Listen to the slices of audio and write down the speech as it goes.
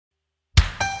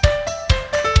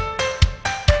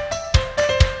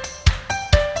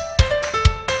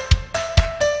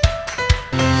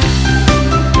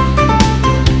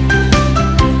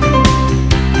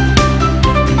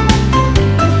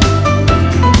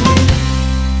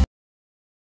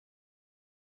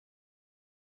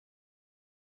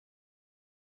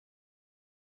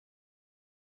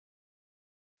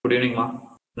Good ஈவினிங்மா.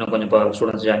 இன்னும் கொஞ்சம் இப்போ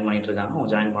ஸ்டூடெண்ட்ஸ் ஜாயின் பண்ணிட்டு இருக்காங்க, அவங்க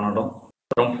ஜாயின் பண்ணட்டும்.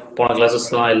 அப்புறம் போன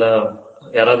கிளாஸஸ்லாம் இல்லை,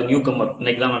 யாராவது நியூ கம்மர்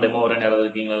இன்னைக்கு தான் நான் டெமோ வரேன்னு யாராவது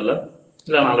இருக்கீங்களா? இல்லை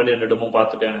இல்லை நான் ஆல்ரெடி 2 டெமோ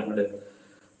பார்த்துட்டேன், இது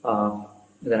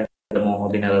எனக்கு டெமோ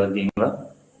அப்படின்னு யாராவது இருக்கீங்களா?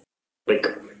 லைக்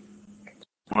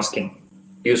ஆஸ்கிங்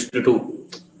யூஸ் டு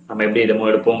நம்ம எப்படி டெமோ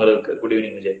எடுப்போங்கிறதுக்கு. Good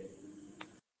evening Vijay.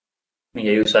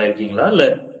 நீங்கள் யூஸ் ஆகிருக்கீங்களா இல்லை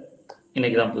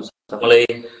இன்னைக்கு தான் புதுசு? நம்மளே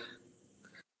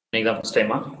இன்னைக்கு தான் ஃபர்ஸ்ட்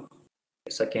டைமா?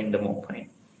 செகண்ட் டெமோ பண்ணி,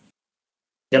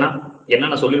 ஏன்னா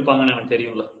என்னென்ன சொல்லியிருப்பாங்கன்னு எனக்கு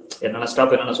தெரியும்ல, என்னென்ன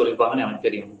ஸ்டாஃப் என்னென்ன சொல்லியிருப்பாங்கன்னு எனக்கு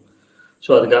தெரியும். ஸோ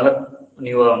அதுக்காக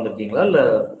நியூவாக வந்திருக்கீங்களா இல்லை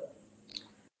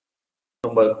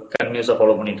ரொம்ப கன்டினியூஸாக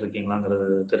ஃபாலோ பண்ணிட்டு இருக்கீங்களாங்கிறது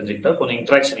தெரிஞ்சுக்கிட்டா கொஞ்சம்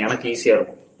இன்ட்ராக்ஷன் எனக்கு ஈஸியாக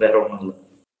இருக்கும், வேற ஒன்றும் இல்லை.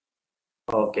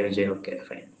 Okay Vijay, okay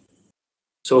fine.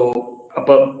 So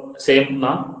அப்போ சேம்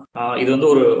தான். இது வந்து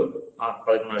ஒரு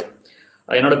அதுக்கு முன்னாடி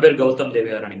என்னோட பேர் கௌதம்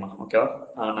தேவியாராணிமா. ஓகேவா?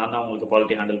 நான் தான் உங்களுக்கு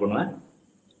பாலிட்டி ஹேண்டில் பண்ணுவேன்.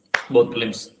 போத்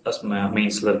பிலிம்ஸ் ப்ளஸ்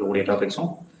மெயின்ஸில் இருக்கக்கூடிய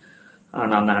டாபிக்ஸும்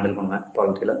நான் தான் ஹேண்டில் பண்ணுவேன்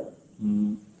பாலிட்டியில்.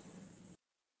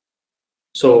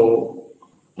 ஸோ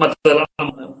மற்றதெல்லாம்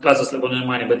நம்ம கிளாஸஸில்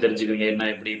கொஞ்சமாக என்ன பேர் தெரிஞ்சுக்குவீங்க என்ன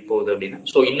எப்படி போகுது அப்படின்னு.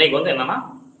 ஸோ இன்னைக்கு வந்து என்னன்னா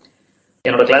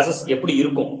என்னோட கிளாஸஸ் எப்படி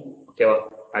இருக்கும், ஓகேவா?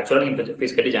 ஆக்சுவலாக நீங்கள்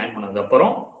ஃபீஸ் கட்டி ஜாயின்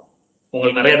பண்ணதுக்கப்புறம்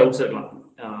உங்களுக்கு நிறைய டவுட்ஸ் இருக்கலாம்.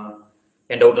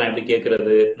 என் டவுட் நான் எப்படி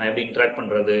கேட்கறது, நான் எப்படி இன்ட்ராக்ட்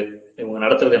பண்ணுறது, இவங்க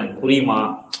நடத்துறது எனக்கு புரியுமா,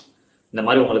 இந்த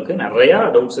மாதிரி உங்களுக்கு நிறையா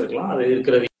டவுட்ஸ் இருக்கலாம். அது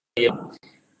இருக்கிறது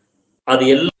அது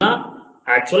எல்லாம்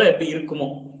ஆக்சுவலாக எப்படி இருக்குமோ,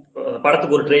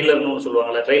 படத்துக்கு ஒரு ட்ரெய்லர்னு ஒன்று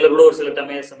சொல்லுவாங்கல்ல, ட்ரெய்லர் கூட ஒரு சில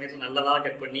சமயத்தில் நல்லதாக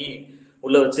கட் பண்ணி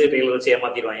உள்ள வச்சு ட்ரெய்லர் வச்சு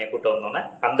ஏமாத்திடுவாங்க கூட்டம் வந்தோன்னே.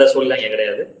 அந்த சொல்லலாம் இங்கே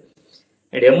கிடையாது.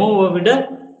 டெமோவை விட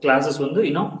கிளாஸஸ் வந்து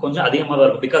இன்னும் கொஞ்சம் அதிகமாக தான்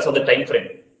இருக்கும், because of the time frame.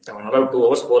 நல்லா 2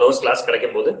 hours 4 hours கிளாஸ்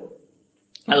கிடைக்கும் போது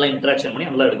நல்லா இன்ட்ராக்ஷன் பண்ணி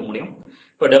நல்லா எடுக்க முடியும்.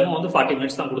 இப்போ டெமோ வந்து 40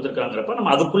 minutes தான் கொடுத்துருக்காங்கிறப்ப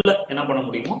நம்ம அதுக்குள்ள என்ன பண்ண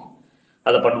முடியுமோ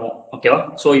அதை பண்ணுவோம், ஓகேவா?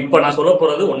 ஸோ இப்போ நான் சொல்ல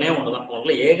போறது ஒன்னே ஒன்று தான்.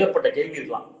 உங்களுக்குள்ள ஏகப்பட்ட கேள்வி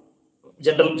இருக்கலாம்,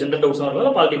 ஜென்ரல் டவுட்ஸும்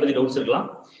இருக்கலாம், பாலிட்டி பற்றி டவுட்ஸ் இருக்கலாம்.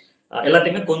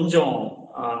 எல்லாத்தையுமே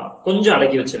கொஞ்சம்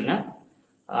அடக்கி வச்சிருங்க.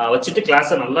 வச்சுட்டு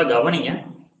கிளாஸை நல்லா கவனிங்க.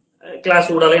 கிளாஸ்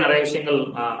ஊடாலே நிறைய விஷயங்கள்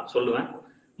நான் சொல்லுவேன்.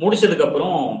 முடிச்சதுக்கு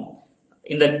அப்புறம்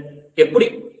இந்த எப்படி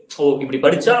இப்படி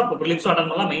படிச்சா இப்போ ப்ரிலிம்ஸும் அட்டன்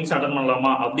பண்ணலாம், மெயின்ஸும் அட்டன்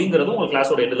பண்ணலாமா அப்படிங்கிறதும் உங்களுக்கு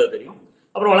கிளாஸோட எண்டில் தெரியும்.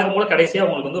 அப்புறம் வழக்கம் போல கடைசியாக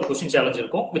உங்களுக்கு வந்து ஒரு கொஸ்டின் சேலஞ்ச்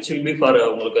இருக்கும், விச் வில் பி ஃபார்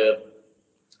உங்களுக்கு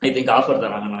ஐ திங்க் ஆஃபர்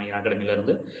தராங்க நினைக்கிறேன் அகாடமில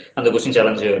இருந்து. அந்த கொஸ்டின்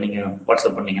சேலஞ்சு நீங்க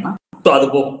வாட்ஸ்அப் பண்ணீங்கன்னா ஸோ அது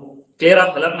போகும். கிளியரா?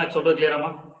 எல்லாரும் நான் சொல்றது கிளியராமா?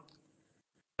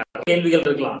 கேள்விகள்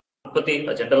இருக்கலாம், பத்தி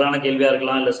ஜென்ரலான கேள்வியா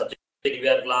இருக்கலாம், இல்ல சப்ஜெக்ட்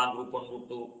கேள்வியா இருக்கலாம், குரூப் 1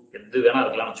 குரூப் 2 எது வேணா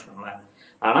இருக்கலாம்னு வச்சுக்கோங்களேன்.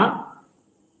 ஆனா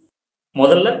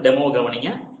முதல்ல டெமோ கவனிங்க,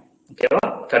 ஓகேவா?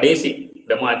 கடைசி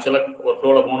டெமோ ஆக்சுவலா ஒரு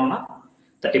ஃப்ளோல போனோம்னா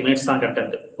 30 minutes தான்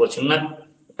கண்டென்ட். ஒரு சின்ன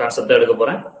கான்செப்டா எடுக்க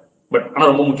போறேன், பட் ஆனா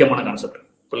ரொம்ப முக்கியமான கான்செப்ட்.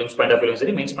 பிலிம்ஸ் பாயிண்ட் ஆஃப் வியூலையும்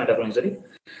சரி, மெயின்ஸ் பாயிண்ட் ஆஃப் வியூலையும் சரி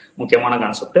முக்கியமான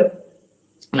கான்செப்ட்.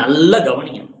 நல்லா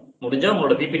கவனிங்க. முடிஞ்சா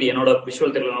உங்களோட பிபிடி, என்னோட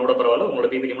விஷுவல் தெரியலனோட பரவாயில்ல, உங்களோட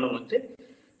பிபிடி மட்டும் வந்துட்டு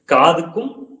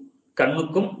காதுக்கும்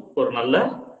கண்ணுக்கும் ஒரு நல்ல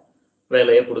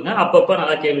வேலையை கொடுங்க. அப்பப்ப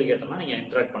நல்லா கேள்வி கேட்டோம்னா நீங்க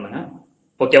இன்டராக்ட் பண்ணுங்க,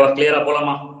 ஓகேவா? கிளியரா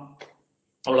போலாமா?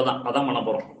 அவ்வளவுதான், அதான் பண்ண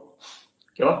போறோம்,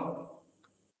 ஓகேவா?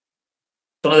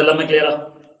 சொன்னது எல்லாமே கிளியரா?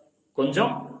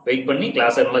 கொஞ்சம் வெயிட் பண்ணி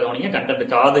கிளாஸ் நல்லா கவனிங்க.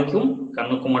 கண்டென்ட் காதுக்கும்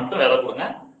கண்ணுக்கும் மட்டும் வேலை கொடுங்க.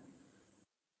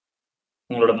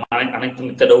 உங்களோட அனைத்து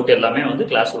மித்த டவுட் எல்லாமே வந்து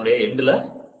கிளாஸுடைய எண்டில்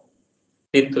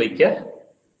தீர்த்து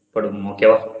வைக்கப்படும்,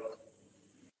 ஓகேவா?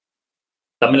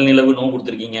 தமிழ் நிலவு நோ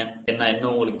கொடுத்துருக்கீங்க, என்ன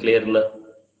உங்களுக்கு கிளியர் இல்லை?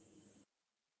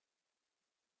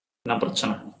 என்ன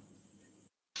பிரச்சனை?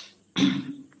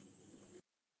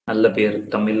 நல்ல பேர்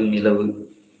தமிழ் நிலவு,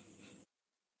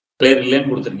 கிளியர்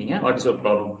இல்லைன்னு கொடுத்துருக்கீங்க. What is your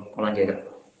problem? அதான் கேட்குறேன்.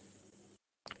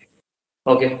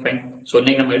 Okay fine. ஸோ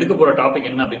இன்னைக்கு நம்ம எடுக்க போற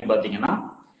டாபிக் என்ன அப்படின்னு பார்த்தீங்கன்னா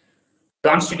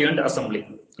கான்ஸ்டிடியூண்ட் அசம்பிளி,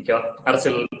 ஓகேவா?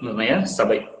 அரசியல் நிர்ணய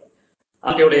சபை.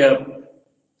 அதனுடைய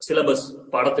சிலபஸ்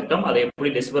பாடத்திட்டம், அதை எப்படி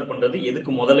டெசிபர் பண்றது,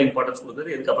 எதுக்கு முதல்ல இம்பார்ட்டன்ஸ்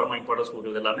கொடுக்குறது, எதுக்கு அப்புறமா இம்பார்ட்டன்ஸ்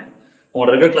கொடுக்குறது எல்லாமே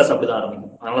உங்களோட ரெகுலர் கிளாஸ் அப்படிதான்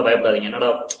ஆரம்பிக்கும். அதனால பயப்படாதீங்க. என்னடா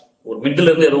ஒரு மிடில்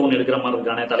இருந்து ஏதோ ஒன்று எடுக்கிற மாதிரி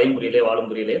இருக்கானே, தலைமுறையிலே வாழும்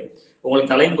புரியலே.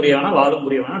 உங்களுக்கு தலைமுறையான வாழும்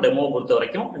புரியவானா டெமோ பொறுத்த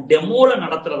வரைக்கும் டெமோல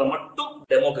நடத்துறதை மட்டும்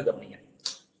டெமோக்கு கவனிங்க.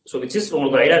 ஸோ விச் இஸ்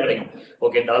உங்களுக்கு ஒரு ஐடியா கிடைக்கும்.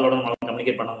 ஓகே, இந்த ஆளோட நம்ம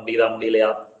கம்யூனிகேட் பண்ண முடியலையா,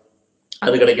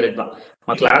 அது கிடைக்கிறது தான்.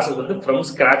 கிளாஸஸ் வந்து ஃப்ரம்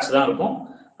ஸ்கிராச் தான் இருக்கும்.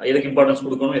 எதுக்கு இம்பார்ட்டன்ஸ்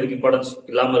கொடுக்கணும், எதுக்கு இம்பார்ட்டன்ஸ்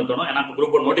இல்லாமல் இருக்கணும். ஏன்னா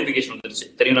குரூப் 1 நோட்டிஃபிகேஷன் வந்துருச்சு,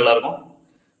 தெரியும் எல்லாருக்கும்.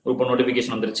 குரூப் 1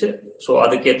 நோட்டிஃபிகேஷன் வந்துருச்சு. ஸோ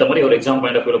அதுக்கேற்ற மாதிரி ஒரு எக்ஸாம்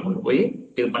பாயிண்ட் ஆஃப் வியூல கொண்டு போய்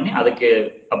இது பண்ணி அதுக்கு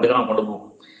அப்படிதான் கொண்டு போவோம்.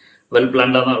 வெல்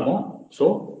பிளான்டா தான் இருக்கும். ஸோ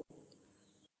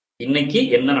இன்னைக்கு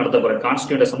என்ன நடத்த போறேன்,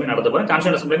 கான்ஸ்டிடியூண்ட் அசம்பிளி நடத்த போறேன்.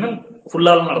 கான்ஸ்டிடியூண்ட் அசம்பிளிமே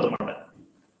ஃபுல்லாலும் நடத்த மாட்டேன்,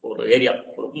 ஒரு ஏரியா,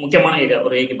 ஒரு முக்கியமான ஏரியா,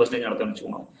 ஒரு 80% நடத்தணும்னு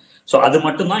வச்சுக்கோங்க. ஸோ அது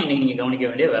மட்டும் தான் இன்னைக்கு நீங்க கவனிக்க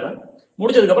வேண்டிய வேலை.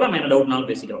 முடிச்சதுக்கு அப்புறம் நம்ம என்ன டவுட்னாலும்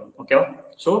பேசிக்கலாம், ஓகேவா?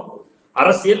 ஸோ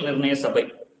அரசியல் நிர்ணய சபை.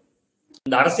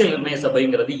 இந்த அரசியல் நிர்ணய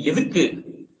சபைங்கிறது எதுக்கு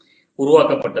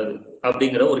உருவாக்கப்பட்டது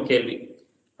அப்படிங்கிற ஒரு கேள்வி.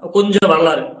 கொஞ்சம்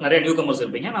வரலாறு, நிறைய நியூ கமர்ஸ்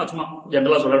இருப்பீங்க, நான் சும்மா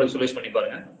ஜென்ரலா சொல்யூஷன் பண்ணி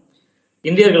பாருங்க.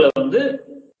 இந்தியர்களை வந்து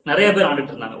நிறைய பேர்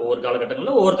ஆண்டுட்டு இருந்தாங்க, ஒவ்வொரு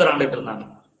காலகட்டங்களில் ஒவ்வொருத்தர் ஆண்டுட்டு இருந்தாங்க.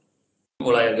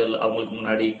 முகலாயர்கள், அவங்களுக்கு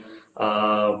முன்னாடி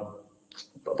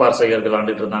பார்சகர்கள்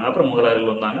ஆண்டுட்டு இருந்தாங்க, அப்புறம்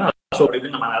முகலாயர்கள் வந்தாங்க.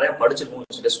 நம்ம நிறைய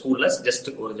படிச்சிருக்கோம் ஸ்கூல்ல. ஜஸ்ட்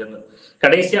ஒரு ஜெனரல்.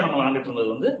 கடைசியா நம்ம ஆண்டுட்டு இருந்தது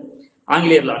வந்து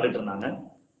ஆங்கிலேயர்கள் ஆண்டுட்டு இருந்தாங்க.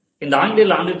 இந்த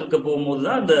ஆங்கிலேயர்கள் ஆண்டுட்டு இருக்க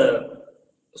போகும்போதுதான் இந்த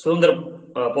சுதந்திர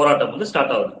போராட்டம் வந்து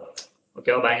ஸ்டார்ட் ஆகுது.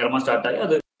 ஓகேவா, பயங்கரமா ஸ்டார்ட் ஆகி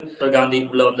அது காந்தி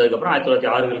உள்ள வந்ததுக்கு அப்புறம்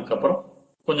 1906களுக்கு அப்புறம்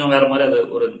கொஞ்சம் வேற மாதிரி அது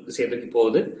ஒரு விஷயத்துக்கு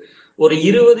போகுது. ஒரு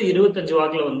 20-25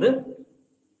 வாக்குல வந்து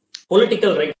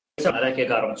பொலிட்டிக்கல் ரைட்ஸ் நிறைய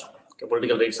கேட்க ஆரம்பிச்சோம்.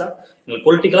 பொலிட்டிக்கல் ரைட்ஸா, உங்களுக்கு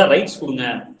பொலிட்டிக்கலா ரைட்ஸ் கொடுங்க,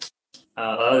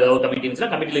 அதாவது கமிட்டி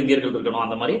இருந்துச்சுன்னா கமிட்டில இந்தியர்கள் இருக்கணும்,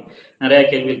 அந்த மாதிரி நிறைய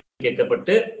கேள்விகள்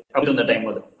கேட்கப்பட்டு அப்படி இருந்த டைம்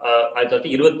அது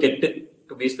 1928.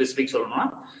 டு பி ஸ்பெசிபிக் சொல்லணும்னா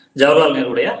ஜவஹர்லால்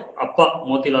நேருடைய அப்பா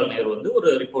மோதிலால் நேரு வந்து ஒரு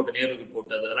ரிப்போர்ட், நேரு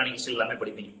ரிப்போர்ட், அதெல்லாம் நீங்க ஸ்டில் எல்லாமே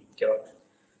படிப்பீங்க. ஓகேவா,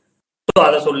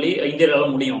 அதை சொல்லி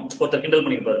இந்தியர்களால் முடியும், ஒருத்தர் கிண்டல்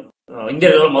பண்ணியிருப்பாரு,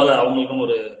 இந்தியர்களால் முதல்ல அவங்களுக்கும்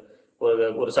ஒரு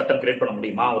ஒரு சட்டம் கிரியேட் பண்ண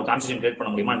முடியுமா, ஒரு கான்ஸ்டியூஷன் கிரியேட் பண்ண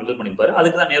முடியுமா கிண்டல் பண்ணியிருப்பாரு.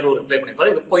 அதுக்கு தான் நேரு ரிப்ளை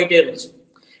பண்ணியிருப்பாரு. இது போயிட்டே இருந்துச்சு.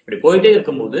 இப்படி போயிட்டே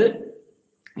இருக்கும்போது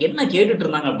என்ன கேட்டுட்டு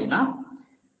இருந்தாங்க அப்படின்னா,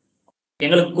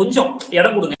 எங்களுக்கு கொஞ்சம்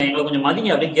இடம் கொடுங்க, எங்களுக்கு கொஞ்சம்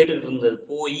மதிங்க அப்படின்னு கேட்டுட்டு இருந்தது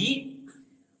போய்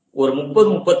ஒரு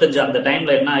 30-35 அந்த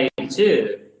டைம்ல என்ன ஆயிடுச்சு,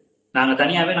 நாங்க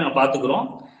தனியாவே நாங்க பாத்துக்கிறோம்,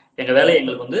 எங்க வேலையை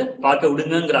எங்களுக்கு வந்து பார்க்க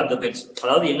விடுங்கிற அந்த பேச்சு.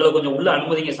 அதாவது எங்களை கொஞ்சம் உள்ள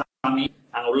அனுமதிங்க சாமி,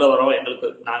 நாங்க உள்ள வரோம், எங்களுக்கு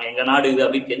நாங்க எங்க நாடு இது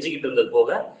அப்படின்னு கெஞ்சிக்கிட்டு இருந்தது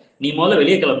போக, நீ முதல்ல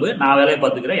வெளியே கிளம்பு, நான் வேலையை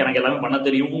பார்த்துக்கிறேன், எனக்கு எல்லாமே பண்ண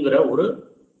தெரியுங்கிற ஒரு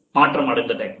மாற்றம்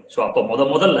அடைந்த டைம். ஸோ அப்போ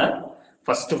முதல்ல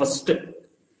ஃபர்ஸ்ட்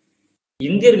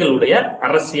இந்தியர்களுடைய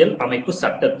அரசியல் அமைப்பு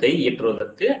சட்டத்தை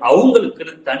இயற்றுவதற்கு அவங்களுக்கு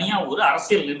தனியா ஒரு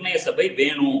அரசியல் நிர்ணய சபை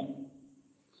வேணும்.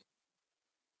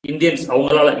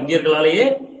 இந்தியர்களாலேயே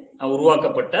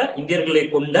உருவாக்கப்பட்ட, இந்தியர்களை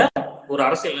கொண்ட ஒரு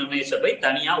அரசியல் நிர்ணய சபை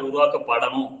தனியா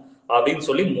உருவாக்கப்படணும் அப்படின்னு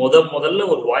சொல்லி முதல்ல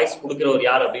ஒரு வாய்ஸ் கொடுக்கிறவர்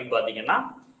யார் அப்படின்னு பாத்தீங்கன்னா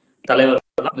தலைவர்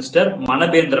மிஸ்டர்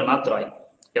மணபேந்திரநாத் ராய்.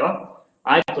 ஓகேவா,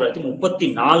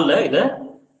 1934 இத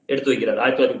எடுத்து வைக்கிறார்.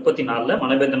 1934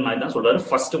 மணபேந்திரன் நாய் தான் சொல்றாரு.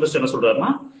 ஃபர்ஸ்ட் என்ன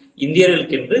சொல்றாருன்னா,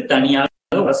 இந்தியர்களுக்கு என்று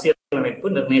தனியாக அரசியல் அமைப்பு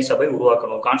நிர்ணய சபை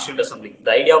உருவாக்கணும், constituent assembly,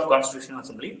 the idea of constitution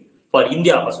assembly for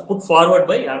India was put forward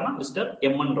by யாருன்னா மிஸ்டர்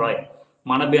எம்.என். ராய்,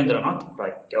 மணபேந்திரநாத்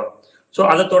ராய். ஓகேவா, ஸோ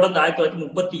அதை தொடர்ந்து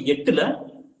 1938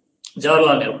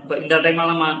 ஜவஹர்லால் நேரு, இந்த டைம்ல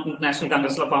நம்ம நேஷனல்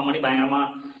காங்கிரஸ்ல ஃபார்ம் பண்ணி பயங்கரமா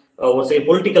ஒரு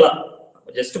பொலிட்டிக்கலா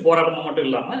ஜஸ்ட் போராட்டமா மட்டும்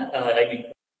இல்லாம ஐ மீன்,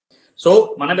 சோ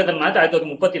மணபேந்திரநாத்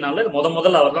 1934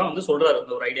 முதல்ல அவர் தான் வந்து சொல்றாரு,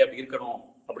 இந்த ஒரு ஐடியா அப்படி இருக்கணும்,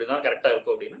 அப்படிதான் கரெக்டா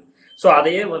இருக்கும் அப்படின்னு. சோ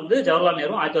அதையே வந்து Jawaharlal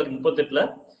Nehru 1938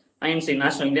 INC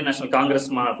Indian national Congress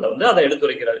மாநாட்டில் வந்து அதை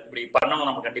எடுத்துரைக்கிறார். இப்படி பண்ணணும்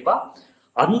நம்ம கண்டிப்பா.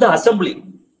 அந்த அசம்பிளி,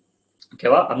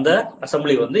 ஓகேவா, அந்த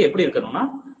அசம்பிளி வந்து எப்படி இருக்கணும்னா,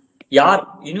 யார்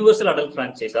யூனிவர்சல் அடல்ட்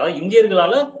பிரான்சைஸ், அதாவது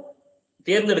இந்தியர்களால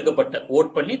தேர்ந்தெடுக்கப்பட்ட,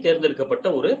 ஓட் பண்ணி தேர்ந்தெடுக்கப்பட்ட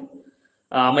ஒரு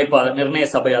அமைப்பா, நிர்ணய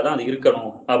சபையா தான் அது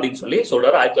இருக்கணும் அப்படின்னு சொல்லி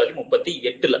சொல்றாரு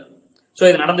 1938. சோ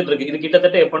இது நடந்துட்டு இருக்கு. இது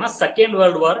கிட்டத்தட்ட எப்பன்னா செகண்ட்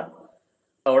வேர்ல்டு வார்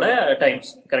டைம்ஸ்,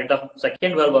 கரெக்டா,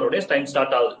 செகண்ட் வேர்ல்டு வாரோட டைம்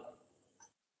ஸ்டார்ட் ஆகுது.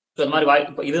 இந்த மாதிரி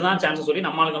வாய்ப்பு, இதுதான் சான்ஸ் சொல்லி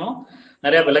நம்மளுக்கணும்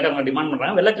நிறைய வெள்ளைக்காரங்க டிமாண்ட்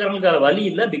பண்றாங்க. வெள்ளைக்காரங்களுக்கு வழி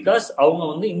இல்லை, பிகாஸ் அவங்க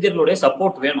வந்து இந்தியர்களுடைய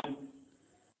சப்போர்ட் வேணும்.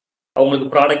 அவங்களுக்கு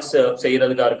ப்ராடக்ட்ஸ்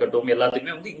செய்யறதுக்காக இருக்கட்டும்,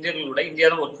 எல்லாத்துக்குமே வந்து இந்தியா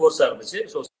தான் ஒர்க் ஃபோர்ஸா இருந்துச்சு.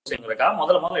 ஸோ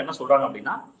முதல்ல என்ன சொல்றாங்க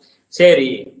அப்படின்னா, சரி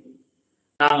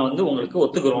நாங்க வந்து உங்களுக்கு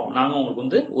ஒத்துக்கிறோம், நாங்க உங்களுக்கு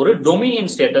வந்து ஒரு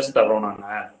டொமினியன் ஸ்டேட்டஸ் தர்றோம் நாங்க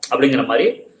அப்படிங்கிற மாதிரி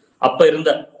அப்ப இருந்த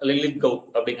லிலித் கவு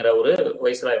அப்படிங்கிற ஒரு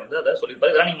வைஸ்ராய் வந்து அதை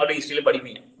சொல்லியிருப்பாரு. இதெல்லாம் நீங்க மட்டும் ஹிஸ்டரியில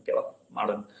படிப்பீங்க. ஓகேவா,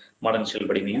 மாடர்ன்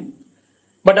ஹிஸ்டரியில் படிப்பீங்க.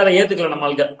 பட் அதை ஏத்துக்கல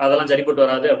நம்மளுக்கு, அதெல்லாம் சரிப்பட்டு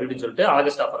வராது அப்படின்னு சொல்லிட்டு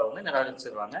ஆகஸ்ட் ஆஃபரை வந்து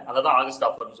நிராகரிச்சிருவாங்க. அதான் ஆகஸ்ட்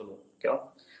ஆஃபர்னு சொல்லுவோம். ஓகேவா,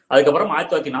 அதுக்கப்புறம்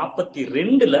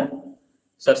 1942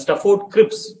 சர் ஸ்டஃபோர்ட்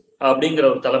கிரிப்ஸ் அப்படிங்கிற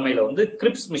ஒரு தலைமையில வந்து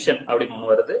கிரிப்ஸ் மிஷன் அப்படின்னு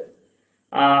ஒண்ணு வருது.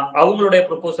 அவங்களுடைய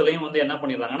ப்ரொபோசலையும் வந்து என்ன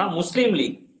பண்ணிடுறாங்கன்னா, முஸ்லீம்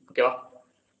லீக், ஓகேவா,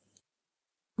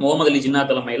 முகமது அலி ஜின்னா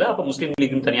தலைமையில அப்ப முஸ்லீம்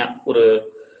லீக்னு தனியா ஒரு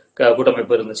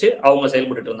கூட்டமைப்பு இருந்துச்சு, அவங்க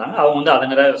செயல்பட்டு இருந்தாங்க. அவங்க வந்து அதை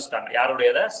நிராகரிச்சிட்டாங்க. யாருடைய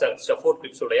ஸ்டஃபோர்ட்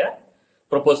கிரிப்ஸுடைய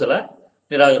ப்ரொபோசலை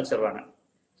நிராகரிச்சிடுறாங்க.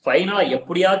 ஃபைனலா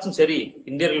எப்படியாச்சும் சரி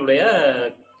இந்தியர்களுடைய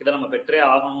இதை நம்ம பெற்றே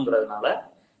ஆகணுங்கிறதுனால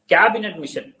கேபினட்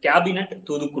மிஷன், கேபினட்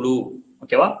தூதுக்குழு,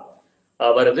 ஓகேவா,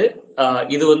 வருது.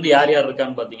 இது வந்து யார் யார்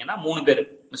இருக்கான்னு பாத்தீங்கன்னா 3 பேர்,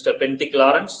 mister Bentinck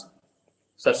Lawrence,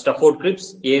 sir ஸ்டஃபோர்ட் grips,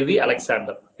 AV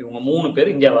Alexander. இவங்க 3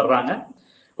 பேர் இந்தியா வர்றாங்க.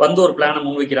 வந்து ஒரு பிளானை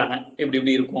முன்வைக்கிறாங்க,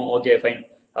 இப்படி இருக்கும். ஓகே ஃபைன்,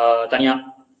 தனியா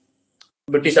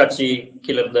பிரிட்டிஷ் ஆட்சி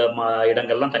கீழே இருந்த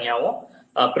இடங்கள்லாம் தனியாகவும்,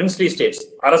 பிரின்ஸ்லி ஸ்டேட்ஸ்,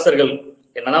 அரசர்கள்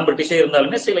என்னதான் பிரிட்டிஷே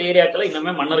இருந்தாலுமே சில ஏரியாக்கள்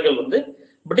இன்னுமே மன்னர்கள் வந்து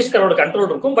பிரிட்டிஷ்காரோட கண்ட்ரோல்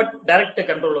இருக்கும், பட் டைரக்ட்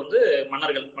கண்ட்ரோல் வந்து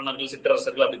மன்னர்கள்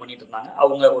சிற்றரசர்கள் அப்படி பண்ணிட்டு இருந்தாங்க.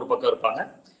 அவங்க ஒரு பக்கம் இருப்பாங்க.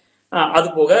 அது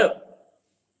போக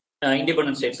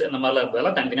இண்டிபெண்டன்ட் ஸ்டேட்ஸ் இந்த மாதிரிலாம்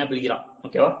இருந்ததெல்லாம் தனித்தனியா பிரிக்கிறான்.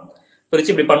 ஓகேவா,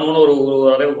 பிரிச்சு இப்படி பண்ணணும்னு ஒரு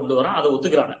வரைவு கொண்டு வரான். அதை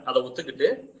ஒத்துக்கிறாங்க. அதை ஒத்துக்கிட்டு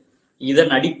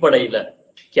இதன் அடிப்படையில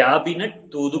கேபினட்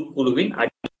தூதுக்குழுவின்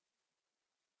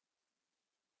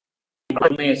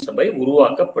நிர்ணய சபை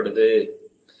உருவாக்கப்படுது.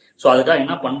 சோ அதுக்காக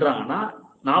என்ன பண்றாங்கன்னா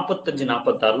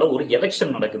 45-46 ஒரு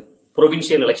எலெக்ஷன் நடக்குது,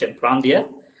 ப்ரொவின்சியல் எலெக்ஷன், பிராந்திய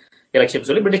எலெக்ஷன்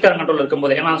சொல்லி பிரிட்டிஷ்காரன் கண்ட்ரோல்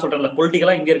இருக்கும்போது, ஏன்னா நான் சொல்றேன்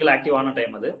பொலிட்டிக்கலா இந்தியர்கள் ஆக்டிவான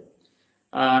டைம் அது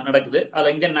நடக்குது.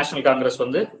 அதுல இந்தியன் நேஷனல் காங்கிரஸ்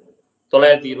வந்து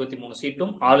 923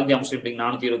 சீட்டும், ஆல் இந்தியா முஸ்லீம் லீக்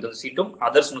 425 சீட்டும்,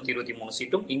 அதர்ஸ் 123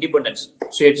 சீட்டும், இண்டிபெண்டன்ஸ்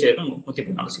சுயேட்சையர்கள்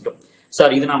 114 சீட்டும்.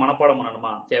 சார் இது நான் மனப்பாடம்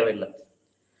பண்ணணுமா? தேவையில்லை.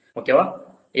 ஓகேவா?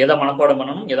 எதை மனப்பாடம்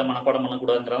பண்ணணும், எதை மனப்பாடம்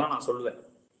பண்ணக்கூடாதுங்கிறத நான் சொல்லுவேன்.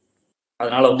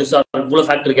 அதனால வந்து சார் இவ்வளவு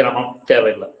ஃபேக்ட் இருக்கிறாமா?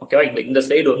 தேவையில்லை. ஓகேவா? இந்த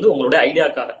ஸ்லைடு வந்து உங்களுடைய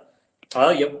ஐடியாக்காக,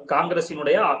 அதாவது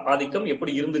காங்கிரசினுடைய ஆதிக்கம்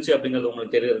எப்படி இருந்துச்சு அப்படிங்கிறது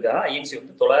உங்களுக்கு தெரியுதுக்கா. ஐஎன்சி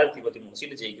வந்து 923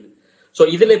 சீட்டு ஜெயிக்குது. சோ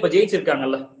இதுல இப்ப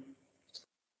ஜெயிச்சிருக்காங்கல்ல,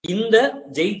 இந்த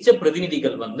ஜெயிச்ச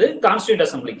பிரதிநிதிகள் வந்து கான்ஸ்டிடியூண்ட்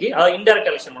அசம்பிளிக்கு, அதாவது இன்டைரக்ட்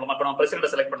எலெக்ஷன் மூலமா இப்ப நம்ம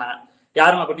பிரசிடென்ட் செலக்ட் பண்ணாங்க.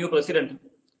 யாரும் அப்ப நியூ பிரசிடென்ட்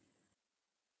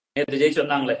நேற்று ஜெயிச்சு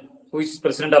வந்தாங்களே, who is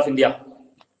president of India?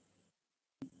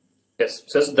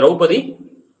 S Draupadi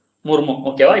Murmu.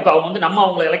 ஓகேவா? இப்ப அவங்க வந்து நம்ம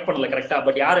அவங்களை எலெக்ட் பண்ணல, கரெக்டா?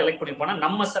 பட் யார் எலெக்ட் பண்ணிருப்பாங்க?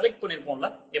 நம்ம செலக்ட் பண்ணிருப்போம்ல,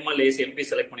 எம்எல்ஏஸ் எம்பி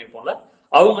செலக்ட் பண்ணிருப்போம்ல,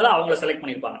 அவங்கள செலக்ட்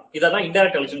பண்ணிருப்பாங்க. இதான்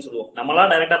இன்டைரக்ட் எலெக்ஷன் சொல்லுவோம். நம்மளா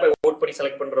டைரக்டா போய் ஓட் பண்ணி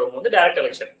செலக்ட் பண்றவங்க வந்து டைரக்ட்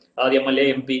எலெக்ஷன், அதாவது எம்எல்ஏ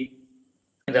எம்பி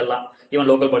இதெல்லாம், ஈவன்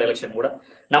லோக்கல் பாடி எலெக்ஷன் கூட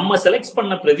நம்ம செலக்ட்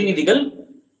பண்ண பிரதிநிதிகள்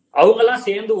அவங்க எல்லாம்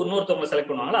சேர்ந்து இன்னொருத்தவங்க செலக்ட்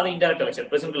பண்ணுவாங்க. அது இன்டைரக்ட் எலெக்ஷன்,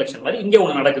 பிரசிடென்ட் எலெக்ஷன் மாதிரி இங்க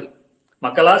ஒண்ணு நடக்குது.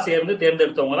 மக்களா சேர்ந்து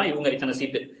தேர்ந்தெடுத்தவங்க தான் இவங்க இத்தனை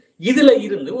சீட்டு. இதுல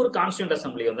இருந்து ஒரு கான்ஸ்டிடியூண்ட்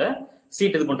அசம்பிளி வந்து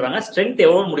சீட் இது பண்றாங்க. ஸ்ட்ரென்த்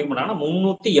எவ்வளவு முடிவு பண்றாங்கன்னா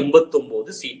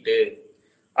 389 சீட்டு.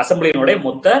 அசம்பிளியினுடைய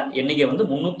மொத்த எண்ணிக்கை வந்து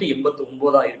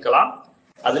 389 இருக்கலாம்.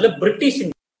 அதுல பிரிட்டிஷ்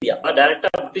இந்தியா டைரக்டா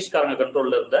பிரிட்டிஷ்காரங்க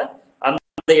கண்ட்ரோல்ல இருந்த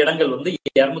அந்த இடங்கள் வந்து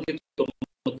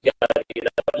 296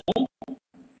 இடமும்,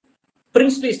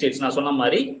 பிரின்ஸ்லி ஸ்டேட்ஸ் நான் சொன்ன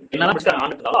மாதிரி என்னன்னா பிரிட்டிஷ்காரங்க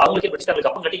ஆண்டுனாலும் அவங்களுக்கு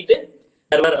பிரிட்டிஷ்காரங்களுக்கு அப்பம் கட்டிக்கிட்டு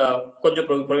கொஞ்சம்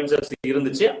ப்ரொவின்சஸ்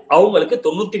இருந்துச்சு. அவங்களுக்கு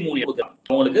 93 இடம்,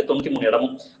 அவங்களுக்கு 93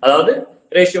 இடமும், அதாவது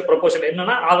ரேஷியோ ப்ரொபோர்ஷன்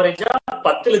என்னன்னா ஆவரேஜா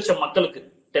 10 லட்சம் மக்களுக்கு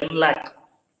 10 lakh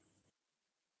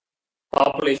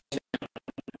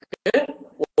பாப்புலேஷனுக்கு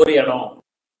ஒரு இடம்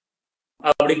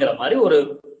அப்படிங்கிற மாதிரி ஒரு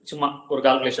சும்மா ஒரு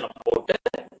கால்குலேஷன் போட்டு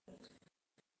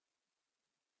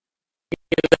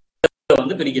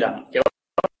வந்து பிரிக்கிறாங்க.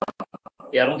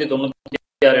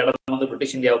 296 இடம் வந்து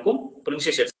பிரிட்டிஷ் இந்தியாவுக்கும்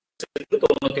பிரின்சியஸ் ஸ்டேட்ஸ்க்கு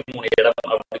 93 இடம்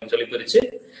அப்படின்னு சொல்லி பிரிச்சு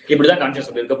இப்படிதான்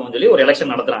கான்ஸ்டிடியூஷன் இருக்கப்போன்னு சொல்லி ஒரு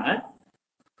எலெக்ஷன் நடத்துறாங்க.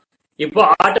 இப்போ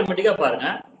ஆட்டோமேட்டிக்கா பாருங்க,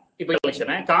 இப்ப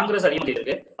எலெக்ஷன் காங்கிரஸ் அதிகமா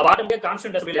இருக்கு. அப்ப ஆட்டோமேட்டிக்கா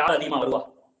கான்ஸ்டிடியூண்ட் அசெம்பிளி யார் அதிகமா வருவா?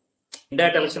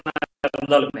 இன்டைரக்ட் எலெக்ஷன்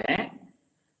இருந்தாலுமே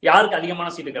யாருக்கு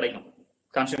அதிகமான சீட்டு கிடைக்கும்?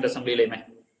 கான்ஸ்டிடியூண்ட் அசெம்பிளிலையுமே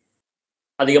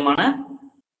அதிகமான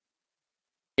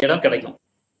இடம் கிடைக்கும்.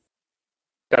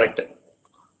 கரெக்ட்.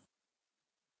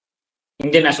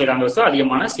 இந்தியன் நேஷனல் காங்கிரஸ்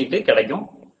அதிகமான சீட்டு கிடைக்கும்.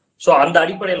 சோ அந்த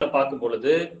அடிப்படையில பார்க்கும்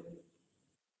பொழுது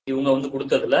இவங்க வந்து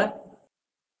கொடுத்ததுல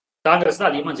காங்கிரஸ் தான்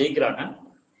அதிகமா ஜெயிக்கிறாங்க.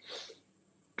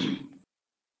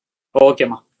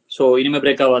 ஓகேமா. சோ இனிமே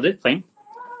பிரேக் ஆகாது. ஃபைன்.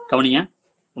 கவனிங்க,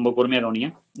 ரொம்ப பொறுமையா கவனிங்க.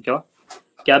 ஓகேவா?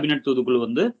 கேபினட் தூதுக்குழு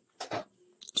வந்து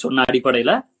சொன்ன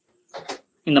அடிப்படையில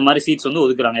இந்த மாதிரி சீட்ஸ் வந்து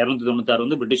ஒதுக்குறாங்க. 296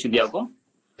 வந்து பிரிட்டிஷ் இந்தியாவுக்கும்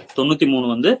 93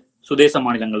 வந்து சுதேச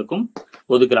மாநிலங்களுக்கும்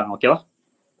ஒதுக்குறாங்க. ஓகேவா?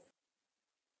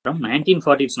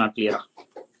 1940 இட்ஸ் நாட் கிளியரா?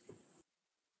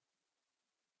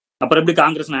 அப்புறம் எப்படி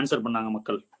காங்கிரஸ் ஆன்சர் பண்ணாங்க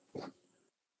மக்கள்?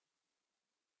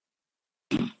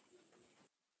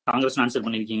 காங்கிரஸ் ஆன்சர்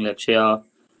பண்ணிருக்கீங்களா அக்ஷயா,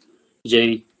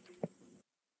 ஜெய்?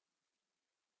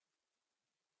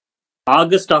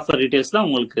 ஆகஸ்ட் ஆஃபர் டீடைல்ஸ்லாம்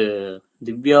உங்களுக்கு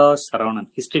திவ்யா சரவணன்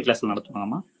ஹிஸ்டரி கிளாஸ்ல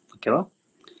நடத்துவாங்கம்மா. ஓகேவா?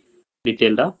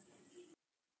 டீடைல்டா.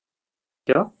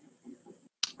 ஓகேவா?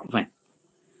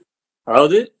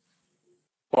 அதாவது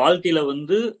பாலிட்டியில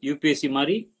வந்து யூபிஎஸ்சி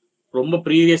மாதிரி ரொம்ப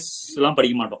ப்ரீவியஸ் எல்லாம்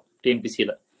படிக்க மாட்டோம்.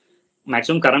 டிஎன்பிசியில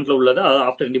மேக்ஸிமம் கரண்ட்ல உள்ளதை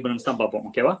ஆஃப்டர் இண்டிபெண்டன்ஸ் தான் பார்ப்போம்.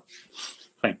 ஓகேவா?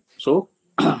 ஃபைன். ஸோ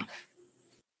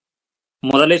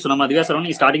முதல்ல சொன்ன மாதிரி திவ்யா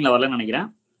சரவணன் ஸ்டார்டிங்ல வரலன்னு நினைக்கிறேன்.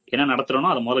 என்ன நடத்துறோனோ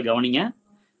அதை முதல்ல கவனிங்க.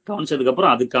 கவனிச்சதுக்கு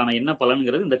அப்புறம் அதுக்கான என்ன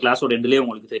பலன்கிறது இந்த கிளாஸோட எண்ட்லயே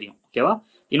உங்களுக்கு தெரியும். ஓகேவா?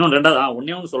 இன்னொன்று ரெண்டாவது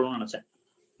ஒன்னே ஒன்று சொல்லணும்னு நினைச்சேன்,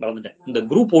 மறந்துட்டேன். இந்த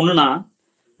குரூப் 1னா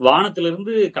வானத்துல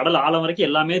இருந்து கடல் ஆழம் வரைக்கும்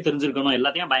எல்லாமே தெரிஞ்சிருக்கணும்,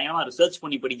 எல்லாத்தையும் பயங்கரமா ரிசர்ச்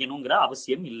பண்ணி படிக்கணுங்கிற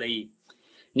அவசியம் இல்லை.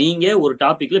 நீங்க ஒரு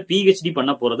டாபிக்ல பிஹெச்டி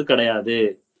பண்ண போறது கிடையாது.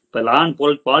 இப்ப லா அண்ட்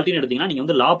பாலிட்டின்னு எடுத்தீங்கன்னா நீங்க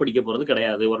வந்து லா படிக்க போறது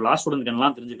கிடையாது. ஒரு லா ஸ்டூடெண்ட்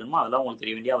என்னெல்லாம் தெரிஞ்சுக்கணுமோ அதெல்லாம் உங்களுக்கு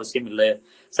தெரிய வேண்டிய அவசியம் இல்லை.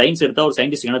 சயின்ஸ் எடுத்தா ஒரு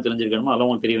சயின்டிஸ்ட் என்ன தெரிஞ்சிருக்கணுமோ அதெல்லாம்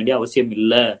உங்களுக்கு தெரிய வேண்டிய அவசியம்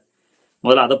இல்லை.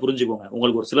 முதல்ல அதை புரிஞ்சுக்கோங்க.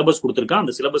 உங்களுக்கு ஒரு சிலபஸ் கொடுத்துருக்கா,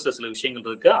 அந்த சிலபஸ்ல சில விஷயங்கள்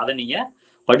இருக்கு, அதை நீங்க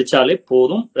படிச்சாலே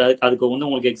போதும். அதுக்கு வந்து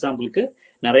உங்களுக்கு எக்ஸாம்பிளுக்கு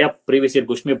நிறைய ப்ரீவியஸ் இயர்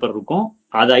கொஸ்டின் பேப்பர் இருக்கும்,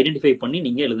 அதை ஐடென்டிஃபை பண்ணி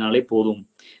நீங்க எழுதினாலே போதும்.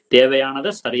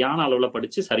 தேவையானதை சரியான அளவுல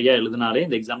படிச்சு சரியா எழுதினாலே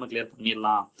இந்த எக்ஸாமை கிளியர்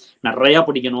பண்ணிடலாம். நிறைய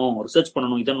படிக்கணும், ரிசர்ச்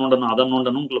பண்ணணும், இதை நோண்டணும் அதை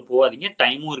நோண்டணும் போகாதீங்க.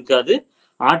 டைமும் இருக்காது.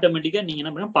 ஆட்டோமேட்டிக்கா நீங்க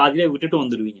என்ன பண்ண பாதியிலே விட்டுட்டு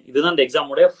வந்துடுவீங்க. இதுதான் இந்த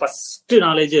எக்ஸாமோட ஃபர்ஸ்ட்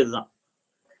நாலேஜே இதுதான்.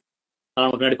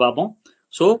 அதான் முன்னாடி பார்ப்போம்.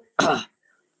 ஸோ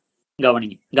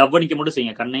கவனிங்க, கவனிக்க மட்டும்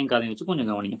செய்யுங்க, கண்ணையும் காதையும் வச்சு கொஞ்சம்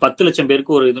கவனிங்க. 10 லட்சம்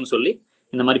பேருக்கு ஒரு இதுன்னு சொல்லி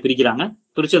இந்த மாதிரி பிரிக்கிறாங்க.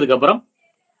 பிரிச்சதுக்கு அப்புறம்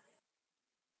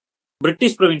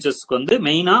பிரிட்டிஷ் ப்ரொவின்சஸ்க்கு வந்து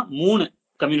மெயினா 3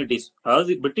 கம்யூனிட்டிஸ்,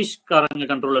 அதாவது பிரிட்டிஷ்காரங்க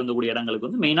கண்ட்ரோல் இருந்தக்கூடிய இடங்களுக்கு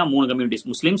வந்து மெயினா 3 கம்யூனிட்டிஸ்,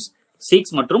 முஸ்லிம்ஸ்,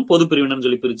 சீக்ஸ் மற்றும் பொது பிரிவினர்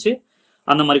சொல்லி பிரிச்சு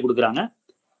அந்த மாதிரி கொடுக்குறாங்க.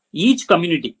 ஈச்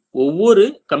கம்யூனிட்டி, ஒவ்வொரு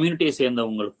கம்யூனிட்டியை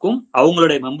சேர்ந்தவங்களுக்கும்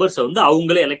அவங்களுடைய மெம்பர்ஸை வந்து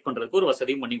அவங்களே எலெக்ட் பண்றதுக்கு ஒரு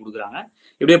வசதியும் பண்ணி கொடுக்குறாங்க.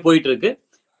 இப்படியே போயிட்டு இருக்கு.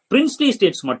 பிரின்ஸ்லி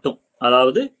ஸ்டேட்ஸ் மட்டும்,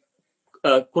 அதாவது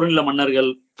குறுநில மன்னர்கள்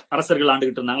அரசர்கள்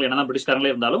ஆண்டுகிட்டு இருந்தாங்க, என்னதான்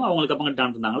பிரிட்டிஷ்காரங்களே இருந்தாலும் அவங்களுக்கு அப்பங்கிட்டு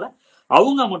ஆண்டு இருந்தாங்களே,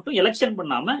 அவங்க மட்டும் எலெக்ஷன்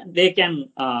பண்ணாம தே கேன்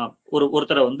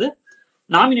ஒருத்தரை வந்து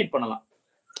நாமினேட் பண்ணலாம்.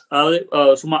 அதாவது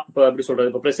சும்மா இப்போ எப்படி சொல்றது,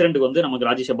 இப்போ பிரசிடென்ட்டுக்கு வந்து நமக்கு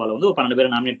ராஜ்யசபால வந்து ஒரு 12 பேரை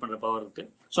நாமினேட் பண்ற பவர் இருக்கு.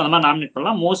 ஸோ அந்த மாதிரி நாமினேட்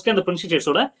பண்ணலாம். மோஸ்ட்லி அந்த பிரின்சிபல்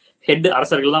ஸ்டேட்ஸோட ஹெட்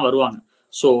அரசர்கள் தான் வருவாங்க.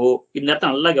 ஸோ இந்த இடத்த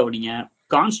நல்லா கவனிங்க.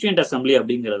 கான்ஸ்டியூண்ட் அசம்பிளி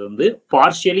அப்படிங்கிறது வந்து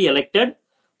partially elected,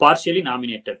 partially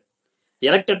nominated.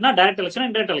 எலெக்டட்னா direct எலெக்ஷனா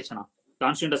indirect எலெக்ஷனா?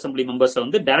 Constituent assembly members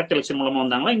வந்து டைரக்ட் எலெக்ஷன் மூலமா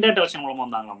வந்தாங்களா இன்டைரக்ட் எலெக்ஷன் மூலமா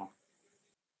வந்தாங்களாமா?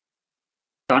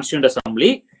 Constituent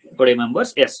assembly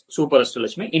members yes super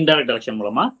Lakshmi indirect election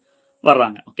மூலமா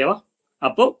வர்றாங்க. ஓகேவா?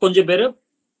 அப்போ கொஞ்சம் பேர்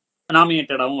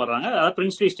நாமினேட்டடாகவும் வர்றாங்க. அதாவது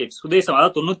பிரின்ஸ்லி ஸ்டேட்ஸ் சுதேசம்,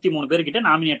 அதாவது 93 பேர் கிட்ட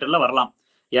நாமினேட்டர்ல வரலாம்.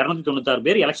 296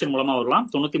 பேர் எலெக்ஷன் மூலமா வரலாம்,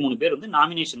 93 பேர் வந்து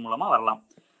நாமினேஷன் மூலமா வரலாம்.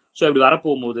 ஸோ இப்படி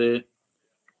வரப்போகும்போது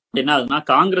என்ன ஆகுதுன்னா,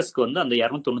 காங்கிரஸ்க்கு வந்து அந்த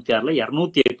 296ல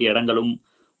 208 இடங்களும்,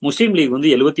 முஸ்லீம் லீக் வந்து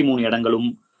 73 இடங்களும்,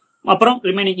 அப்புறம்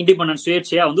ரிமைனிங் இண்டிபெண்டன்ஸ்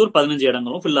சுயேட்சையா வந்து ஒரு 15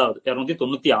 இடங்களும் ஃபில் ஆகுது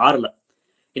 296ல.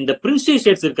 இந்த பிரின்ஸ்லி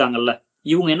ஸ்டேட்ஸ் இருக்காங்கல்ல,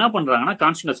 இவங்க என்ன பண்றாங்கன்னா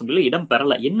கான்ஸ்டியூண்ட் அசம்பிளில இடம்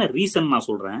பெறல. என்ன ரீசன் நான்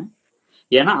சொல்றேன்,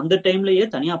 ஏன்னா அந்த டைம்லயே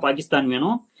தனியா பாகிஸ்தான்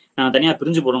வேணும், தனியா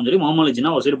பிரிஞ்சு போறோம்னு சொல்லி முகமது ஜின்னா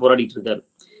ஒரு சைடு போராடிட்டு இருக்காரு.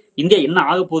 இந்தியா என்ன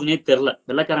ஆக போகுதுன்னே தெரியல.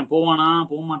 வெள்ளக்காரன் போவானா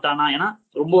போக மாட்டானா, ஏன்னா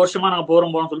ரொம்ப வருஷமா நாங்க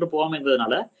போறோம் சொல்லிட்டு போகாம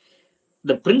இருந்ததுனால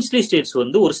இந்த பிரின்ஸ்லி ஸ்டேட்ஸ்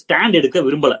வந்து ஒரு ஸ்டாண்ட் எடுக்க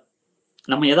விரும்பல.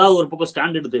 நம்ம ஏதாவது ஒரு பக்கம்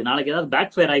ஸ்டாண்ட் எடுத்து நாளைக்கு ஏதாவது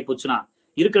பேக் ஃபயர் ஆகி போச்சுன்னா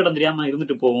இருக்கிற இடம் தெரியாம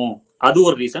இருந்துட்டு போவோம், அது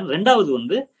ஒரு ரீசன். ரெண்டாவது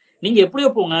வந்து நீங்க எப்படியோ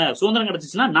போங்க, சுதந்திரம்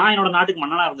கிடைச்சிச்சுன்னா நான் என்னோட நாட்டுக்கு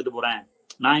மன்னனா இருந்துட்டு போறேன்,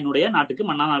 நான் என்னுடைய நாட்டுக்கு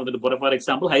மன்னனா இருந்துட்டு போறேன். ஃபார்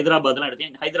எக்ஸாம்பிள் ஹைதராபாத் எல்லாம்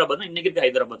எடுத்தேன். ஹைதராபாத் இன்னைக்கு இருக்க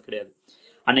ஹைதராபாத் கிடையாது.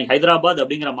 அன்னைக்கு ஹைதராபாத்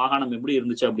அப்படிங்கிற மாகாணம் எப்படி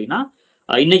இருந்துச்சு அப்படின்னா,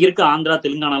 இன்னைக்கு இருக்க ஆந்திரா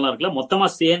தெலுங்கானாலாம் இருக்குல்ல, மொத்தமா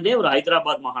சேர்ந்தே ஒரு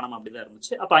ஹைதராபாத் மாகாணம் அப்படிதான்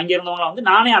இருந்துச்சு. அப்ப அங்க இருந்தவங்க வந்து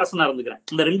நானே அரசனா இருந்துக்கிறேன்.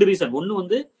 இந்த ரெண்டு ரீசன். ஒன்னு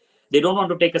வந்து they don't want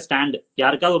to take a stand,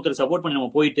 யாருக்காவது ஒருத்தர் சப்போர்ட் பண்ணி நம்ம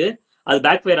போயிட்டு அது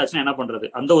பேக் ஃபயர் ஆச்சுன்னா என்ன பண்றது,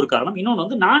 அந்த ஒரு காரணம். இன்னொன்னு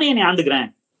வந்து நானே என்னை ஆண்டுக்கிறேன்,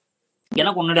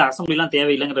 எனக்கு உன்னுடைய அசம்பிளி எல்லாம்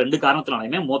தேவையில்லைங்கிற ரெண்டு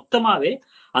காரணத்தினாலுமே மொத்தமாவே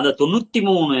அந்த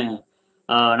 93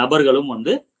 நபர்களும்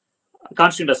வந்து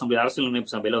கான்ஸ்டியூண்ட் அசம்பிளி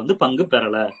அரசியலமைப்பு சபையில வந்து பங்கு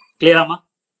பெறல. கிளியராமா?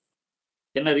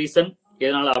 என்ன ரீசன்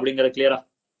எதனால அப்படிங்கிற கிளியரா?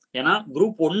 ஏன்னா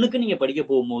குரூப் 1க்கு நீங்க படிக்க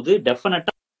போகும்போது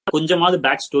டெஃபினட்டா கொஞ்சமாவது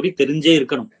பேக் ஸ்டோரி தெரிஞ்சே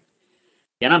இருக்கணும்.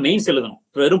 ஏன்னா மெயின்ஸ் எழுதணும்,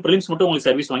 வெறும் பிரிலிம்ஸ் மட்டும் உங்களுக்கு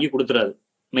சர்வீஸ் வாங்கி கொடுத்துறாது,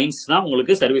 மெயின்ஸ் தான்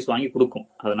உங்களுக்கு சர்வீஸ் வாங்கி கொடுக்கும்.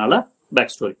 அதனால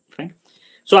பேக் ஸ்டோரி.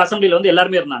 ஸோ அசம்பிளில வந்து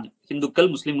எல்லாருமே இருந்தாங்க, இந்துக்கள்,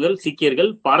 முஸ்லிம்கள், சீக்கியர்கள்,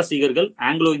 பாரசீகர்கள்,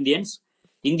 Anglo Indians,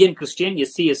 Indian Christian,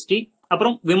 SC ST,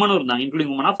 அப்புறம் விமனும் இருந்தாங்க,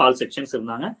 including woman of all sections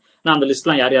இருந்தாங்க. நான் அந்த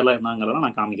லிஸ்ட்லாம் யார் யாரெல்லாம் இருந்தாங்கிறத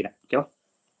நான் காமிக்கிறேன். ஓகேவா?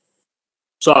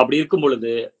 ஸோ அப்படி இருக்கும்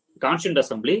பொழுது கான்ஸ்டியூண்ட்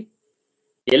அசம்பிளி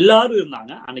எல்லாரும்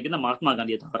இருந்தாங்க அன்னைக்கு, இந்த மகாத்மா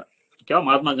காந்தியை தவிர. ஓகேவா?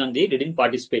 Mahatma Gandhi didn't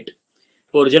participate.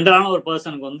 இப்போ ஒரு ஜென்ரலான ஒரு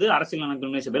பர்சனுக்கு வந்து அரசியல்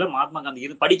அமைப்பு சபையில மகாத்மா காந்தி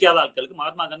படிக்காத ஆட்களுக்கு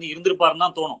மகாத்மா காந்தி இருந்திருப்பாருன்னு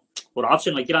தான் தோணும். ஒரு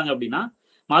ஆப்ஷன் வைக்கிறாங்க அப்படின்னா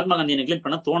மகாத்மா காந்தியை நெக்லெக்ட்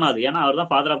பண்ண தோணாது. ஏன்னா அவர் தான்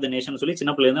ஃபாதர் ஆஃப் த நேஷன் சொல்லி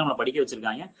சின்ன பிள்ளைல இருந்து நம்மளை படிக்க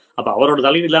வச்சிருக்காங்க. அப்ப அவரோட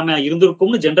தலைவர் இல்லாம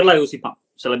இருந்திருக்கும்னு ஜென்ரலா யோசிப்பான்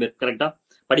சில பேர். கரெக்டா?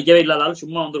 படிக்கவே இல்லாதாலும்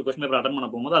சும்மா வந்து ஒரு கொஸ்டின் பேப்பர் அட்டன் பண்ண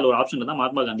போகும்போது அது ஒரு ஆப்ஷன் தான்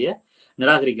மகாத்மா காந்தியை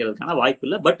நிராகரிக்கிறதுக்கான வாய்ப்பு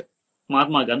இல்லை. பட்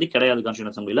மகாத்மா காந்தி கிடையாது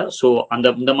கான்ஸ்டியூண்ட் அசம்பிளில. ஸோ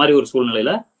இந்த மாதிரி ஒரு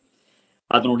சூழ்நிலையில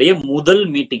அதனுடைய முதல்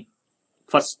meeting,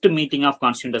 first meeting of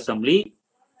constituent assembly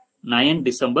 9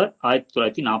 December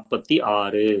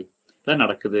 1946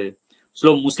 நடக்குது. ஸோ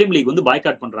முஸ்லீம் லீக் வந்து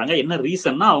பாய்காட் பண்றாங்க. என்ன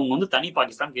ரீசன்னா அவங்க வந்து தனி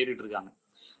பாகிஸ்தான் கேட்டுட்டு இருக்காங்க.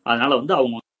 அதனால வந்து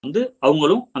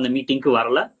அவங்களும் அந்த மீட்டிங்க்கு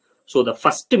வரல. ஸோ த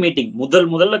ஃபர்ஸ்ட் மீட்டிங்,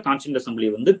 முதல்ல கான்ஸ்டியூண்ட் அசம்பிளி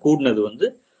வந்து கூடினது வந்து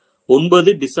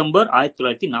 9 டிசம்பர்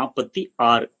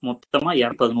 1946. மொத்தமா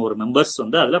 211 மெம்பர்ஸ்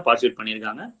வந்து அதுல பார்ட்டிசிபேட்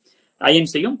பண்ணியிருக்காங்க.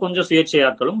 ஐஎன்சியும் கொஞ்சம்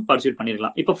சுயேட்சையாக்களும் பார்ட்டிசிபேட்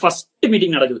பண்ணிருக்கலாம். இப்ப ஃபர்ஸ்ட்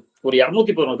மீட்டிங் நடக்குது, ஒரு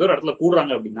 211 பேர் இடத்துல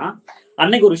கூடுறாங்க அப்படின்னா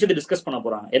அன்னைக்கு ஒரு விஷயத்தை டிஸ்கஸ் பண்ண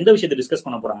போறாங்க. எந்த விஷயத்தை டிஸ்கஸ்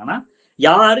பண்ண போறாங்கன்னா,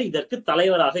 யாரு இதற்கு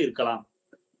தலைவராக இருக்கலாம்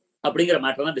அப்படிங்கிற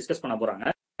மேட்டர் தான் டிஸ்கஸ் பண்ண போறாங்க.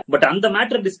 பட் அந்த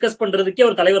மேட்டர் டிஸ்கஸ் பண்றதுக்கே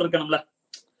ஒரு தலைவர் இருக்கணும்ல.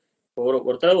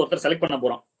 ஒருத்தர் செலக்ட் பண்ண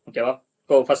போறோம். ஓகேவா?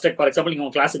 ஃபர்ஸ்ட் டே ஃபார் எக்ஸாம்பிள்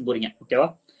நீங்க கிளாஸுக்கு போறீங்க. ஓகேவா?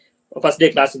 ஃபர்ஸ்ட் டே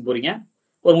கிளாஸுக்கு போறீங்க,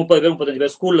 ஒரு 30 பேர் 35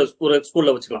 பேர்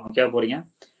ஸ்கூல்ல வச்சுக்கலாம். ஓகேவா? போறீங்க,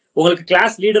 உங்களுக்கு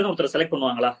கிளாஸ் லீடர்னு ஒருத்தர் செலக்ட்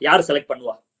பண்ணுவாங்களா? யாரு செலக்ட்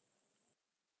பண்ணுவா?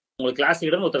 உங்களுக்கு கிளாஸ்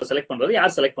லீடர் ஒருத்தர் செலக்ட் பண்றது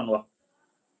யார் செலக்ட் பண்ணுவா?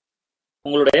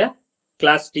 உங்களுடைய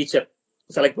கிளாஸ் டீச்சர்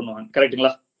செலக்ட் பண்ணுவாங்க.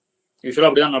 கரெக்டுங்களா? யூஸ்வலா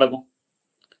அப்படிதான் நடக்கும்.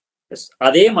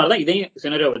 அதே மாதிரிதான் இதையும்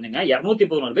சினரியோ வருதுங்க.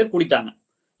 211 பேர் கூடிட்டாங்க.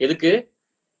 எதுக்கு?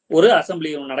 ஒரு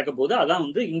அசம்பிளி நடக்க போது, அதான்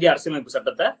வந்து இந்திய அரசியலமைப்பு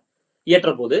சட்டத்தை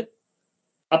இயற்ற போது.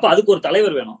 அப்ப அதுக்கு ஒரு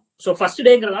தலைவர் வேணும். ஸோ ஃபர்ஸ்ட்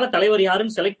டேங்கிறதுனால தலைவர்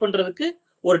யாருன்னு செலக்ட் பண்றதுக்கு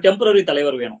ஒரு டெம்பரரி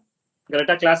தலைவர் வேணும்.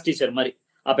 கரெக்டா? கிளாஸ் டீச்சர் மாதிரி.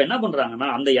 அப்ப என்ன பண்றாங்கன்னா,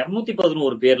 அந்த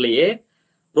 211 பேர்லயே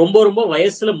ரொம்ப ரொம்ப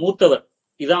வயசுல மூத்தவர்,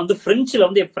 இதான் வந்து பிரெஞ்சுல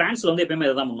வந்து பிரான்ஸ்ல வந்து எப்பயுமே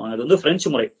இதான் பண்ணுவாங்க. அது வந்து பிரெஞ்சு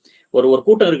முறை. ஒரு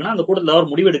கூட்டம் இருக்குன்னா அந்த கூட்டத்தில்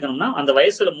அவர் முடிவு எடுக்கணும்னா அந்த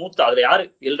வயசுல மூத்த, அதுல யாரு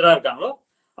எல்டரா இருக்காங்களோ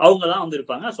அவங்க தான் வந்து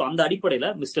இருப்பாங்க. ஸோ அந்த அடிப்படையில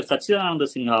மிஸ்டர் சச்சிதானந்த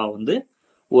சின்ஹா வந்து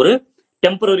ஒரு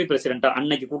டெம்பரரி பிரசிடென்டா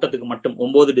அன்னைக்கு கூட்டத்துக்கு மட்டும்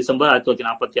 9 டிசம்பர்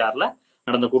 1946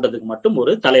 நடந்த கூட்டத்துக்கு மட்டும்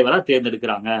ஒரு தலைவரா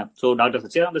தேர்ந்தெடுக்கிறாங்க. So doctor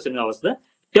Sachchidananda Sinha was the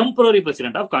temporary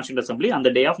president of constituent assembly அந்த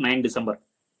டே ஆஃப் 9 டிசம்பர்.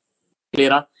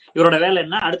 கிளியரா? இவரோட வேலை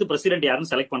என்ன? அடுத்து பிரசிடென்ட்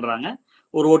யாருன்னு செலக்ட் பண்றாங்க.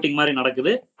 ஒரு ஓட்டிங் மாதிரி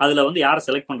நடக்குது. அதுல வந்து யாரை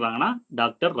செலக்ட் பண்றாங்கன்னா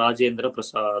doctor Rajendra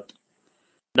Prasad.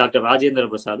 Doctor Rajendra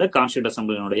Prasad constituent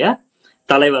அசம்பிளியினுடைய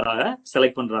தலைவராக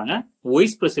செலக்ட் பண்றாங்க.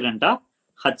 Wise பிரசிடென்டா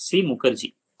H Mukherjee.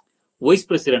 Wise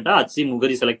பிரசிடென்டா H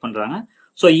Mukherjee select பண்றாங்க.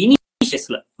 ஸோ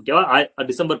இனிஷியஸ்ல ஓகேவா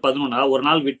டிசம்பர் 11 ஒரு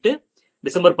நாள் விட்டு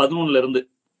டிசம்பர் 11 இருந்து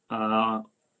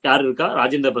யார் இருக்கா?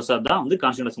 ராஜேந்திர பிரசாத் தான் வந்து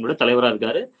கான்ஸ்டியூண்ட் அசம்பிளியோட தலைவராக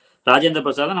இருக்காரு. ராஜேந்திர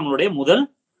பிரசாத் நம்மளுடைய முதல்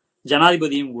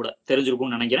ஜனாதிபதியும் கூட.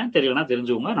 தெரிஞ்சிருக்கும்னு நினைக்கிறேன். தெரியலன்னா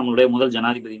தெரிஞ்சுக்கோங்க. நம்மளுடைய முதல்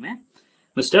ஜனாதிபதியுமே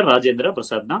மிஸ்டர் ராஜேந்திர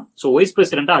பிரசாத் தான். ஸோ வைஸ்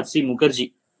பிரசிடென்டா ஹச்சி முகர்ஜி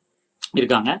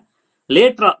இருக்காங்க.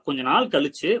 லேட்டரா கொஞ்ச நாள்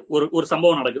கழிச்சு ஒரு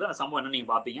சம்பவம் நடக்குது. அந்த சம்பவம் என்ன நீங்க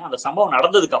பாப்பீங்க. அந்த சம்பவம்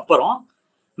நடந்ததுக்கு அப்புறம்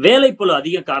வேலைப்பளு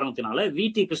அதிக காரணத்தினால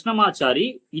வி.டி. கிருஷ்ணமாச்சாரி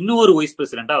இன்னொரு வைஸ்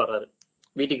பிரசிடென்டா வர்றாரு.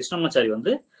 வி.டி. கிருஷ்ணமாச்சாரி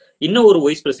வந்து இன்னொரு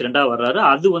வைஸ் பிரசிடென்டா வர்றாரு.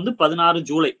 அது வந்து 16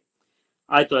 ஜூலை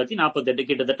 1948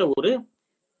 கிட்டத்தட்ட ஒரு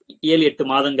 7-8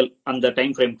 மாதங்கள் அந்த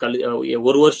டைம் ஃப்ரேம்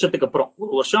ஒரு வருஷத்துக்கு அப்புறம்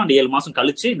 1 வருஷம் and 7 மாசம்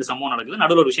கழிச்சு இந்த சம்பவம் நடக்குது.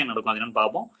 நடுவில் ஒரு விஷயம் நடக்கும். அது என்னன்னு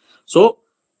பார்ப்போம். ஸோ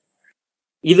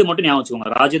இது மட்டும் ஞாபகம் வச்சுக்கோங்க.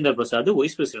 ராஜேந்திர பிரசாத்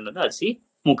வைஸ் பிரசிடென்ட் வந்து ஹச்சி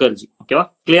முகர்ஜி. ஓகேவா?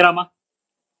 கிளியராமா?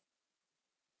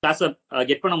 கிளாஸ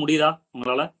கெட் பண்ண முடியுதா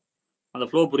உங்களால? அந்த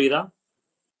ஃப்ளோ புரியுதா?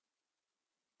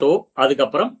 ஸோ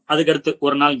அதுக்கடுத்து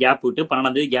ஒரு நாள் கேப் விட்டு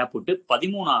 12ஆம் தேதி கேப் விட்டு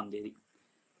 13ஆம்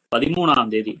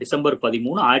தேதி டிசம்பர் 13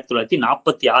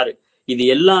 1946. இது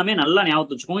எல்லாமே நல்லா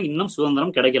ஞாபகம் வச்சுக்கோங்க. இன்னும்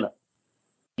சுதந்திரம் கிடைக்கல.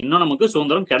 இன்னும் நமக்கு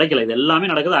சுதந்திரம் கிடைக்கல. இது எல்லாமே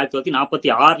நடக்குது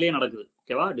 1946லயே நடக்குது.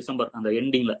 ஓகேவா? டிசம்பர் அந்த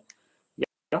எண்டிங்ல.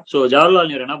 ஸோ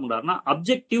ஜவஹர்லால் நேரு என்ன பண்றாருன்னா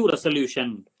அப்ஜெக்டிவ்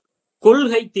ரெசல்யூஷன்,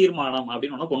 கொள்கை தீர்மானம்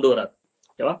அப்படின்னு ஒண்ணு கொண்டு வராரு.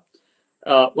 ஓகேவா?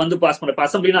 வந்து பாஸ் பண்ற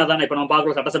அசம்பிளினா அதானே. இப்ப நம்ம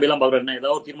பாக்குற சட்டசபையெல்லாம் பாக்குறோம்.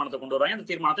 ஏதாவது ஒரு தீர்மானத்தை கொண்டு வராங்க. அந்த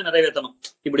தீர்மானத்தை நிறைவேற்றணும்.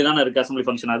 இப்படிதானே இருக்கு அசம்பிளி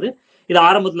ஃபங்க்ஷன். இது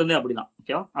ஆரம்பத்துல இருந்தே அப்படிதான்.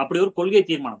 ஓகேவா? அப்படி ஒரு கொள்கை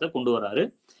தீர்மானத்தை கொண்டு வராரு.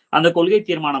 அந்த கொள்கை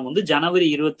தீர்மானம் வந்து ஜனவரி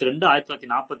 22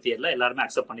 1947 எல்லாருமே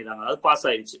அக்செப்ட் பண்ணிடுறாங்க. அதாவது பாஸ்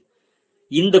ஆயிடுச்சு.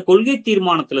 இந்த கொள்கை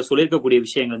தீர்மானத்துல சொல்லியிருக்கக்கூடிய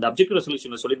விஷயங்கள், இந்த அப்ஜெக்டிவ்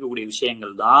ரெசல்யூஷன்ல சொல்லியிருக்கக்கூடிய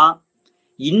விஷயங்கள் தான்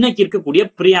இன்னைக்கு இருக்கக்கூடிய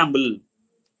பிரியாம்பிள்.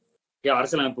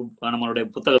 அரசியலமைப்பு நம்மளுடைய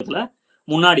புத்தகத்துல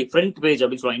முன்னாடி ஃப்ரண்ட் பேஜ்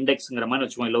அப்படின்னு சொல்லுவாங்க. இண்டெக்ஸ்ங்கிற மாதிரி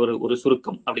வச்சுக்கோங்க. இல்ல ஒரு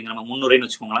சுருக்கம் அப்படிங்கிற நம்ம முன்னுரைன்னு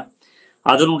வச்சுக்கோங்களேன்.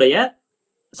 அதனுடைய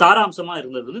சாராம்சமா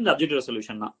இருந்தது இந்த அப்ஜெக்டிவ்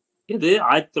ரெசல்யூஷன் தான். இது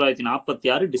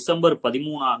 1946 டிசம்பர்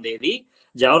 13ஆம் தேதி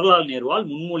ஜவஹர்லால் நேருவால்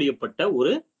முன்மொழியப்பட்ட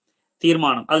ஒரு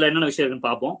தீர்மானம். அதுல என்னென்ன விஷயம் இருக்குன்னு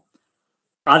பார்ப்போம்.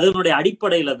 அதனுடைய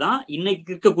அடிப்படையில தான்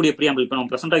இன்னைக்கு இருக்கக்கூடிய பிரியாம்பிள், இப்ப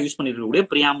நம்ம பிரசண்டா யூஸ் பண்ணிட்டு இருக்கக்கூடிய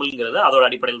பிரியாம்பிள்ங்கிறது அதோட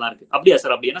அடிப்படையில் தான் இருக்கு. அப்படியா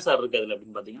சார்? அப்படி என்ன சார் இருக்கு அதுல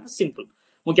அப்படின்னு பாத்தீங்கன்னா சிம்பிள்,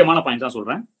 முக்கியமான பாயிண்ட் தான்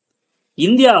சொல்றேன்.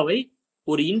 இந்தியாவை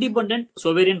ஒரு இண்டிபெண்டன்ட்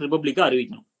சொவேரியன் ரிபப்ளிக்கா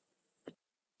அறிவிக்கணும்.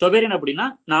 சொவேரியன் அப்படின்னா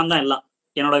நான் தான் எல்லாம்,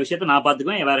 என்னோட விஷயத்த நான்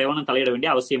பாத்துக்குவேன், வேற எவனும் தலையிட வேண்டிய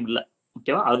அவசியம் இல்லை.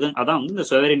 ஓகேவா? அதான் வந்து இந்த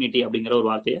சொவேரியனிட்டி அப்படிங்கிற ஒரு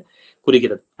வார்த்தையை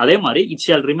குறிக்கிறது. அதே மாதிரி it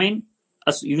shawl remain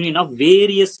as union of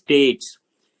various states,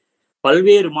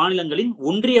 பல்வேறு மாநிலங்களின்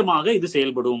ஒன்றியமாக இது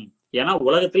செயல்படும். ஏன்னா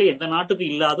உலகத்திலே எந்த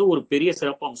நாட்டுக்கும் இல்லாத ஒரு பெரிய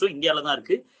சிறப்பம்சம் இந்தியாவில தான்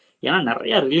இருக்கு. ஏன்னா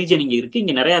நிறைய ரிலிஜியன் இங்க இருக்கு.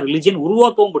 இங்க நிறைய ரிலிஜியன்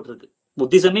உருவாக்கவும் பட்டிருக்கு.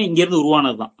 புத்திசமே இங்க இருந்து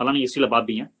உருவானதுதான். அதெல்லாம் நீங்க ஹிஸ்டரியில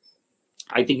பாப்பீங்க.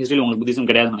 ஐ திங்க் ஹிஸ்டரியில் உங்களுக்கு புத்திசம்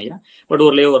கிடையாதுன்னு நினைக்கிறேன். பட்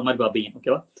ஒரு லேவ் ஒரு மாதிரி பாப்பீங்க.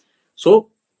 ஓகேவா? ஸோ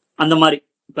அந்த மாதிரி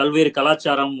பல்வேறு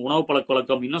கலாச்சாரம், உணவு பழக்க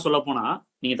வழக்கம், இன்னும் சொல்ல போனா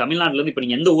நீங்க தமிழ்நாட்டுல இருந்து இப்ப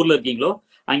நீங்க எந்த ஊர்ல இருக்கீங்களோ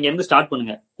அங்க இருந்து ஸ்டார்ட்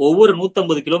பண்ணுங்க. ஒவ்வொரு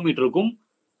 150 கிலோமீட்டருக்கும்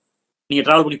நீங்க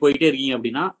டிராவல் பண்ணி போயிட்டே இருக்கீங்க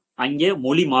அப்படின்னா அங்கே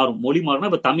மொழி மாறும். மொழி மாறும்னா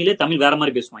இப்ப தமிழ் வேற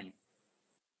மாதிரி பேசுவாங்க.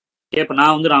 இப்ப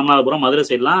நான் வந்து ராமநாதபுரம், மதுரை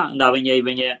சைட்லாம் இந்த அவங்க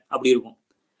இவங்க அப்படி இருக்கும்.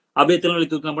 அப்படியே திருநெல்வேலி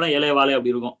தூக்கம் போனா ஏழைய வாழை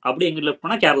அப்படி இருக்கும். அப்படியே எங்க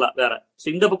போனா கேரளா வேற.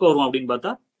 இந்த பக்கம் வருவோம் அப்படின்னு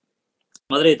பார்த்தா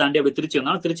மதுரையை தாண்டி அப்படி திருச்சி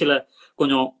வந்தாலும் திருச்சியில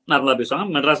கொஞ்சம் நார்மலா பேசுவாங்க.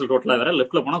 மெட்ராஸ்ல டோட்டலா வேற.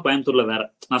 லெஃப்ட்ல போனா கோயம்புத்தூர்ல வேற.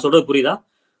 நான் சொல்றது புரியுதா?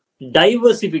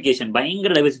 டைவர்சிபிகேஷன்,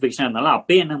 பயங்கர டைவர்சிபிகேஷன் இருந்தாலும்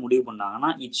அப்பயே என்ன முடிவு பண்ணாங்கன்னா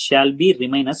it shall be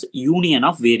remain as union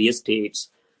of various states,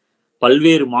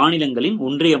 பல்வேறு மாநிலங்களின்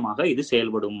ஒன்றியமாக இது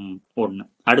செயல்படும். ஒண்ணு.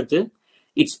 அடுத்து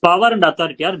it's power and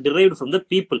authority R derived from the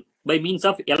people by means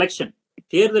of election,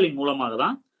 தேர்தலின் மூலமாக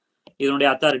தான் இதனுடைய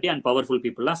அத்தாரிட்டி அண்ட் பவர்ஃபுல்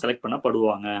பீப்புள்லாம் செலக்ட்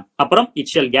பண்ணப்படுவாங்க. அப்புறம்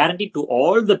it shawl guarantee to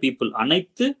all the people,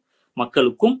 அனைத்து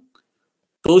மக்களுக்கும்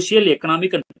social,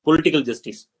 economic and political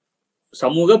justice,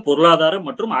 சமூக, பொருளாதார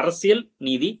மற்றும் அரசியல்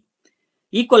நீதி,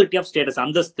 ஈக்குவாலிட்டி ஆஃப் ஸ்டேட்டஸ்,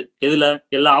 அந்தஸ்து, எதுல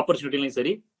எல்லா ஆப்பர்ச்சுனிட்டிலையும்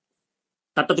சரி,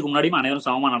 சட்டத்துக்கு முன்னாடியும் அனைவரும்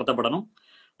சமமா நடத்தப்படணும்.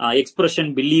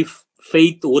 Expression, belief,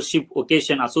 faith, worship,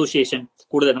 occasion, association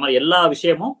கூடுதல், இந்த மாதிரி எல்லா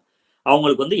விஷயமும்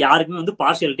அவங்களுக்கு வந்து யாருக்குமே வந்து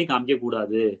பார்ஷியாலிட்டி காமிக்க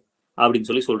கூடாது அப்படின்னு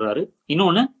சொல்லி சொல்றாரு.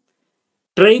 இன்னொன்னு,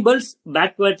 tribals,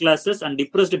 backward classes and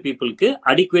depressed பீப்புளுக்கு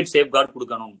அடிக்குவேட் சேஃப்கார்டு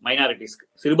கொடுக்கணும். மைனாரிட்டிஸ்க்கு,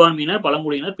 சிறுபான்மையினர்,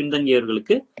 பழங்குடியினர்,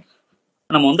 பின்தங்கியவர்களுக்கு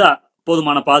நம்ம வந்து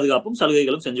போதுமான பாதுகாப்பும்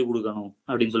சலுகைகளும் செஞ்சு கொடுக்கணும்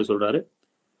அப்படின்னு சொல்லி சொல்றாரு.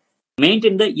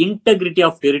 Maintain the integrity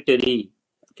of territory,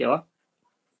 ஓகேவா,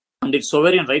 and it's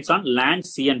சொவரியன் rights on land,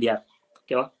 C and ஏர்,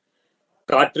 ஓகேவா.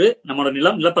 காற்று, நம்மளோட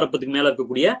நிலம், நிலப்பரப்புக்கு மேல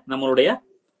இருக்கக்கூடிய நம்மளுடைய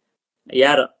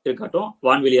ஏர் இருக்கட்டும்,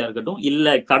 வான்வெளியா இருக்கட்டும், இல்ல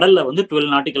கடல்ல வந்து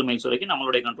 12 நாட்டிக்கல் மைல்ஸ் வரைக்கும்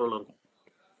நம்மளுடைய கண்ட்ரோல் இருக்கும்.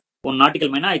 1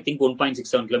 நாட்டிக்கல் மைல்னா ஐ திங்க்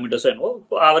 1.67 கிலோமீட்டர்ஸ் என்னவோ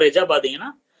ஆவரேஜா பாத்தீங்கன்னா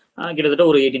கிட்டத்தட்ட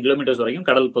ஒரு 18 கிலோமீட்டர்ஸ் வரைக்கும்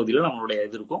கடல் பகுதியில் நம்மளுடைய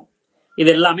இது இருக்கும். இது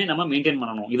எல்லாமே நம்ம மெயின்டைன்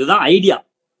பண்ணணும். இதுதான் ஐடியா.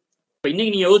 இப்ப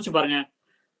இன்னைக்கு நீங்க யோசிச்சு பாருங்க,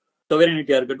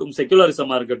 சொவரனிட்டியா இருக்கட்டும்,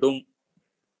 செகுலரிசமா இருக்கட்டும்,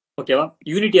 ஓகேவா,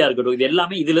 யூனிட்டியா இருக்கட்டும், இது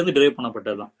எல்லாமே இதுல இருந்து டிரைவ்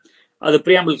பண்ணப்பட்டதுதான். அது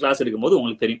பிரியாம்பிள் கிளாஸ் எடுக்கும்போது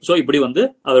உங்களுக்கு தெரியும். ஸோ இப்படி வந்து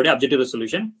அதோடைய அப்ஜெக்டிவ்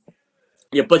ரெசல்யூஷன்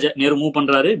எப்ப நேரு மூவ்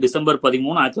பண்றாரு, டிசம்பர்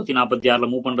 13, 1946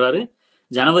 மூவ் பண்றாரு.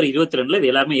 ஜனவரி 22 இது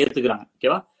எல்லாருமே ஏத்துக்கிறாங்க.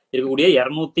 ஓகேவா, இருக்கக்கூடிய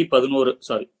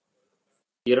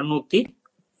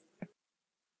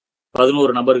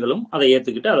 211 நபர்களும் அதை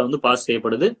ஏத்துக்கிட்டு அதை வந்து பாஸ்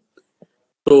செய்யப்படுது.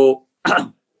 ஸோ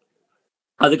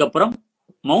அதுக்கப்புறம்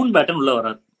மவுண்ட் பேட்டன் உள்ள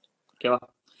வர்றாரு. ஓகேவா,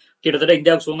 கிட்டத்தட்ட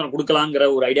இந்தியாவுக்கு சுதந்திரம் கொடுக்கலாங்கிற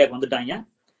ஒரு ஐடியாவுக்கு வந்துட்டாங்க.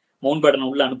 மவுண்ட் பேட்டன்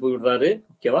உள்ள அனுப்பி விடுறாரு.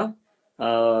 ஓகேவா,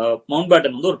 மவுண்ட்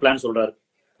பேட்டன் வந்து ஒரு பிளான் சொல்றாரு.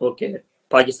 ஓகே,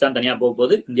 பாகிஸ்தான் தனியா போக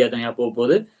போகுது, இந்தியா தனியா போக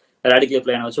போகுது, ரேடிக்கல்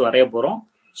பிளானை வச்சு வரைய போறோம்.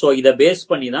 ஸோ இதை பேஸ்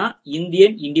பண்ணி தான்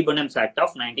Indian independence act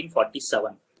of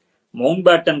 1947 mount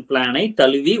pattern பிளானை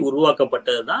தழுவி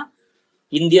உருவாக்கப்பட்டது தான்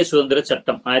இந்திய சுதந்திர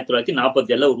சட்டம்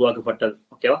 1947 உருவாக்கப்பட்டது.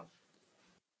 ஓகேவா,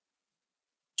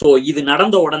 ஸோ இது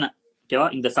நடந்த உடனே, ஓகேவா,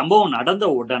 இந்த சம்பவம் நடந்த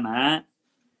உடனே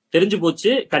தெரிஞ்சு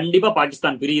போச்சு, கண்டிப்பா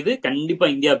பாகிஸ்தான் பிரியுது, கண்டிப்பா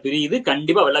இந்தியா பிரியுது,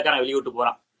 கண்டிப்பா வெள்ளைக்காரன் வெளியிட்டு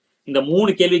போறான். இந்த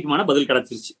 3 கேள்விக்குமான பதில்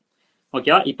கிடைச்சிருச்சு.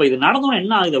 ஓகேவா, இப்ப இது நடந்தோன்னு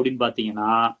என்ன ஆகுது அப்படின்னு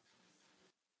பாத்தீங்கன்னா,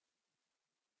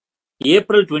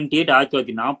 ஏப்ரல் 28,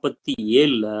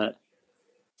 1947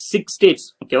 6 ஸ்டேட்ஸ்,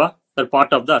 ஓகேவா,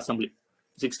 part of the assembly.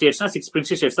 6 ஸ்டேட்ஸ்னா 6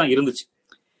 principal states தான் இருந்துச்சு.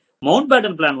 மவுண்ட்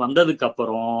பேட்டன் பிளான் வந்ததுக்கு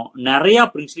அப்புறம் நிறைய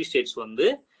பிரின்சிபல் ஸ்டேட்ஸ் வந்து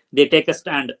தே டேக் அ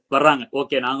ஸ்டாண்ட் வர்றாங்க.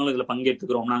 ஓகே, நாங்களும் இதுல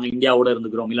பங்கெடுத்துக்கிறோம், நாங்க இந்தியாவோட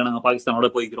இருந்துக்கிறோம், இல்ல நாங்க பாகிஸ்தானோட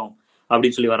போய்க்கிறோம்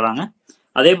அப்படின்னு சொல்லி வர்றாங்க.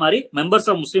 அதே மாதிரி மெம்பர்ஸ்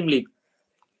ஆஃப் முஸ்லீம் லீக்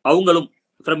அவங்களும்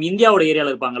ஃப்ரம் இந்தியாவோட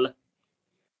ஏரியால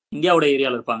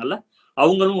இருப்பாங்கல்ல,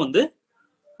 அவங்களும் வந்து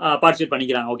பார்ட்டிசிபேட்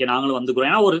பண்ணிக்கிறாங்க. ஓகே, நாங்களும் வந்துக்கிறோம்.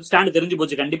 ஏன்னா ஒரு ஸ்டாண்ட் தெரிஞ்சு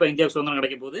போச்சு, கண்டிப்பா இந்தியாவுக்கு சுதந்திரம்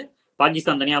கிடைக்க போகுது,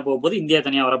 பாகிஸ்தான் தனியா போக போகுது, இந்தியா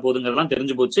தனியா வரப்போகுதுங்கிறதெல்லாம்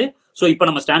தெரிஞ்சு போச்சு. ஸோ இப்போ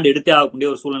நம்ம ஸ்டாண்ட் எடுத்தே ஆகக்கூடிய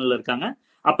ஒரு சூழ்நிலை இருக்காங்க.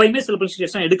 அப்பயுமே சில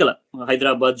பிரின்சிபல்ஸ் எடுக்கல,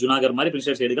 ஹைதராபாத், ஜுனாகர் மாதிரி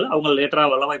பிரின்சிபல்ஸ் எடுக்கல. அவங்க லேட்டரா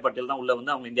வல்லபாய் பட்டேல் தான் உள்ள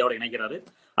வந்து அவங்க இந்தியாவோட இணைக்கிறாரு.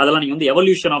 அதெல்லாம் நீங்க வந்து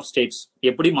எவல்யூஷன் ஆஃப் ஸ்டேட்ஸ்,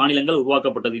 எப்படி மாநிலங்கள்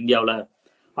உருவாக்கப்பட்டது இந்தியாவில்.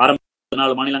 ஆரம்ப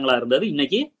 4 மாநிலங்களா இருந்தது.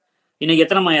 இன்னைக்கு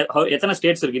எத்தனை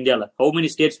ஸ்டேட்ஸ் இருக்கு இந்தியாவில்? How many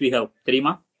states we have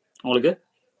தெரியுமா உங்களுக்கு?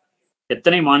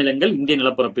 எத்தனை மாநிலங்கள் இந்திய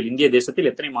நிலப்பரப்பில், இந்திய தேசத்தில்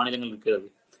எத்தனை மாநிலங்கள் இருக்கிறது?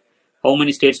 How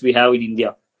many states we have in India?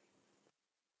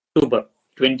 Super,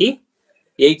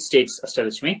 28 states.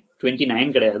 Ashtalakshmi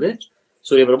 29 கிடையாது,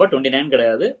 சூரியபிரபா 29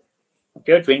 கிடையாது.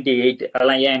 ஓகே, 28.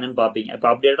 அதெல்லாம் ஏன் என்னன்னு பாப்பீங்க. இப்போ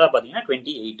அப்டேட்டா பாத்தீங்கன்னா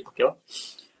 28. ஓகேவா,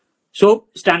 ஸோ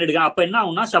ஸ்டாண்டர்டுக்கு அப்ப என்ன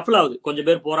ஆகும்னா ஷஃபிள் ஆகுது. கொஞ்சம்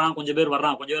பேர் போறான், கொஞ்சம் பேர்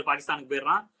வர்றான், கொஞ்சம் பேர் பாகிஸ்தானுக்கு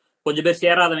போயிடுறான், கொஞ்சம் பேர்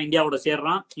சேராதவன் இந்தியாவோட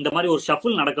சேர்றான். இந்த மாதிரி ஒரு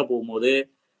ஷஃபிள் நடக்க போகும்போது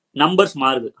நம்பர்ஸ்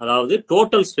மாறுது. அதாவது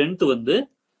டோட்டல் ஸ்ட்ரென்த் வந்து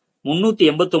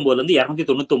 389 இருந்து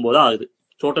 299 ஆகுது.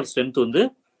 டோட்டல் ஸ்ட்ரென்த் வந்து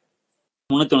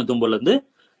 399 இருந்து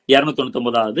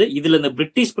 299 ஆகுது. இதுல இந்த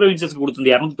பிரிட்டிஷ் ப்ரொவின்சஸ்க்கு கொடுத்தது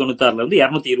 296 இருந்து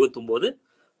 229,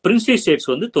 பிரின்சிபல் ஸ்டேட்ஸ்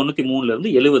வந்து 93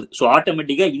 இருந்து 70. ஸோ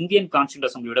ஆட்டோமேட்டிக்கா இந்தியன் கான்ஸ்டியூண்ட்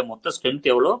அசம்பிளியோட மொத்த ஸ்ட்ரென்த்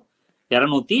எவ்வளோ?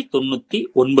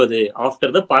 299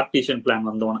 ஆஃப்டர் த பார்ட்டிஷன் பிளான்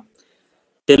வந்தோன்னு.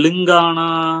 தெலுங்கானா,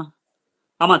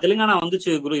 ஆமா தெலுங்கானா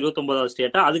வந்துச்சு குரு 29வது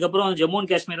ஸ்டேட்டா. அதுக்கப்புறம் ஜம்மு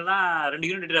அண்ட் காஷ்மீர் தான் 2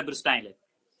 யூனிட் பிரிச்சிட்டாங்க.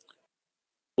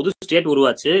 புது ஸ்டேட்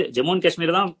உருவாச்சு. ஜம்மு அண்ட்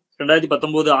காஷ்மீர் தான்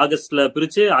 2019 ஆகஸ்ட்ல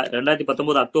பிரிச்சு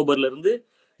 2019 அக்டோபர்ல இருந்து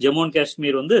ஜம்மு அண்ட்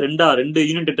காஷ்மீர் வந்து 2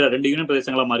 யூனியன்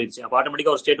பிரதேசங்களா மாறிடுச்சு. அப்ப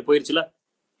ஆட்டோமேட்டிக்கா ஒரு ஸ்டேட் போயிருச்சுல.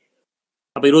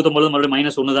 அப்ப 29 மறுபடியும்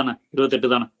 -1 தானே, 28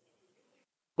 தானே.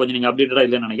 கொஞ்சம் நீங்க அப்டேட்டடா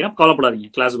இல்லைன்னு நினைக்கிறேன். கவலைப்படாதீங்க,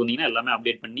 கிளாஸுக்கு வந்தீங்கன்னா எல்லாமே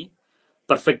அப்டேட் பண்ணி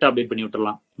பர்ஃபெக்டா அப்டேட் பண்ணி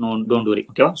விட்டுறலாம். No don't worry.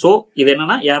 ஓகேவா, ஸோ இது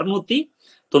என்னன்னா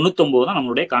 299 தான்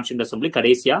நம்மளுடைய கான்ஸ்டியூண்ட் அசம்பிளி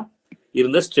கடைசியா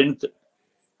இருந்த ஸ்ட்ரென்த்.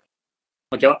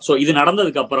 ஓகேவா, ஸோ இது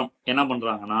நடந்ததுக்கு அப்புறம் என்ன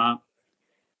பண்றாங்கன்னா,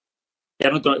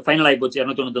 ஃபைனல் ஆகி போச்சு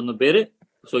 299 பேரு.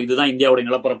 ஸோ இதுதான் இந்தியாவுடைய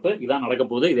நிலப்பரப்பு, இதான் நடக்க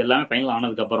போகுது. இது எல்லாமே ஃபைனல்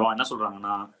ஆனதுக்கு அப்புறம் என்ன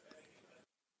சொல்றாங்கன்னா,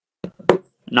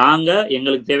 நாங்க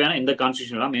எங்களுக்கு தேவையான எந்த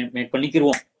கான்ஸ்டியூஷன் மேக்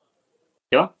பண்ணிக்கிருவோம்.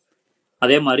 ஓகேவா,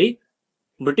 அதே மாதிரி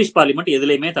பிரிட்டிஷ் பார்லிமெண்ட்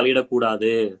எதுலையுமே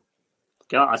தலையிடக்கூடாது.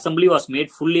 ஓகேவா, அசம்பிளி வாஸ்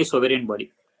மேட் ஃபுல்லி சொவரேன் பாடி.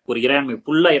 ஒரு இறையாண்மை,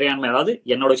 ஃபுல்லா இறையாண்மை, அதாவது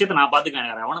என்னோட விஷயத்தை நான்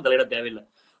பாத்துக்கேன், அவனும் தலையிட தேவையில்லை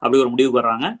அப்படி ஒரு முடிவுக்கு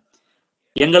வர்றாங்க.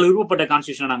 எங்களுக்கு விருப்பப்பட்ட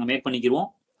கான்ஸ்டியூஷனை நாங்க மேக் பண்ணிக்கிறோம்.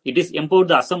 It is empowered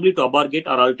the assembly to அபார்கேட்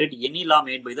R ஆல்டரேட் any law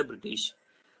made by the British.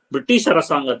 British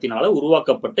அரசாங்கத்தினால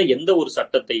உருவாக்கப்பட்ட எந்த ஒரு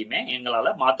சட்டத்தையுமே எங்களால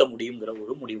மாற்ற முடியுங்கிற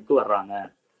ஒரு முடிவுக்கு வர்றாங்க.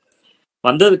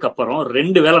 வந்ததுக்கு அப்புறம்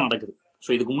 2 வேலை நடக்குது. ஸோ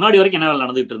இதுக்கு முன்னாடி வரைக்கும் என்ன வேலை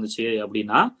நடந்துகிட்டு இருந்துச்சு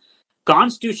அப்படின்னா,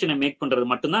 கான்ஸ்டியூஷனை மேக் பண்றது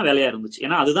மட்டும்தான் வேலையா இருந்துச்சு.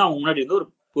 ஏன்னா அதுதான் அவங்க முன்னாடி இருந்து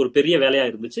ஒரு பெரிய வேலையா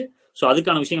இருந்துச்சு. ஸோ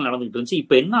அதுக்கான விஷயங்கள் நடந்துகிட்டு இருந்துச்சு.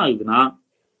 இப்ப என்ன ஆகுதுன்னா,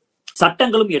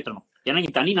 சட்டங்களும் ஏற்றணும். ஏன்னா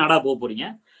நீங்க தனி நாடா போக போறீங்க.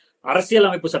 அரசியல்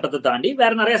அமைப்பு சட்டத்தை தாண்டி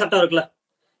வேற நிறைய சட்டம் இருக்குல்ல.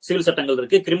 சிவில் சட்டங்கள்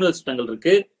இருக்கு, கிரிமினல் சட்டங்கள்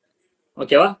இருக்கு.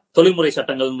 ஓகேவா? தொழில்முறை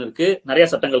சட்டங்கள்னு இருக்கு, நிறைய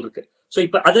சட்டங்கள் இருக்கு. சோ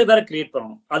இப்ப அதை வேற கிரியேட்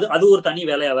பண்ணணும். அது ஒரு தனி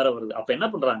வேலையா வேற வருது. அப்ப என்ன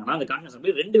பண்றாங்கன்னா அந்த கான்ஸ்டியூஷன்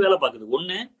அசெம்பிளி 2 வேலை பாக்குது.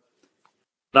 ஒண்ணு,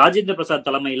 ராஜேந்திர பிரசாத்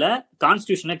தலைமையில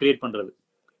கான்ஸ்டியூஷனை கிரியேட் பண்றது.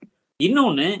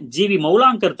 இன்னொன்னு, ஜிவி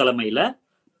மௌலாங்கர் தலைமையில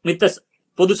மித்த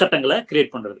பொது சட்டங்களை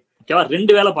கிரியேட் பண்றது. ஓகேவா?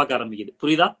 2 வேலை பார்க்க ஆரம்பிக்குது.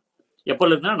 புரியுதா?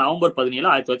 எப்பல இருந்தா நவம்பர் 17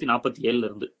 1947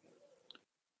 இருந்து.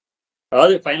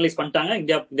 அதாவது ஃபைனலைஸ் பண்ணிட்டாங்க.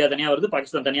 இந்தியா தனியா வருது,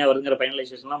 பாகிஸ்தான் தனியா வருதுங்கிற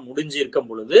ஃபைனலைசேஷன் எல்லாம் முடிஞ்சு இருக்கும்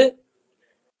பொழுது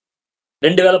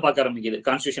 2 வேலை பார்க்க ஆரம்பிக்குது.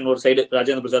 கான்ஸ்டியூஷன் ஒரு சைடு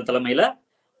ராஜேந்திர பிரசாத் தலைமையில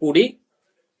கூடி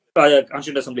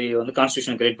கான்ஸ்டியூண்ட் அசெம்பிளி வந்து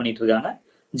கான்ஸ்டியூஷன் கிரியேட் பண்ணிட்டு இருக்காங்க.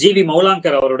 ஜிவி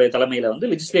மௌலாங்கர் அவருடைய தலைமையில வந்து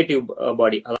லெஜிஸ்லேட்டிவ்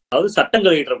பாடி, அதாவது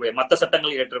சட்டங்கள் இயற்றக்கூடிய மற்ற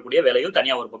சட்டங்கள் இயற்றக்கூடிய வேலைகள்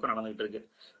தனியா ஒரு பக்கம் நடந்துகிட்டு இருக்கு.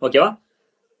 ஓகேவா?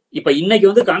 இப்ப இன்னைக்கு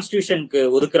வந்து கான்ஸ்டியூஷனுக்கு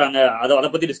ஒதுக்குறாங்க, அதை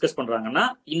பத்தி டிஸ்கஸ் பண்றாங்கன்னா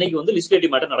இன்னைக்கு வந்து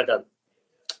லெஜிஸ்லேட்டிவ் மேட்டர் நடக்காது.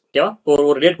 ஓகேவா?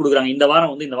 ஒரு டேட் கொடுக்குறாங்க, இந்த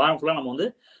வாரம் ஃபுல்லா நம்ம வந்து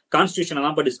கான்ஸ்டியூஷனை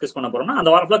தான் டிஸ்கஸ் பண்ண போறோம்னா அந்த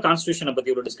வாரம் ஃபுல்லா கான்ஸ்டியூஷனை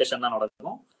பத்தி ஒரு டிஸ்கஷன் தான்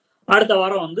நடக்கும். அடுத்த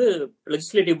வாரம் வந்து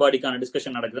லெஜிஸ்லேட்டிவ் பாடிக்கான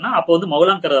டிஸ்கஷன் நடக்குதுன்னா அப்போ வந்து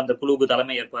மௌலாங்கர் அந்த குழுவுக்கு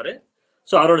தலைமை ஏற்பாரு.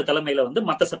 சோ அவரோட தலைமையில வந்து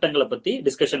மற்ற சட்டங்களை பத்தி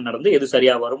டிஸ்கஷன் நடந்து எது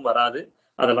சரியா வரும் வராது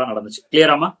அதெல்லாம் நடந்துச்சு.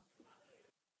 கிளியராமா?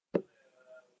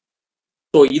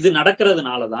 சோ இது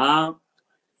நடக்கிறதுனாலதான்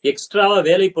எக்ஸ்ட்ராவா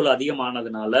வேலைப்பொழு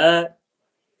அதிகமானதுனால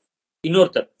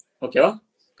இன்னொருத்தர், ஓகேவா,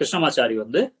 கிருஷ்ணமாச்சாரி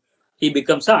வந்து he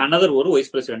becomes another ஒரு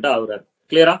வைஸ் பிரசிடென்டா ஆகுறாரு.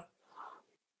 கிளியரா?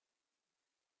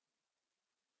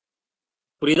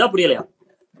 புரியுதா புரியலையா?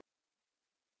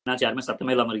 என்னாச்சு, யாருமே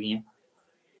சத்தமே இல்லாம இருக்கீங்க?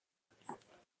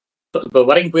 இப்ப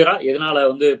வரைக்கும் போயிடா எதனால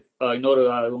வந்து இன்னொரு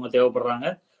இவங்க தேவைப்படுறாங்க,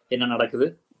 என்ன நடக்குது?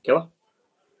 ஓகேவா?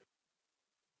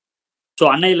 சோ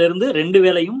அன்னையில இருந்து 2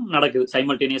 வேலையும் நடக்குது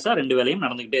சைமல்டேனியஸா, 2 வேலையும்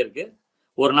நடந்துகிட்டே இருக்கு.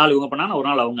 ஒரு நாள் இவங்க பண்ணாங்க, ஒரு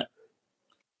நாள் அவங்க.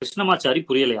 கிருஷ்ணமாச்சாரி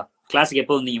புரியலையா? கிளாஸுக்கு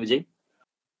எப்போ வந்தீங்க விஜய்?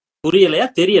 புரியலையா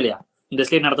தெரியலையா? இந்த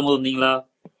ஸ்லைட் நடத்தும் போது வந்தீங்களா?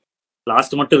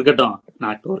 லாஸ்ட் மட்டும் இருக்கட்டும்,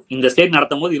 நான் இந்த ஸ்லைட்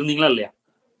நடத்தும் போது இருந்தீங்களா இல்லையா?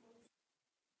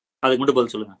 அதுக்கு மட்டும்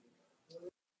பதில் சொல்லுங்க.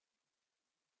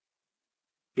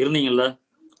 இருந்தீங்கல்ல?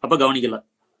 அப்ப கவனிக்கல.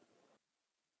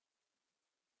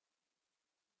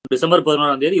 டிசம்பர்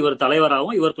 11 இவர்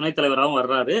தலைவராகவும் இவர் துணைத் தலைவராகவும்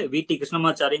வர்றாரு. வி.டி.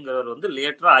 கிருஷ்ணமாச்சாரிங்கிறவர் வந்து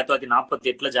லேட்டரா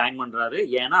 1948 ஜாயின் பண்றாரு.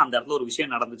 ஏன்னா அந்த இடத்துல ஒரு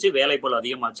விஷயம் நடந்துச்சு, வேலை போல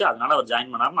அதிகமாச்சு, அதனால அவர்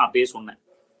ஜாயின் பண்ணாரு. நான் அப்பயே சொன்னேன்.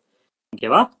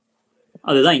 ஓகேவா?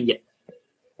 அதுதான் இங்க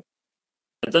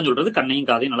சொல்றது. கண்ணையும்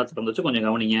காதையும் நல்லா திறந்துச்சு, கொஞ்சம்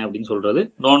கவனிங்க அப்படின்னு சொல்றது.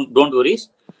 Don't worries.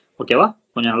 ஓகேவா?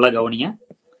 கொஞ்சம் நல்லா கவனிங்க.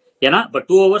 ஏன்னா இப்ப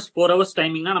 2 hours 4 hours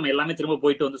டைமிங்னா நம்ம எல்லாமே திரும்ப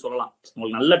போயிட்டு வந்து சொல்லலாம்.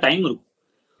 உங்களுக்கு நல்ல டைம் இருக்கும்.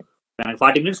 எனக்கு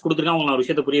 40 minutes கொடுத்துருக்கேன் உங்களுக்கு ஒரு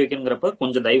விஷயத்த புரிய வைக்கணுங்கிறப்ப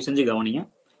கொஞ்சம் தயவு செஞ்சு கவனிங்க.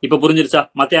 இப்ப புரிஞ்சிருச்சா?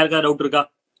 மத்த யாருக்கா டவுட் இருக்கா?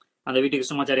 அந்த வி.டி.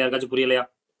 கிருஷ்ணமாச்சாரி யாருக்காச்சும் புரியலையா?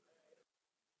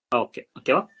 ஓகே,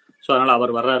 ஓகேவா? சோ அதனால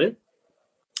அவர் வர்றாரு.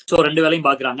 சோ 2 வேலையும்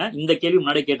பாக்குறாங்க. இந்த கேள்வி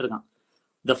முன்னாடி கேட்டிருக்காங்க.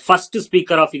 The first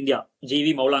speaker of India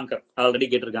GV Mavalankar already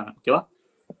கேட்டிருக்காங்க. ஓகேவா?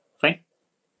 ஃபைன்.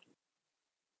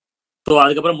 ஸோ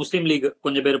அதுக்கப்புறம் முஸ்லீம் லீக்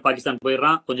கொஞ்சம் பேர் பாகிஸ்தான்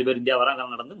போயிடுறான், கொஞ்சம் பேர் இந்தியா வராங்க.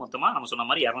 நடந்து மொத்தமா நம்ம சொன்ன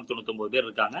மாதிரி 299 பேர்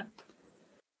இருக்காங்க.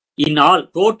 இந்நாள்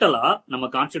டோட்டலா நம்ம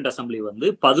கான்ஸ்டியூண்ட் அசம்பிளி வந்து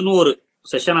 11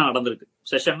 செஷனா நடந்திருக்கு.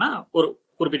 செஷன்னா ஒரு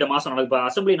குறிப்பிட்ட மாசம் நடக்கு.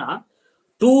 அசம்பிளினா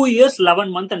 2 years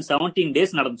 11 months and 17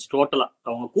 days நடந்துச்சு. டோட்டலா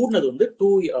அவங்க கூடினது வந்து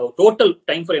டோட்டல்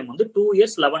டைம் ஃப்ரேம் வந்து 2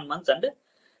 years 11 months and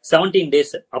 17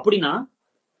 days. அப்படின்னா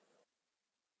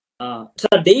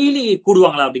டெய்லி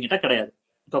கூடுவாங்களா அப்படிங்கிட்ட கிடையாது.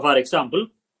 இப்போ ஃபார் எக்ஸாம்பிள்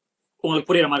உங்களுக்கு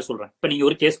புரியுற மாதிரி சொல்றேன். இப்ப நீங்க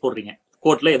ஒரு கேஸ் போடுறீங்க,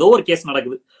 கோர்ட்ல ஏதோ ஒரு கேஸ்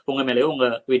நடக்குது, உங்க மேலேயோ உங்க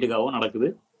வீட்டுக்காவோ நடக்குது.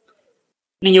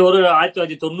 நீங்க ஒரு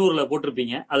 1990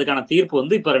 போட்டிருப்பீங்க, அதுக்கான தீர்ப்பு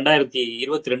வந்து இப்ப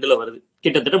 2022 வருது.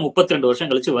 கிட்டத்தட்ட 32 வருஷம்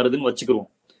கழிச்சு வருதுன்னு வச்சுக்கிறோம்.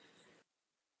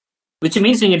 விச்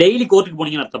மீன்ஸ் நீங்க டெய்லி கோர்ட்டுக்கு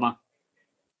போனீங்கன்னு அர்த்தமா?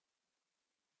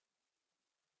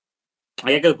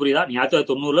 கேட்கறது புரியுதா? நீ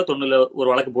 1990 ஒரு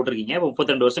வழக்கு போட்டிருக்கீங்க,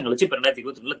 32 வருஷம் கழிச்சு இப்ப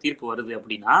 2022 தீர்ப்பு வருது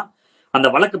அப்படின்னா அந்த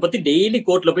வழக்கு பத்தி டெய்லி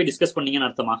கோர்ட்ல போய் டிஸ்கஸ் பண்ணீங்கன்னு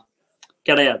அர்த்தமா?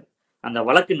 கிடையாது. அந்த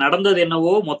வழக்கு நடந்தது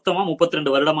என்னவோ மொத்தமா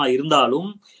 32 வருடமா இருந்தாலும்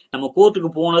நம்ம கோர்ட்டுக்கு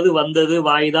போனது வந்தது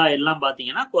வாய்தா எல்லாம்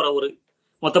பாத்தீங்கன்னா ஒரு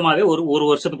மொத்தமாவே ஒரு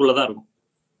வருஷத்துக்குள்ளதான் இருக்கும்.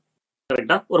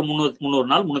 கரெக்டா? ஒரு 300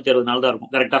 நாள் 360 நாள் தான்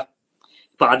இருக்கும். கரெக்டா?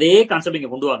 இப்ப அதே கான்செப்ட்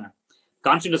இங்க கொண்டு வாங்க.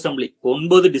 கான்ஸ்டியூண்ட் அசம்பிளி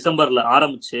 9 டிசம்பர்ல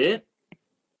ஆரம்பிச்சு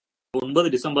அதாவது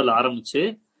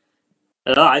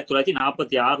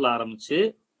 1946 ஆரம்பிச்சு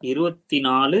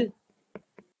 24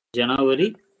 ஜனவரி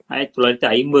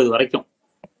 1950 வரைக்கும்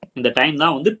இந்த டைம்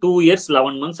தான் வந்து 2 years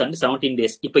 11 months and 17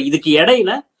 days. இப்ப இதுக்கு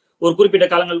இடையில ஒரு குறிப்பிட்ட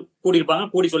காலங்கள் கூடியிருப்பாங்க,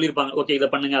 கூடி சொல்லியிருப்பாங்க, ஓகே இதை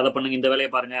பண்ணுங்க அதை பண்ணுங்க, இந்த வேலையை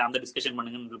பாருங்க, அந்த டிஸ்கஷன்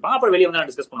பண்ணுங்கன்னு இருப்பாங்க. அப்புறம் வெளியே வந்து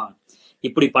டிஸ்கஸ் பண்ணுவாங்க.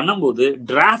 இப்படி பண்ணும்போது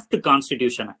டிராஃப்ட்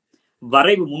கான்ஸ்டிடியூஷனை,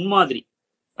 வரைவு முன்மாதிரி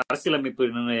அரசியலமைப்பு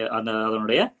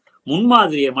அதனுடைய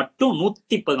முன்மாதிரியை மட்டும்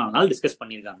 114 நாள் டிஸ்கஸ்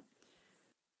பண்ணியிருக்காங்க.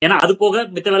 ஏன்னா அது போக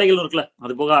மித்த வேலைகளும் இருக்குல்ல,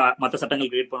 அது போக மற்ற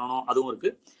சட்டங்கள் கிரியேட் பண்ணணும், அதுவும்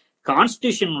இருக்கு.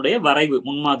 கான்ஸ்டிடியூஷனுடைய வரைவு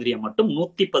முன்மாதிரியை மட்டும்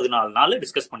 114 நாள்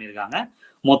டிஸ்கஸ் பண்ணியிருக்காங்க.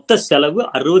 மொத்த செலவு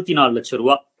 64 லட்சம்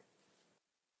ரூபாய்.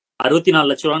 64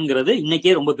 லட்சம் ரூபாங்கிறது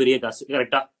இன்னைக்கே ரொம்ப பெரிய காசு.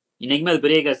 கரெக்டா? இன்னைக்குமே அது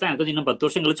பெரிய காசு தான். எனக்கு இன்னும் 10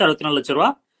 வருஷம் கழிச்சு 64 லட்சம் ரூபா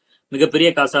மிகப்பெரிய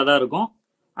காசா தான் இருக்கும்.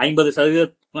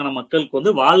 50% மக்களுக்கு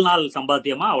வந்து வாழ்நாள்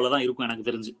சம்பாத்தியமா அவ்வளவுதான் இருக்கும் எனக்கு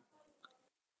தெரிஞ்சு.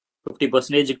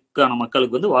 50%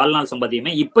 மக்களுக்கு வந்து வாழ்நாள்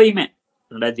சம்பாத்தியமே இப்பயுமே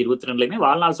 2022லயுமே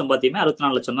வாழ்நாள் சம்பாத்தியமே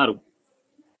 64 லட்சம் தான் இருக்கும்.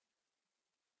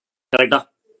 கரெக்டா?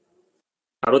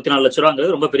 64 லட்சம்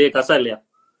ரூபாங்கிறது ரொம்ப பெரிய காசா இல்லையா?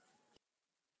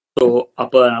 ஸோ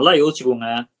அப்ப நல்லா யோசிச்சுக்கோங்க.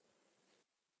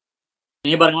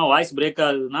 நீங்க பாருங்க, வாய்ஸ் பிரேக்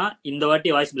ஆகுதுன்னா இந்த வாட்டி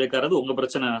வாய்ஸ் பிரேக் ஆகுது உங்க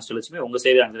பிரச்சனை. லட்சுமி உங்க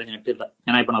சைடு அங்கே நெட் இல்லை.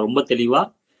 ஏன்னா இப்ப நான் ரொம்ப தெளிவா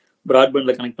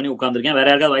பிராட்பேண்ட்ல கனெக்ட் பண்ணி உட்காந்துருக்கேன். வேற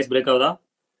யாருக்காவது வாய்ஸ் பிரேக் ஆகுதா?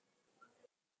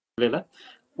 இல்ல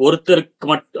ஒருத்தருக்கு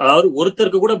மட்டும், அதாவது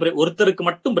ஒருத்தருக்கு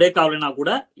மட்டும் பிரேக் ஆகலைன்னா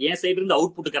கூட என் சைடு இருந்து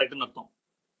அவுட்புட் கரெக்ட்னு அர்த்தம்.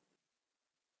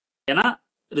 ஏன்னா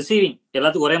ரிசீவிங்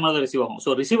எல்லாத்துக்கும் ஒரே மாதிரி தான் ரிசீவ் ஆகும்.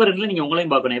 ஸோ ரிசீவர் நீங்க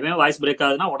உங்களையும் பார்க்கணும். எப்பவுமே வாய்ஸ் பிரேக்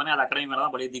ஆகுதுன்னா உடனே அது அகாடமி மேல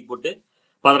தான் பழைய தூக்கி போட்டு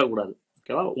பதறக்கூடாது.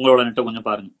 ஓகேவா? உங்களோட நெட்டை கொஞ்சம்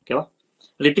பாருங்க. ஓகேவா?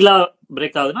 லிட்டிலா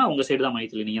பிரேக் ஆகுதுன்னா உங்க சைடு தான்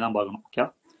மையத்தில் நீங்க தான் பார்க்கணும். ஓகேவா?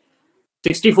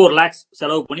 64 lakhs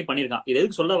செலவு பண்ணிருக்கான். இது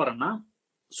எதுக்கு சொல்ல வரேன்னா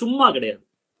சும்மா கிடையாது.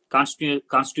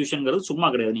 கான்ஸ்டியூஷன்ங்கிறது சும்மா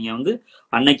கிடையாது. நீங்க வந்து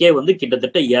அன்னைக்கே வந்து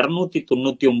கிட்டத்தட்ட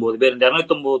 299 பேர், இந்த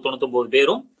 299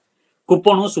 பேரும்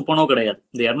குப்பனோ சுப்பனோ கிடையாது.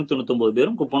 இந்த 299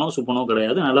 பேரும் குப்பனோ சுப்பனோ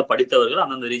கிடையாது. நல்லா படித்தவர்கள்,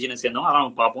 அந்தந்த ரீஜனை சேர்ந்தவங்க. அதெல்லாம்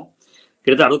நம்ம பார்ப்போம்.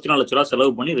 கிட்டத்தட்ட 64 லட்சம் ரூபாய்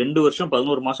செலவு பண்ணி 2 வருஷம்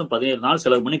 11 மாசம் 17 நாள்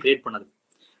செலவு பண்ணி கிரியேட் பண்ணது.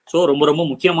 ஸோ ரொம்ப ரொம்ப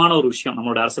முக்கியமான ஒரு விஷயம்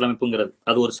நம்மளோட அரசியலமைப்புங்கிறது.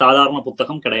 அது ஒரு சாதாரண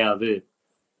புத்தகம் கிடையாது.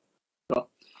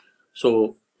 ஸோ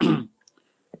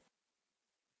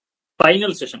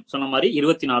ஃபைனல் செஷன் சொன்ன மாதிரி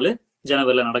 24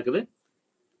 ஜனவரியில நடக்குது.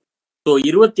 ஸோ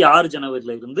 26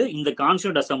 ஜனவரியில இருந்து இந்த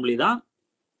கான்ஸ்டியூண்ட் அசம்பிளி தான்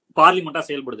பார்லிமெண்டா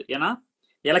செயல்படுது. ஏன்னா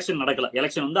எலெக்ஷன் நடக்கல.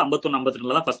 எலெக்ஷன் வந்து 51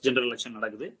 52 தான் ஃபர்ஸ்ட் ஜெனரல் எலெக்ஷன்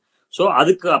நடக்குது. ஸோ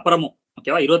அதுக்கு அப்புறமும்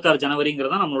ஓகேவா 26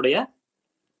 ஜனவரிங்கிறது தான் நம்மளுடைய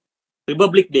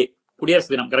ரிபப்ளிக் டே,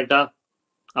 குடியரசு தினம். கரெக்டா?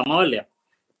 ஆமாவா இல்லையா?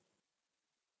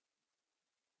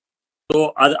 ஸோ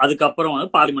அதுக்கப்புறம் வந்து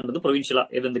பார்லிமெண்ட் வந்து ப்ரொவின்ஷியலா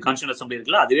இந்த கான்ஸ்டியூண்ட் அசம்பிளி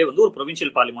இருக்குல்ல, அதுவே வந்து ஒரு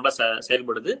ப்ரொவின்ஷியல் பார்லிமெண்டா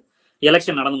செயல்படுது.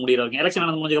 எலெக்ஷன் நடந்து முடியறாங்க. எலெக்ஷன்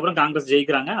நடந்து முடிஞ்சதுக்கு அப்புறம் காங்கிரஸ்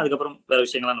ஜெயிக்கிறாங்க. அதுக்கப்புறம் வேற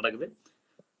விஷயங்கள்லாம் நடக்குது.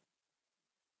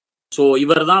 ஸோ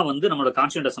இவர் தான் வந்து நம்மளோட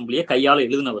கான்ஸ்டியூண்ட் அசம்பிளியை கையால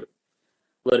எழுதினவர்.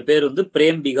 இவர் பேர் வந்து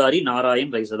பிரேம் பிகாரி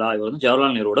நாராயண் ரைசதா. இவர் வந்து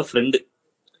ஜவஹர்லால் நேருவோட ஃப்ரெண்டு.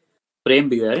 பிரேம்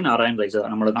பிகாரி நாராயண் ரைசதா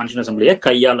நம்மளோட கான்ஸ்டியூண்ட் அசம்பிளியை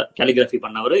கையால கேலிகிராஃபி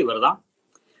பண்ணவர் இவர் தான்.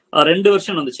 2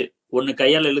 வருஷம் வந்துச்சு. ஒன்னு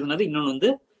கையால எழுதுனது, இன்னொன்னு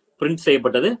வந்து பிரிண்ட்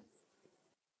செய்யப்பட்டது.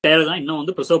 பேர் தான் இன்னும்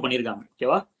வந்து ப்ரிசர்வ் பண்ணியிருக்காங்க.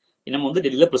 ஓகேவா? இன்னும் வந்து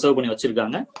டெல்லியில ப்ரிசர்வ் பண்ணி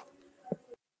வச்சிருக்காங்க.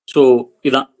 ஸோ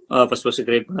இதான் ஃபர்ஸ்ட்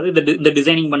கிரியேட் பண்ணது. இந்த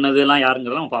டிசைனிங் பண்ணது எல்லாம்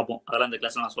யாருங்கிறத நம்ம பார்ப்போம். அதெல்லாம் இந்த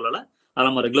கிளாஸ்ல நான் சொல்லலை.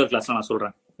 அதெல்லாம் நம்ம ரெகுலர் கிளாஸ்ல நான்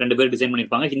சொல்றேன். 2 பேர் டிசைன்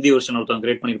பண்ணிருப்பாங்க. ஹிந்தி வெர்ஷன் ஒருத்தவங்க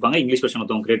கிரியேட் பண்ணிருப்பாங்க, இங்கிலீஷ் வெர்ஷன்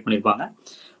ஒருத்தவங்க கிரியேட் பண்ணிருப்பாங்க.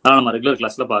 அதெல்லாம் நம்ம ரெகுலர்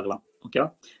கிளாஸ்ல பார்க்கலாம். ஓகேவா?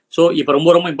 ஸோ இப்போ ரொம்ப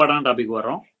ரொம்ப இம்பார்ட்டன்ட் டாபிக்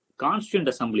வரோம்.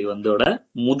 கான்ஸ்டியூண்ட் அசம்பிளி வந்தோட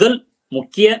முதல்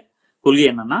முக்கிய கொள்கை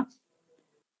என்னன்னா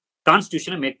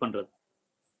கான்ஸ்டியூஷனை மேக் பண்றது.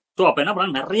 ஸோ அப்ப என்ன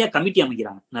பண்ணாங்க, நிறைய கமிட்டி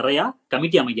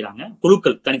அமைக்கிறாங்க.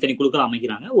 குழுக்கள், தனித்தனி குழுக்கள்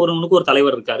அமைக்கிறாங்க. ஒருவனுக்கு ஒரு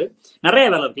தலைவர் இருக்காரு. நிறைய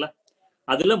வேலை இருக்குல்ல.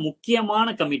 அதுல முக்கியமான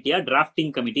கமிட்டியா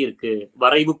டிராஃப்டிங் கமிட்டி இருக்கு,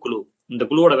 வரைவு குழு. இந்த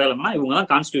குழுவோட வேலைன்னா இவங்க தான்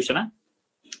கான்ஸ்டியூஷனை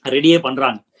ரெடியே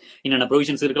பண்றாங்க. என்னென்ன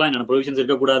ப்ரொவிஷன்ஸ் இருக்கலாம், என்னென்ன ப்ரொவிஷன்ஸ்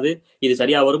இருக்கக்கூடாது, இது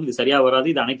சரியா வரும், இது சரியா வராது,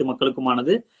 இது அனைத்து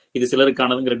மக்களுக்குமானது, இது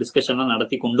சிலருக்கானதுங்கிற டிஸ்கஷன்லாம்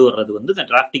நடத்தி கொண்டு வர்றது வந்து இந்த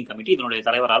டிராஃப்டிங் கமிட்டி. இதனுடைய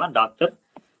தலைவராக டாக்டர்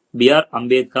B.R.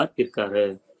 அம்பேத்கர் இருக்காரு.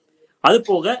 அது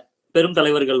போக பெரும்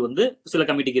தலைவர்கள் வந்து சில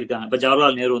கமிட்டிக்கு இருக்காங்க. இப்ப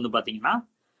ஜவஹர்லால் நேரு வந்து பாத்தீங்கன்னா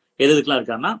எதுக்கெல்லாம்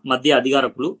இருக்காருன்னா மத்திய அதிகார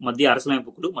குழு, மத்திய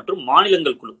அரசியலமைப்பு குழு மற்றும்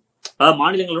மாநிலங்கள் குழு. அதாவது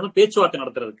மாநிலங்களோட பேச்சுவார்த்தை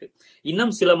நடத்துறதுக்கு.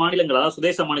 இன்னும் சில மாநிலங்கள், அதாவது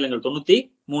சுதேச மாநிலங்கள்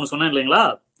 93 சொன்னேன் இல்லைங்களா,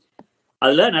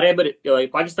 அதுல நிறைய பேர்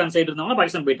பாகிஸ்தான் சைடு இருந்தவங்க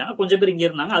பாகிஸ்தான் போயிட்டாங்க. கொஞ்சம் பேர் இங்க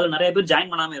இருந்தாங்க. அதுல நிறைய பேர்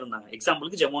ஜாயின் பண்ணாம இருந்தாங்க.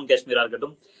 எக்ஸாம்பிளுக்கு ஜம்மு அண்ட் காஷ்மீரா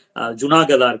இருக்கட்டும்,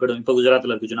 ஜுனாகதா இருக்கட்டும், இப்ப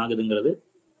குஜராத்ல இருக்கு ஜுனாகதுங்கிறது,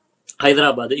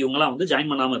 ஹைதராபாத், இவங்கெல்லாம் வந்து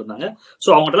ஜாயின் பண்ணாம இருந்தாங்க. ஸோ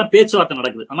அவங்ககிட்ட எல்லாம் பேச்சுவார்த்தை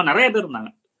நடக்குது. நம்ம நிறைய பேர்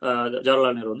இருந்தாங்க.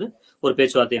 ஜவஹர்லால் நேரு வந்து ஒரு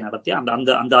பேச்சுவார்த்தையை நடத்தி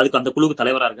அதுக்கு அந்த குழுக்கு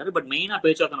தலைவராக இருக்காரு. பட் மெயினா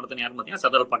பேச்சுவார்த்தை நடத்தின யாருன்னு பார்த்தீங்கன்னா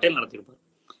சர்தார் பட்டேல் நடத்திருப்பார்.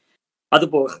 அது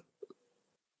போக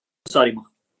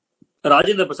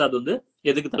ராஜேந்திர பிரசாத் வந்து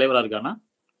எதுக்கு தலைவராக இருக்காருன்னா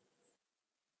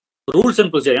ரூல்ஸ்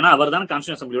அண்ட் ப்ரொசீஜர். ஏன்னா அவர் தான்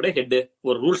கான்ஸ்டியூஷன் அசம்பிளியோட ஹெட்.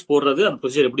 ஒரு ரூல்ஸ் போடுறது, அந்த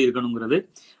ப்ரொசீஜர் எப்படி இருக்கணுங்கிறது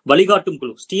வழிகாட்டும்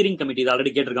குழு. ஸ்டீரிங் கமிட்டி, இது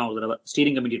ஆல்ரெடி கேட்டிருக்காங்க ஒரு தடவை.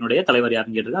 ஸ்டீரிங் கமிட்டியினுடைய தலைவர்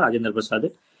யாருன்னு கேட்டிருக்காரு, ராஜேந்திர பிரசாத்.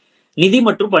 நிதி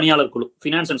மற்றும் பணியாளர் குழு,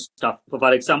 ஃபினான்ஸ் அண்ட் ஸ்டாஃப். இப்போ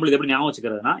ஃபார் எக்ஸாம்பிள் இது எப்படி ஞாபகம்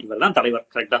வச்சுக்கிறதுனா, இவர் தான் தலைவர்.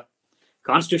 கரெக்டா?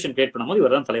 கான்ஸ்டியூஷன் கிரியேட் பண்ணும்போது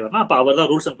இவர் தான் தலைவர்னா அப்ப அவர் தான்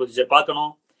ரூல்ஸ் அண்ட் ப்ரொசீஜர்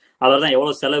பார்க்கணும். அவர் தான்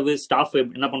எவ்வளவு செலவு, ஸ்டாஃப்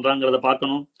என்ன பண்றாங்கிறத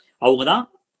பார்க்கணும். அவங்க தான்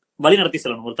வழி நடத்தி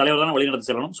செல்லணும். ஒரு தலைவர் தான் வழி நடத்தி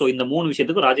செல்லணும். ஸோ இந்த 3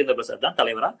 விஷயத்துக்கு ராஜேந்திர பிரசாத் தான்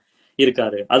தலைவரா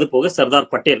இருக்காரு. அது போக Sardar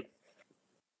Patel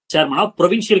chairman of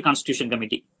provincial constitution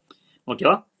committee.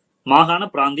 ஓகேவா? மாகாண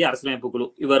பிராந்திய அரசியலமைப்பு குழு.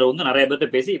 இவர் வந்து நிறைய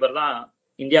பேர்கிட்ட பேசி இவர் தான்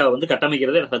இந்தியாவை வந்து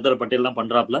கட்டமைக்கிறதே சர்தார் பட்டேல் தான்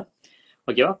பண்றாப்ல.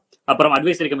 ஓகேவா? அப்புறம்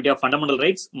advisory committee of fundamental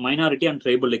rights, minority and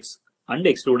tribal and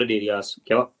excluded areas.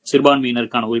 ஓகேவா?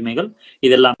 சிறுபான்மையினருக்கான உரிமைகள்,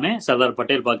 இது எல்லாமே சர்தார்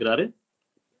பட்டேல் பாக்குறாரு.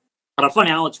 ரஃபா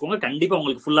ஞாபகம் வச்சுக்கோங்க. கண்டிப்பா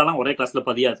உங்களுக்கு ஃபுல்லாலாம் ஒரே கிளாஸ்ல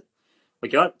பதியாது.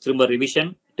 ஓகேவா? திரும்ப ரிவிஷன்,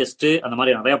 டெஸ்ட் அந்த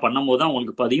மாதிரி நிறைய பண்ணும் போது தான்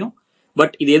உங்களுக்கு பதியும்.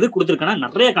 பட் இது எது கொடுத்துருக்கேன்னா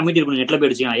நிறைய கமிட்டி இருக்கும், நெட்ல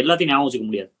போயிடுச்சுங்க, எல்லாத்தையும் ஞாபகம் வச்சுக்க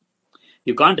முடியாது.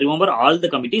 You can't remember all the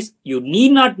committees, you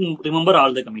need not remember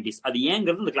all the committees. அது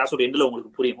ஏங்கிறது இந்த கிளாஸோட எண்டில்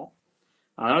உங்களுக்கு புரியும்.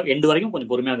 அதனால எண்டு வரைக்கும்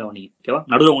கொஞ்சம் பொறுமையாக கவனிங்க, ஓகேவா?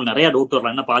 நடுவில் உங்களுக்கு நிறைய டவுட்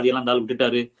வரலாம், என்ன பாதியெல்லாம் இருந்தாலும்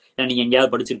விட்டுட்டாரு, நீங்க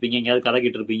எங்கேயாவது படிச்சிருப்பீங்க, எங்கேயாவது கதை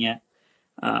கேட்டு இருப்பீங்க.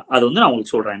 அது வந்து நான்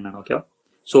உங்களுக்கு சொல்றேன் என்னன்னு, ஓகேவா?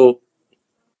 So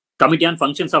committee on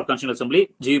functions of constituent assembly,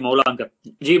 G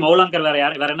Mavalankar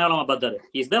வேற என்ன பார்த்தாரு,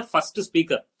 is the first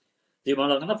speaker. G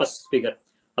Mavalankar தான் ஃபர்ஸ்ட் ஸ்பீக்கர்.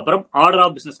 அப்புறம் ஆர்டர்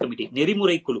ஆஃப் பிசினஸ் கமிட்டி,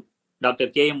 நெறிமுறை குழு, doctor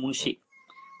KM Munshi.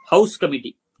 House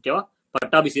committee, ஓகேவா,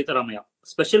 Pattabi Sitaramayya.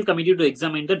 Special committee to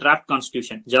examine the draft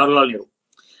constitution, Jawaharlal Nehru.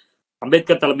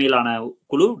 Ambedkar தலைமையிலான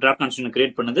குழு டிராஃப்ட் கான்ஸ்டியூஷன்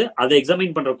கிரியேட் பண்ணுது, அதை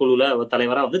எக்ஸாமின் பண்ற குழுல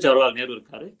தலைவரா வந்து ஜவஹர்லால் நேரு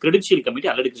இருக்காரு. கிரெடிட்ஷியல் கமிட்டி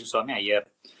அல்லடி கிருஷ்ணசுவாமி ஐயர்.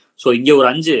 ஸோ இங்க ஒரு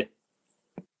 5,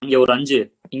 இங்க ஒரு 5,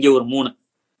 இங்க ஒரு 3,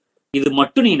 இது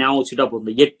மட்டும் நீங்க ஞாபகம் வச்சுட்டா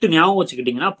போதும். 8 ஞாபகம்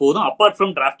வச்சுக்கிட்டீங்கன்னா போதும். அப்பார்ட்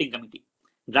ஃப்ரம்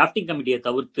டிராஃப்டிங் கமிட்டியை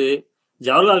தவிர்த்து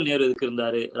ஜவஹர்லால் நேரு எதுக்கு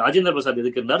இருந்தாரு, ராஜேந்திர பிரசாத்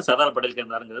எதுக்கு இருந்தாரு, சர்தார் பட்டேலுக்கு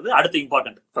இருந்தாருங்கிறது அடுத்து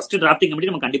இம்பார்ட்டன்ட். ஃபர்ஸ்ட் டிராஃப்டிங் கமிட்டி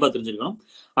நம்ம கண்டிப்பா தெரிஞ்சிருக்கணும்.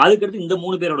 அதுக்கடுத்து இந்த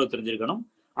 3 பேரோட தெரிஞ்சிருக்கணும்.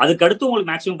 அதுக்கடுத்து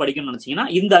உங்களுக்கு மேக்ஸிமம் படிக்கணும்னு நினைச்சீங்கன்னா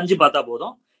இந்த 5 பார்த்தா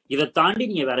போதும். இதை தாண்டி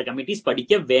நீங்க வேற கமிட்டிஸ்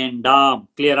படிக்க வேண்டாம்.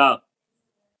 கிளியரா?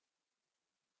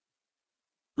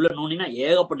 உள்ள நோண்டினா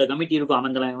ஏகப்பட்ட கமிட்டி இருக்கும்,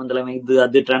 அமந்தலைமை இது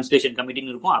அது டிரான்ஸ்லேஷன்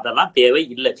கமிட்டின்னு இருக்கும், அதெல்லாம் தேவை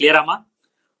இல்லை. கிளியராமா?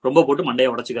 ரொம்ப போட்டு மண்டையை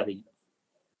உடைச்சுக்காதீங்க.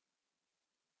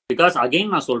 பிகாஸ்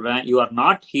அகைன் நான் சொல்றேன், you are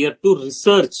not here to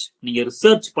research. நீங்க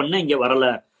ரிசர்ச் பண்ண இங்க வரல.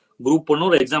 குரூப் 1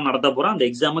 ஒரு எக்ஸாம் நடத்த போறோம், அந்த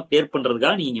எக்ஸாமை கிளியர்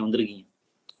பண்றதுக்காக நீங்க வந்திருக்கீங்க.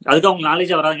 அதுக்கு அவங்க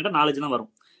நாலேஜா வராதுங்கிட்ட நாலேஜ் தான்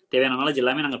வரும். தேவையான நாலேஜ்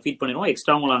எல்லாமே நாங்கள் ஃபீட் பண்ணிடுவோம்.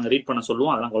 எக்ஸ்ட்ரா உங்களை நாங்கள் ரீட் பண்ண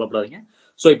சொல்லுவோம், அதெல்லாம் கொல்லப்படாதீங்க.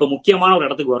 ஸோ இப்போ முக்கியமான ஒரு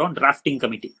இடத்துக்கு வரோம், டிராஃப்டிங்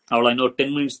கமிட்டி. அவ்வளோ, இன்னொரு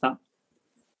 10 மினிட்ஸ் தான்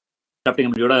டிராஃப்டிங்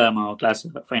கமிட்டியோட நம்ம கிளாஸ்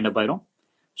ஃபைண்ட் அப் ஆயிரும்.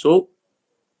 ஸோ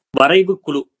வரைவு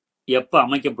குழு எப்போ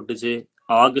அமைக்கப்பட்டுச்சு?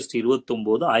 ஆகஸ்ட்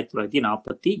 29,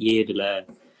 1947.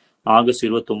 ஆகஸ்ட்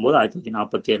 29,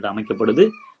 1947 அமைக்கப்படுது.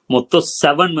 மொத்தம்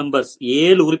 7 மெம்பர்ஸ்,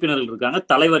 7 உறுப்பினர்கள் இருக்காங்க.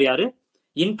 தலைவர் யாரு?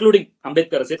 இன்க்ளூடிங்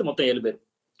அம்பேத்கரை சேர்த்து மொத்தம் 7 பேர்.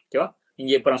 ஓகேவா?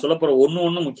 இங்க இப்ப நான் சொல்ல போற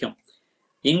ஒண்ணு முக்கியம்.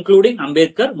 இன்க்ளூடிங்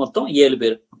அம்பேத்கர் மொத்தம் 7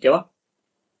 பேர். ஓகேவா?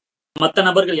 மற்ற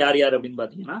நபர்கள் யார் யார் அப்படின்னு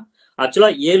பாத்தீங்கன்னா, ஆக்சுவலா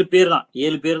 7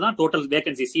 பேர் தான் டோட்டல்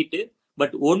வேகன்சி சீட்டு.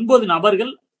 பட் 9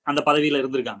 நபர்கள் அந்த பதவியில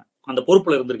இருந்திருக்காங்க, அந்த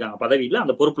பொறுப்புல இருந்திருக்காங்க. பதவியில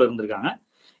அந்த பொறுப்புல இருந்திருக்காங்க.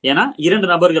 ஏன்னா 2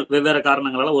 நபர்கள் வெவ்வேறு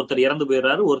காரணங்களால, ஒருத்தர் இறந்து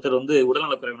போயிடுறாரு, ஒருத்தர் வந்து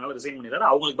உடல்நலக்குறைவினால ரிசைன் பண்ணிடுறாரு,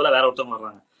 அவங்களுக்கு போல வேற ஒருத்தவங்க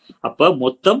வர்றாங்க. அப்ப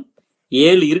மொத்தம்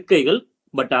 7 இருக்கைகள்.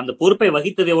 பட் அந்த பொறுப்பை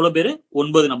வகித்தது எவ்வளவு பேரு?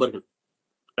 9 நபர்கள்.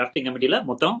 டிராஃப்டிங் கமிட்டியில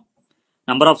மொத்தம்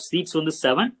நம்பர் ஆஃப் சீட்ஸ் வந்து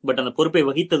 7, பட் அந்த பொறுப்பை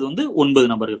வகித்தது வந்து 9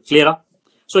 நபர்கள். கிளியரா?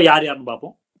 சோ யார் யாருன்னு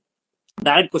பார்ப்போம்.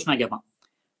 டைரக்ட் கொஸ்டினா கேட்பான்.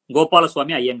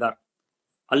 கோபாலசுவாமி ஐயங்கார்,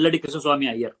 அல்லடி கிருஷ்ணசுவாமி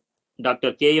ஐயர்,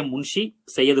 டாக்டர் KM முன்ஷி,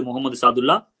 சையது முகமது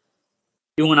சாதுல்லா,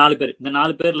 இவங்க 4 பேர். இந்த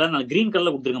 4 பேர்ல நான் கிரீன்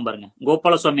கலர்ல கொடுத்துருக்கேன் பாருங்க.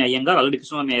 கோபாலசுவாமி ஐயங்கார், அல்லடி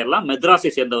கிருஷ்ணசுவாமி ஐயர்லாம்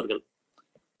மெட்ராஸை சேர்ந்தவர்கள்.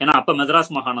 ஏன்னா அப்ப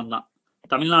மெட்ராஸ் மாகாணம் தான்,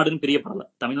 தமிழ்நாடுன்னு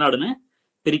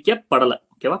பிரிக்கப்படல.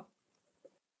 ஓகேவா?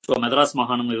 ஸோ மெட்ராஸ்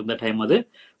மாகாணம் இருந்த டைம் அது.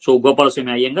 So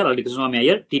Gopalaswamy Iyengar, அல்லடி Krishnaswamy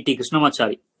Iyer, TT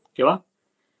Krishnamachari. ஓகேவா?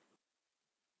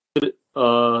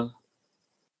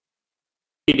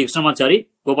 TT கிருஷ்ணமாச்சாரி,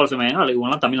 கோபாலசுவாமி ஐயங்கார்,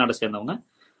 இவங்கெல்லாம் தமிழ்நாட்டை சேர்ந்தவங்க.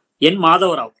 என்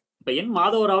மாதவராவ். இப்ப என்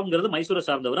மாதவராவ்ங்கிறது மைசூரை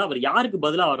சார்ந்தவர். அவர் யாருக்கு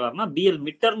பதிலா வர்றாருன்னா BL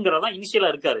மிட்டர்ங்கிறதா இனிஷியலா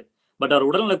இருக்காரு. பட் அவர்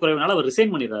உடல்நலக் குறைவினால அவர்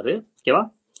ரிசைன் பண்ணிடுறாரு. ஓகேவா?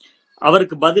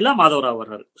 அவருக்கு பதிலா மாதவராவ்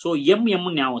வர்றாரு. ஸோ எம்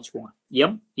ஞாபகம் வச்சுக்கோங்க.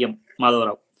 எம்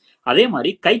மாதவராவ். அதே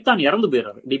மாதிரி கைத்தான் இறந்து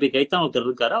போயிடுறாரு. DP கைத்தான் ஒருத்தர்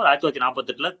இருக்காரு, அவர்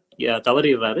 1948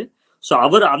 தவறிடுறாரு. ஸோ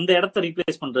அவர் அந்த இடத்த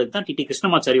ரீப்ளேஸ் பண்றதுக்கு தான் TT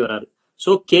கிருஷ்ணமாச்சாரி வர்றாரு.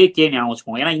 ஸோ கே ஞாபகம்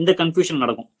வச்சுக்கோங்க. ஏன்னா இந்த கன்ஃபியூஷன்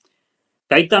நடக்கும்.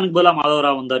 கைத்தானுக்கு பதிலாக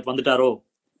மாதவராவ் வந்துட்டாரோ,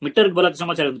 மிட்டருக்கு பதிலாக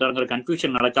கிருஷ்ணமாச்சாரி வந்துட்டாருங்கிற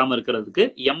கன்ஃபியூஷன் நடக்காம இருக்கிறதுக்கு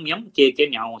கே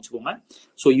ஞாபகம் வச்சுக்கோங்க.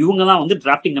 ஸோ இவங்க தான் வந்து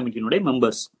டிராஃப்டிங் கமிட்டியினுடைய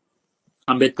மெம்பர்ஸ்.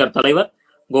 அம்பேத்கர் தலைவர்,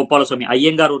 கோபாலசுவாமி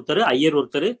ஐயங்கார் ஒருத்தர், ஐயர்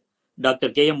ஒருத்தர்,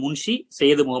 doctor KM Munshi,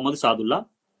 Syed Mohammed Sadullah,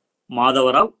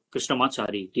 Madhavrao,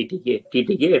 Krishnamachari,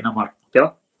 TTK NMR. ஓகேவா?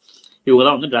 இவங்க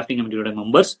தான் வந்து டிராஃப்டிங் கமிட்டியோட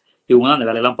மெம்பர்ஸ். இவங்க தான் அந்த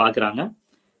வேலையெல்லாம் பாக்குறாங்க.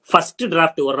 ஃபர்ஸ்ட்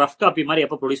டிராஃப்ட் ஒரு ரஃப் காப்பி மாதிரி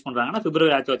எப்ப ப்ரொடியூஸ் பண்றாங்கன்னா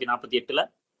பிப்ரவரி 1948.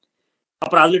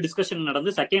 அப்புறம் அதுல டிஸ்கஷன்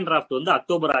நடந்து செகண்ட் டிராஃப்ட் வந்து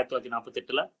அக்டோபர்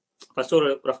 1948. ஃபர்ஸ்ட் ஒரு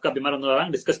ரஃப் காப்பி மாதிரி வந்து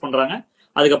வராங்க, டிஸ்கஸ் பண்றாங்க.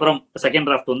 அதுக்கப்புறம் செகண்ட்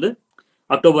டிராஃப்ட் வந்து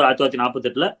அக்டோபர்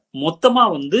 1948. மொத்தமா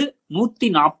வந்து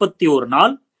 141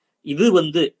 நாள் இது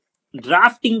வந்து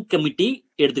டிராஃப்டிங் கமிட்டி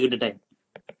எடுத்துக்கிட்ட டைம்.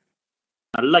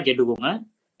 நல்லா கேட்டுக்கோங்க.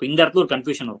 இப்போ இந்த இடத்துல ஒரு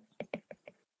கன்ஃபியூஷன் வரும்.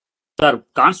 சார்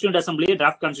கான்ஸ்டியூண்ட் அசம்பிளியே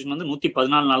டிராஃப்ட் கான்ஸ்டியூஷன் வந்து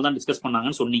 114 நாள் தான் டிஸ்கஸ்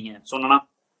பண்ணாங்கன்னு சொன்னீங்க. சொன்னா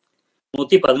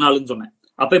 114ன்னு சொன்னேன்.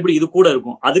 அப்ப எப்படி இது கூட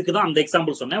இருக்கும்? அதுக்கு தான் அந்த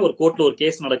எக்ஸாம்பிள் சொன்னேன். ஒரு கோர்ட்ல ஒரு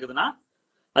கேஸ் நடக்குதுன்னா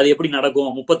அது எப்படி நடக்கும்?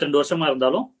 32 வருஷமா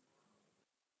இருந்தாலும்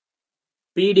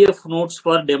PDF notes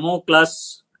for demo class.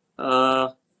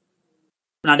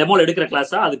 நான் டெமோல எடுக்கிற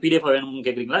கிளாஸா அது PDF வேணும்னு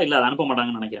கேக்குறீங்களா? இல்ல, அதை அனுப்ப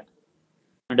மாட்டாங்கன்னு நினைக்கிறேன்.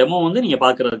 டெமோ வந்து நீங்க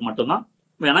பாக்குறதுக்கு மட்டும்தான்.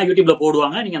 வேணா யூடியூப்ல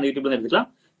போடுவாங்க, நீங்க அந்த யூடியூப்ல எடுத்துக்கலாம்.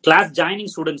 கிளாஸ்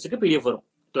ஜாயினிங் ஸ்டூடெண்ட்ஸுக்கு PDF வரும்.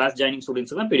 கிளாஸ் ஜாயினிங்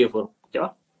ஸ்டூடெண்ட்ஸுக்கு தான் PDF வரும். ஓகேவா?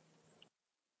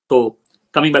 So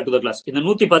coming back to the class. இந்த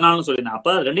 114 சொல்லியிருந்தேன்.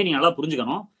 அப்ப ரெண்டையும் நீங்க நல்லா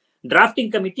புரிஞ்சுக்கணும்.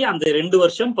 டிராஃப்டிங் கமிட்டி அந்த 2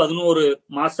 வருஷம் 11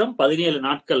 மாசம் 17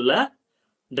 நாட்கள்ல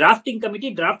டிராஃப்டிங் கமிட்டி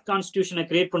டிராஃப்ட் கான்ஸ்டிடியூஷனை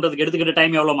கிரியேட் பண்றதுக்கு எடுத்துக்கிட்ட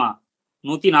டைம் எவ்வளவுமா?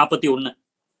 141.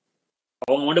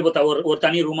 அவங்க மட்டும் இப்போ ஒரு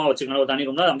தனி ரூமா வச்சுக்கணும். ஒரு தனி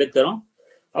ரூம்ல அம்பேத்கரும்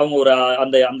அவங்க ஒரு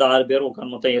அந்த 6 பேரும்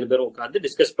உட்காந்து மொத்தம் 7 பேரும் உட்காந்து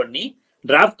டிஸ்கஸ் பண்ணி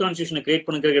டிராஃப்ட் கான்ஸ்டிடியூஷனை கிரியேட்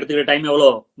பண்ணுறதுக்கு எடுத்துக்கிற டைம் எவ்வளோ?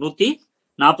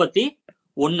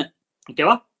 141.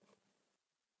 ஓகேவா?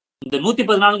 இந்த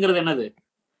 114ங்கிறது என்னது?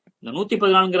 இந்த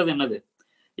 114ங்கிறது என்னது?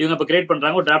 இவங்க இப்ப கிரியேட்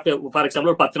பண்றாங்க ஒரு டிராஃப்ட். ஃபார்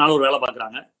எக்ஸாம்பிள் 10 நாள் ஒரு வேலை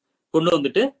பாக்குறாங்க. கொண்டு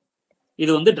வந்துட்டு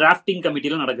இது வந்து டிராஃப்டிங்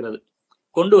கமிட்டில நடக்கிறது.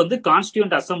 கொண்டு வந்து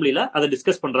கான்ஸ்டிடியூண்ட் அசம்பிளில அதை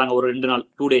டிஸ்கஸ் பண்றாங்க ஒரு 2 நாள்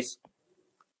 2 days.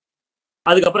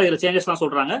 அதுக்கப்புறம் இதுல சேஞ்சஸ் எல்லாம்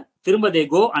சொல்றாங்க. திரும்ப தே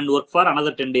go and work for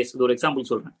another 10 days. இது ஒரு எக்ஸாம்பிள்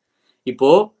சொல்றேன். இப்போ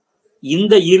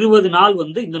இந்த 20 நாள்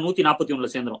வந்து இந்த 141ல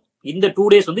சேர்ந்துரும். இந்த 2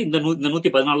 days வந்து இந்த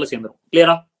 114ல சேர்ந்துரும்.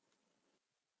 கிளியரா?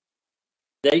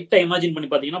 ரைட்டா இமேஜின் பண்ணி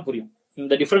பாத்தீங்கன்னா புரியும்.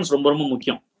 இந்த டிஃபரன்ஸ் ரொம்ப ரொம்ப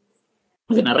முக்கியம்.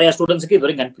 இது நிறைய ஸ்டூடெண்ட்ஸ்க்கு இது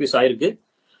வரைக்கும் கன்ஃபியூஸ் ஆயிருக்கு.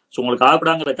 ஸோ உங்களுக்கு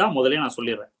ஆகப்படாங்கிறதுக்கா முதல்ல நான்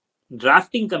சொல்லிடுறேன்.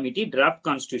 டிராஃப்டிங் கமிட்டி டிராஃப்ட்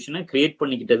கான்ஸ்டிடியூஷனை கிரியேட்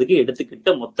பண்ணிக்கிட்டதுக்கு எடுத்துக்கிட்ட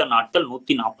மொத்த நாட்கள்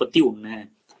 141.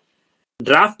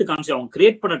 டிராஃப்ட் கான்ஸ்டியூஷன் அவங்க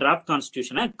கிரியேட் பண்ண டிராஃப்ட்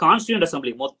கான்ஸ்டிடியூஷனை கான்ஸ்டிடியூண்ட்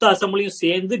அசம்பிளி மொத்த அசம்பிளியும்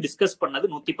சேர்ந்து டிஸ்கஸ் பண்ணது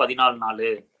 114 நாள்.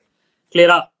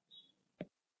 கிளியரா?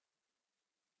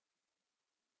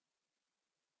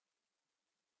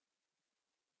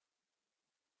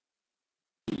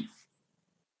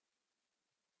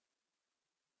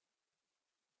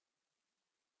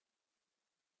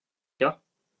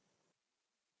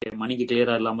 மணிக்கு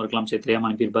கிளியரா இல்லாம இருக்கலாம், சரி தெரியாம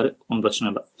அனுப்பியிருப்பாரு, ஒன்றும் பிரச்சனை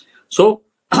இல்லை. ஸோ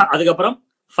அதுக்கப்புறம்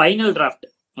ஃபைனல் டிராஃப்ட்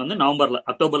வந்து நவம்பர்ல,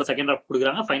 அக்டோபர்ல செகண்ட் டிராஃப்ட்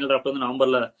கொடுக்குறாங்க. ஃபைனல் டிராஃப்ட் வந்து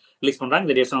நவம்பர்ல ரிலீஸ் பண்றாங்க.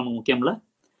 இந்த டேட்ஸ் நமக்கு முக்கியம்ல.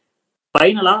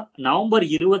 ஃபைனலா நவம்பர்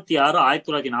 26,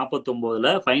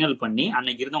 1949 ஃபைனல் பண்ணி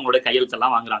அன்னைக்கு இருந்தவங்களுடைய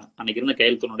கையெழுத்தெல்லாம் வாங்குறாங்க. அன்னைக்கு இருந்த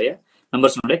கையெழுத்தினுடைய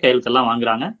மெம்பர்ஸ்னுடைய கையெழுத்தெல்லாம்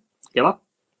வாங்குறாங்க. ஓகேவா?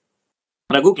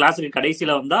 ரகு கிளாஸுக்கு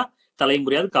கடைசியில வந்தா தலையும்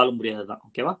புரியாது காலும் புரியாது தான்.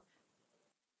 ஓகேவா?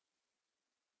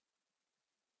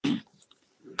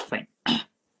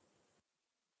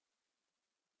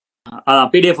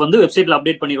 பிடிஎஃப் வந்து வெப்சைட்ல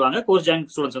அப்டேட் பண்ணிடுவாங்க. கோர்ஸ் ஜாயின்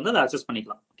ஸ்டூடெண்ட்ஸ் வந்து அதை அக்சஸ்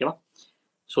பண்ணிக்கலாம். ஓகேவா?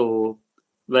 ஸோ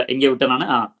எங்கே விட்டேன் நான்?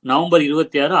 November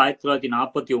 26,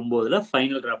 1949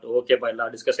 final draft. ஓகேப்பா, எல்லா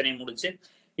டிஸ்கஷனையும் முடிச்சு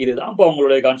இதுதான் இப்போ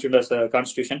அவங்களுடைய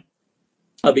கான்ஸ்டிடியூஷன்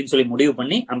அப்படின்னு சொல்லி முடிவு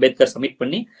பண்ணி அம்பேத்கர் சப்மிட்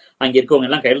பண்ணி அங்க இருக்கவங்க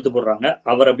எல்லாம் கையெழுத்து போடுறாங்க.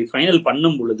 அவர் அப்படி ஃபைனல்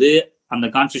பண்ணும் பொழுது அந்த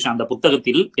கான்ஸ்டிடியூஷன் அந்த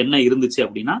புத்தகத்தில் என்ன இருந்துச்சு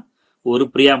அப்படின்னா, ஒரு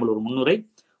பிரியாம்பிள், ஒரு முன்னுரை,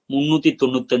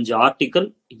 395 ஆர்டிக்கல்,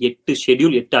 8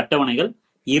 ஷெட்யூல், 8 அட்டவணைகள்,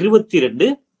 22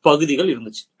 பகுதிகள்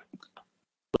இருந்துச்சு.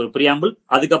 ஒரு பிரியாம்பிள்.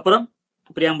 அதுக்கப்புறம்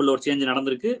பிரியாம்பிள் ஒரு சேஞ்ச்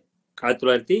நடந்திருக்கு.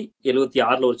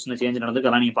 1976 ஒரு சின்ன சேஞ்ச் நடந்திருக்கு.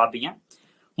 அதெல்லாம் நீங்க பாப்பீங்க.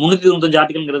 395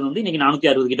 ஆர்டிகல்ங்கிறது வந்து இன்னைக்கு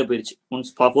 460 கிட்ட போயிருச்சு.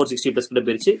 460+ கிட்ட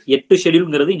போயிருச்சு. 8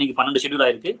 ஷெட்யூல்ங்கிறது இன்னைக்கு 12 ஷெட்யூல்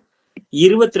ஆயிருக்கு.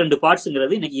 22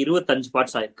 பார்ட்ஸ்ங்கிறது இன்னைக்கு 25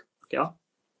 பார்ட்ஸ் ஆயிருக்கு. ஓகேவா?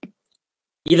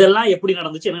 இதெல்லாம் எப்படி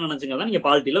நடந்துச்சு, என்ன நடந்துச்சுங்கிறத நீங்க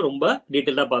பாலிட்டியில ரொம்ப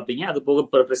டீட்டெயிலா பாப்பீங்க. அது போக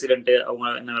பிரசிடென்ட் அவங்க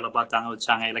என்ன வேலை பார்த்தாங்க,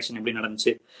 வச்சாங்க, எலெக்ஷன் எப்படி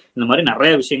நடந்துச்சு, இந்த மாதிரி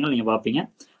நிறைய விஷயங்கள் நீங்க பாப்பீங்க.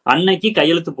 அன்னைக்கு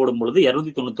கையெழுத்து போடும் பொழுது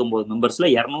 299 மெம்பர்ஸ்ல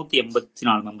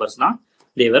 284 மெம்பர்ஸ் தான்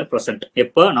தேவர் பிரசன்ட்.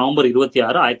 எப்ப? நவம்பர்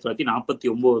 26,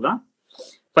 1949 தான்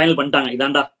ஃபைனல் பண்ணிட்டாங்க.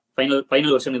 இதாண்டா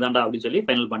ஃபைனல் வெர்ஷன் இதாண்டா அப்படின்னு சொல்லி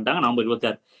ஃபைனல் பண்ணிட்டாங்க நவம்பர்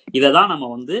 26. இதைதான் நம்ம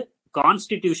வந்து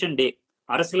கான்ஸ்டிடியூஷன் டே,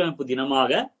 அரசியலமைப்பு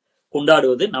தினமாக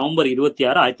கொண்டாடுவது நவம்பர்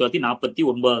 26,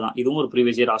 1949 தான். இதுவும் ஒரு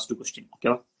ப்ரீவியஸ் இயர் ஆஸ்க்டு கொஸ்டின்.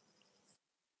 ஓகேவா?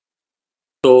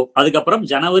 ஸோ அதுக்கப்புறம்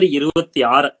ஜனவரி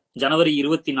 26, ஜனவரி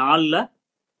 24ல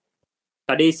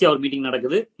கடைசியா ஒரு மீட்டிங்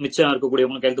நடக்குது. மிச்சம்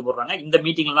இருக்கக்கூடியவங்க கையெழுத்து போடுறாங்க. இந்த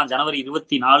மீட்டிங்ல தான் ஜனவரி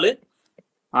 24,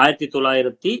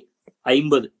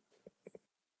 1950,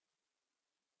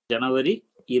 ஜனவரி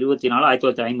 24,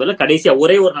 1950 கடைசியா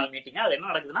ஒரே ஒரு நாள் மீட்டிங். அது என்ன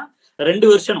நடக்குதுன்னா, 2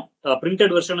 வெர்ஷனும்,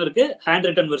 பிரிண்டட் வெர்ஷனும் இருக்கு, ஹேண்ட்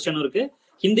ரிட்டன் வெர்ஷனும் இருக்கு,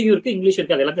 ஹிந்தியும் இருக்கு, இங்கிலீஷ்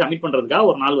இருக்கு. அது எல்லாத்தையும் சப்மிட் பண்றதுக்காக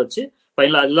ஒரு நாள் வச்சு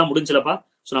ஃபைனலா அதெல்லாம் முடிஞ்சலப்பா.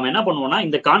 ஸோ நம்ம என்ன பண்ணுவோம்னா,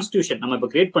 இந்த கான்ஸ்டிடியூஷன் நம்ம இப்ப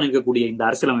கிரியேட் பண்ணிருக்கக்கூடிய இந்த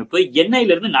அரசியலமைப்பு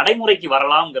என்னையில இருந்து நடைமுறைக்கு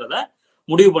வரலாம்ங்கிறத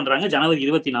முடிவு பண்றாங்க. ஜனவரி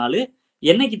 24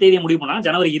 என்னைக்கு தேதியை முடிவு பண்ணாங்க?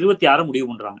 ஜனவரி 26 முடிவு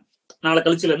பண்றாங்க. நாளை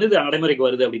கழிச்சுல இருந்து இது நடைமுறைக்கு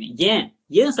வருது அப்படின்னு.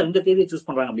 ஏன் சார் இந்த தேதியை சூஸ்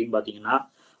பண்றாங்க அப்படின்னு பாத்தீங்கன்னா,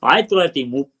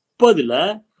 1930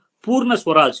 பூர்ண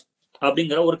ஸ்வராஜ்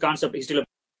அப்படிங்கிற ஒரு கான்செப்ட் ஹிஸ்டரியில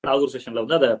லாகூர் செஷன்ல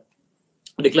வந்து அதை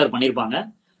டிக்ளேர் பண்ணிருப்பாங்க.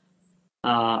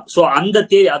 சோ அந்த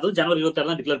தேதி, அதுவும் ஜனவரி 26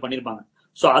 தான் டிக்ளேர் பண்ணிருப்பாங்க.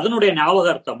 சோ அதனுடைய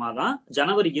ஞாபகார்த்தமா தான்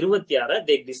ஜனவரி 26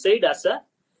 they decide as a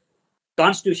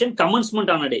constitution commencement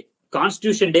on a day.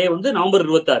 Constitution டே வந்து நவம்பர்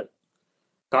 26.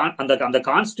 அந்த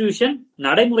கான்ஸ்டிடியூஷன்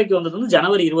நடைமுறைக்கு வந்தது வந்து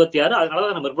ஜனவரி 26. அதனால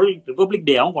நம்ம ரிபப்ளிக்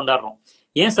டேவும் கொண்டாடுறோம்.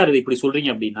 ஏன் சார் இது இப்படி சொல்றீங்க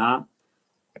அப்படின்னா,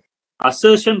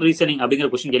 அசர்ஷன் ரீசனிங் அப்படிங்கிற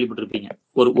கொஸ்டின் கேள்விப்பட்டிருப்பீங்க.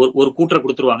 ஒரு கூற்றை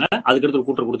கொடுத்துருவாங்க, அதுக்கடுத்து ஒரு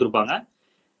கூற்றை கொடுத்துருப்பாங்க.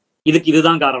 இதுக்கு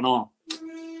இதுதான் காரணம்,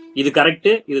 இது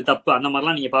கரெக்ட், இது தப்பு, அந்த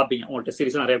மாதிரிலாம் நீங்க பாப்பீங்க. உங்கள்ட்ட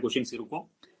சீரியஸா நிறைய கொஸ்டின்ஸ் இருக்கும்.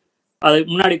 அது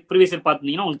முன்னாடி ப்ரீவியஸ் இயர்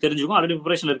பாத்தீங்கன்னா உங்களுக்கு தெரிஞ்சிருக்கும். ஆல்ரெடி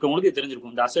ப்ரிப்பரேஷன்ல இருக்கவங்களுக்கு இது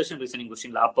தெரிஞ்சிருக்கும். இந்த அசர்ஷன் ரீசனிங்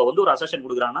கொஸ்டின்ல அப்ப வந்து ஒரு அசர்ஷன்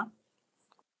கொடுக்குறாங்கன்னா,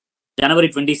 ஜனவரி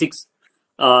 26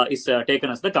 is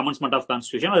taken as the commencement of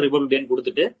constitution republic டேன்னு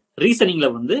கொடுத்துட்டு ரீசனிங்ல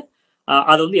வந்து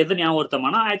அது வந்து எதை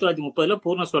ஞாபகப்படுத்தமானா 1930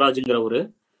 பூர்ண ஸ்வராஜ்ங்கிற ஒரு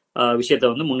விஷயத்த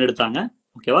வந்து முன்னெடுத்தாங்க.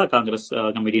 ஓகேவா, காங்கிரஸ்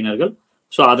கமிட்டியினர்கள்.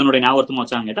 ஸோ அதனுடைய ஞாபகத்துவம்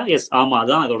வச்சாங்க கேட்டா எஸ், ஆமா,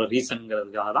 அதான் அதோட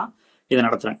ரீசன்ங்கிறதுக்காக தான் இதை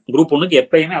நடத்துறேன். குரூப் 1க்கு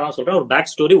எப்பயுமே அதான் சொல்றேன், ஒரு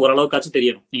பேக் ஸ்டோரி ஓரளவுக்காச்சும்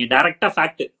தெரியணும். நீங்க டைரக்டா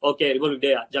ஃபேக்ட் ஓகே ரிபப்ளிக்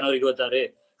டே ஜனவரி 26,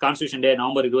 கான்ஸ்டியூஷன் டே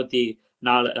நவம்பர் 26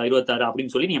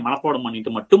 அப்படின்னு சொல்லி நீங்க மனப்பாடம்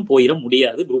பண்ணிட்டு மட்டும் போயிட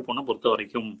முடியாது குரூப் 1 பொறுத்த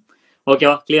வரைக்கும்.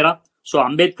 ஓகேவா, கிளியரா? ஸோ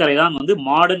அம்பேத்கரை தான் வந்து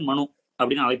மாடர்ன் மனு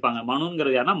அப்படின்னு அழைப்பாங்க.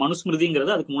 மனுங்கிறது யாருன்னா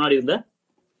மனுஸ்மிருதிங்கிறது அதுக்கு முன்னாடி இருந்த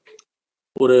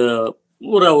ஒரு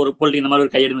ஒரு பொலிட்டி, இந்த மாதிரி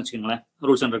ஒரு கையெழுன்னு வச்சுக்கோங்களேன்,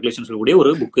 ரூல்ஸ் அண்ட் ரெகுலேஷன்ஸ் கூடிய ஒரு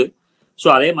புக்கு. ஸோ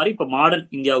அதே மாதிரி இப்போ மாடர்ன்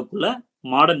இந்தியாவுக்குள்ள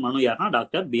மாடர்ன் மனு யாருன்னா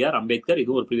டாக்டர் B.R. அம்பேத்கர்.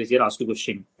 இது ஒரு ப்ரீவியஸ் இயர் ஆஸ்க்டு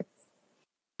கொஸ்டின்.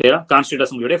 சரியா? கான்ஸ்டியூண்ட்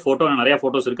அசம்பிளியோட போட்டோ நிறைய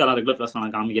போட்டோஸ் இருக்கு, அதான் ரெகுலர் கிளாஸ்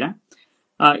நான் காமிக்கிறேன்.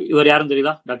 இவர் யாரும்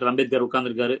தெரியுதா? டாக்டர் அம்பேத்கர்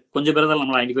உட்கார்ந்துருக்காரு. கொஞ்சம் பேர் தான்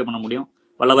நம்மளால ஐடென்டிஃபை பண்ண முடியும்.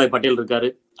 வல்லபாய் பட்டேல் இருக்காரு.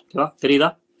 ஓகேவா, தெரியுதா?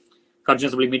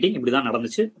 கான்ஸ்டியூண்ட் அசம்பிளி மீட்டிங் இப்படிதான்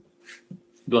நடந்துச்சு.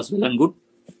 It was well and good.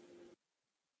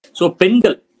 So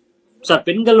பெண்கள் சார்,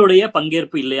 பெண்களுடைய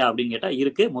பங்கேற்பு இல்லையா அப்படின்னு கேட்டா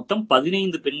இருக்கு. மொத்தம்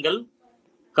 15 பெண்கள்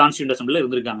கான்ஸ்டியூண்ட் அசம்பிளில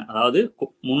இருந்திருக்காங்க. அதாவது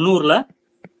 300ல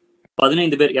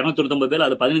 15 பேர், 299 பேர்,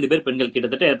 அது 15 பேர் பெண்கள்.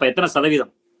 கிட்டத்தட்ட இப்ப எத்தனை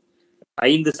சதவீதம்?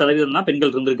 5% தான்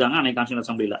பெண்கள் இருந்திருக்காங்க அன்னைக்கு கான்ஸ்டியூண்ட்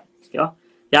அசம்பிளில. ஓகேவா,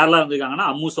 யாரெல்லாம் இருந்திருக்காங்கன்னா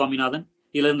அம்மு சுவாமிநாதன்.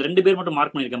 இதுல இருந்து 2 பேர் மட்டும்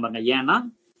மார்க் பண்ணிருக்கேன் பாருங்க. ஏன்னா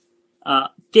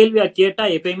கேள்வியா கேட்டா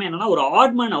எப்பயுமே என்னன்னா ஒரு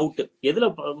ஆட் மேன் அவுட், எதுல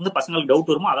வந்து பசங்களுக்கு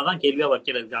டவுட் வருமோ அதை தான் கேள்வியா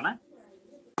வைக்கிறதுக்கான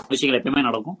விஷயங்கள் எப்பயுமே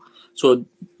நடக்கும். ஸோ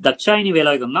தக்ஷாயினி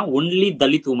வேலாயுதம் தான் ஒன்லி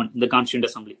தலித் உமன் இந்த கான்ஸ்டியூண்ட்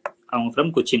அசம்பிளி. அவங்க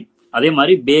ஃப்ரம் கொச்சின். அதே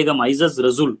மாதிரி பேகம் ஐசஸ்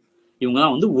ரசூல், இவங்க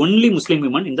தான் வந்து ஒன்லி முஸ்லீம்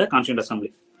விமன் இந்த கான்ஸ்டியூண்ட் அசம்பிளி.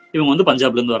 இவங்க வந்து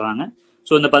பஞ்சாப்ல இருந்து வர்றாங்க.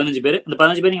 ஸோ இந்த 15 பேர்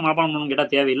நீங்க மனப்பாடம் பண்ணணும்னு கேட்டா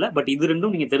தேவையில்லை. பட் இது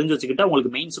ரெண்டும் நீங்க தெரிஞ்சு வச்சுக்கிட்டா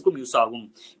உங்களுக்கு மெயின்ஸுக்கும் யூஸ் ஆகும்.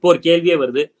 இப்போ ஒரு கேள்வியே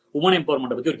வருது, உமன்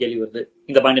எம்பவர்மெண்ட் பத்தி ஒரு கேள்வி வருது,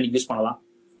 இந்த பாயிண்ட் நீங்க யூஸ் பண்ணலாம்.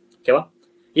 ஓகேவா?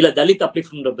 இல்ல தலித்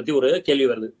அப்லிஃப்ட்மெண்ட் பத்தி ஒரு கேள்வி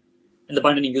வருது, இந்த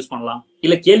பாயிண்ட் நீங்க யூஸ் பண்ணலாம்.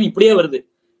 இல்ல கேள்வி இப்படியே வருது,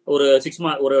 ஒரு 6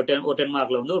 மார்க் ஒரு 10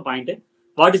 மார்க்ல வந்து ஒரு point,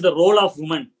 what is the role of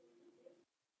woman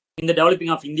இந்த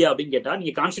டெவலப்பிங் ஆஃப் இந்தியா அப்படின்னு கேட்டா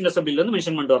நீங்க கான்ஸ்டியூண்ட் அசம்பிளில இருந்து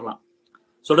மென்ஷன் பண்ணிட்டு வரலாம்.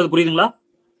 சொல்றது புரியுதுங்களா?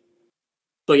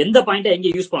 ஸோ எந்த பாயிண்ட்டை எங்க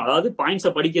யூஸ் பண்ணலாம், அதாவது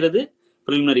பாயிண்ட்ஸை படிக்கிறது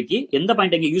ப்ரிலிமினரிக்கு, எந்த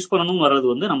பாயிண்ட் எங்க யூஸ் பண்ணணும்னு வர்றது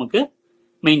வந்து நமக்கு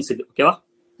மெயின்ஸுக்கு. ஓகேவா,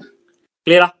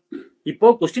 கிளியரா? இப்போ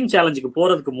கொஸ்டின் சேலஞ்சுக்கு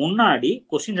போறதுக்கு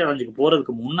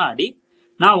முன்னாடி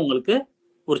நான் உங்களுக்கு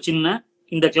ஒரு சின்ன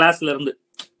இந்த கிளாஸ்ல இருந்து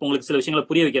உங்களுக்கு சில விஷயங்களை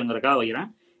புரிய வைக்கிறேங்கிறக்காக வைக்கிறேன்.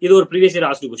 இது ஒரு ப்ரீவியஸ் இயர்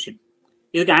ஆஸ்க்டு கொஸ்டின்.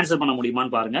 இதுக்கு ஆன்சர் பண்ண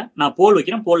முடியுமான்னு பாருங்க. நான் போல்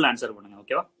வைக்கிறேன், போல்ல ஆன்சர் பண்ணுங்க.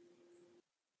 ஓகேவா,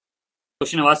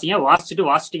 கொஸ்டினை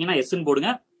வாசிச்சிட்டீங்கன்னா எஸ்ன்னு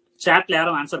போடுங்க. சாட்ல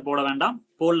யாரும் ஆன்சர் போட வேண்டாம்,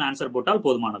 போல்ல ஆன்சர் போட்டால்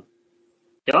போதுமானது.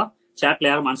 ஓகேவா, சாட்ல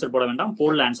யாரும் ஆன்சர் போட வேண்டாம்,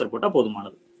 போல்ல ஆன்சர் போட்டா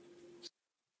போதுமானது.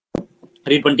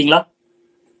 ரீட்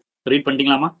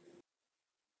பண்ணிட்டீங்களாமா?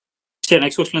 சரி,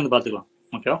 நெக்ஸ்ட் கொஸ்டின்ல இருந்து பாத்துக்கலாம்.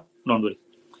 ஓகேவா, டோன்ட் வரி.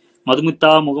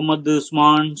 மதுமிதா, முகமது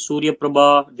உஸ்மான், சூரிய பிரபா,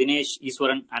 தினேஷ்,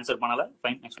 ஈஸ்வரன் ஆன்சர் பண்ணல.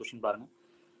 ஃபைன், நெக்ஸ்ட் கொஸ்டின் பாருங்க.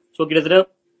 ஸோ கிட்டத்தட்ட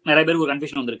நிறைய பேருக்கு ஒரு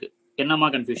கன்ஃபியூஷன் வந்திருக்கு. என்னமா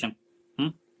கன்ஃபியூஷன்?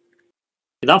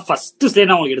 இதான் ஃபர்ஸ்ட் ஸ்லைட்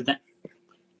நான் உங்களுக்கு எடுத்தேன்.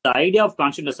 The idea of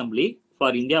Constituent Assembly for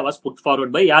India was put forward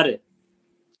by யாரு?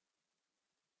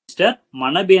 மிஸ்டர்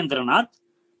மனபேந்திரநாத்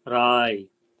ராய்.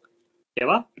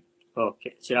 ஓகேவா? ஓகே,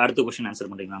 சரி, அடுத்த கொஸ்டின்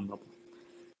ஆன்சர் பண்றீங்களா?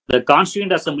 The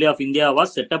Constituent Assembly of India was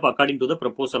set up according to the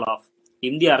proposal of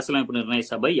இந்திய அரசியலமைப்பு நிர்ணய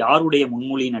சபை யாருடைய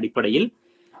முன்மொழியின் அடிப்படையில்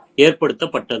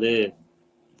ஏற்படுத்தப்பட்டது?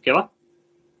 ஓகேவா,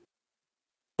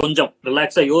 கொஞ்சம்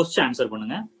ரிலாக்ஸா யோசிச்சு ஆன்சர்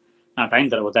பண்ணுங்க. நான் டைம்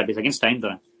தரேன், 30 செகண்ட்ஸ் டைம்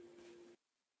தரேன்.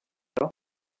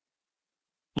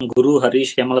 குரு,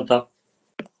 ஹரிஷ், ஹேமலதா.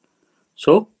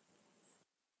 ஸோ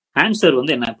ஆன்சர்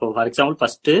வந்து என்ன? இப்போ ஃபார் எக்ஸாம்பிள்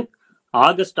ஃபர்ஸ்ட்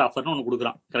ஆகஸ்ட் ஆஃபர்னு ஒன்று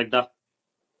கொடுக்குறான். கரெக்டா?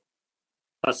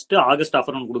 ஃபர்ஸ்ட் ஆகஸ்ட்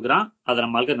ஆஃபர்னு ஒன்று கொடுக்குறான், அதை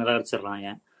நம்ம ஆளுக்கு நிராகரிச்சிடுறாங்க.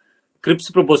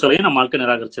 கிரிப்ஸ் ப்ரொபோசலையும் நம்ம ஆளுக்கு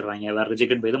நிராகரிச்சிடுறாங்க, வேற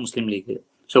rejected by the Muslim league.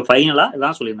 So ஃபைனலா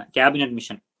இதான் சொல்லியிருந்தேன், கேபினட்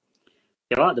மிஷன்.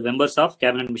 ஓகேவா, the members of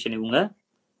cabinet mission இவங்க.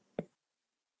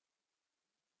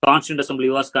 Constituent Assembly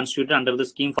was constituted under the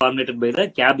scheme formulated by the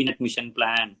Cabinet Mission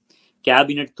Plan.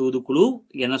 Cabinet தூதுக்குழு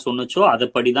என்ன சொன்னச்சோ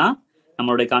அதைப்படிதான்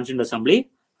நம்மளுடைய கான்ஸ்டியூண்ட் அசம்பிளி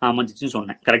அமைஞ்சிச்சுன்னு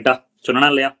சொன்னேன். கரெக்டா சொன்னா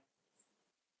இல்லையா?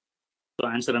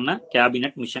 ஆன்சர் என்ன?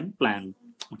 Cabinet mission plan.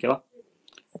 ஓகேவா,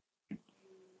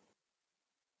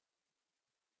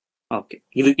 ஓகே,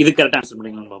 இது கரெக்டா ஆன்சர்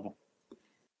பண்ணீங்கன்னு பார்ப்போம்.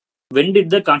 When did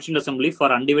the Constituent Assembly for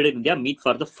Undivided India meet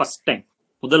for the first time?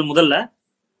 முதல்ல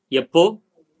எப்போ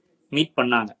மீட்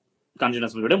பண்ணாங்க? கான்ஸ்டியூண்ட்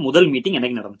அசம்பிளியோட முதல் மீட்டிங்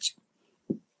என்னைக்கு நடந்துச்சு?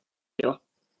 ஓகேவா,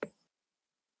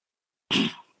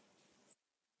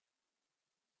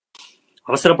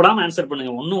 அவசரப்படாம ஆன்சர்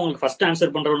பண்ணுங்க. ஒன்னும் உங்களுக்கு ஃபர்ஸ்ட்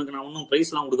ஆன்சர் பண்றவனுக்கு நான் ஒன்னும்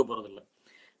பிரைஸ் எல்லாம் கொடுக்க போறது இல்லை.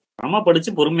 நம்ம படிச்சு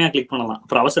பொறுமையா கிளிக் பண்ணலாம்.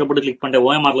 அப்புறம் அவசரப்பட்டு கிளிக் பண்ணிட்டு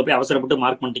ஓஎம்ஆர்ல போய் அவசரப்பட்டு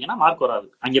மார்க் பண்ணிட்டீங்கன்னா மார்க் வராது.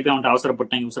 அங்கே போய் அவன்ட்டு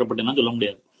அவசரப்பட்டேன்னு சொல்ல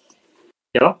முடியாது.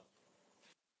 ஓகேவா,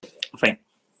 ஃபைன்.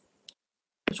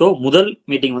 ஸோ முதல்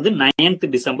மீட்டிங் வந்து 9th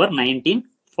டிசம்பர்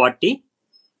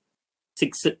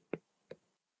 1946.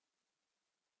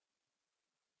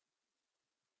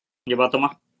 இங்க பார்த்தோமா,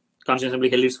 constitution assembly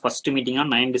held it's first meeting on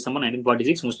 9 December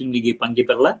 1946. Muslim league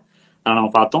பங்கேற்கல நம்ம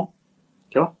பார்த்தோம்.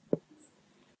 ஓகேவா?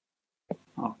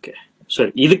 ஓகே,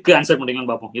 சரி, இதுக்கு ஆன்சர்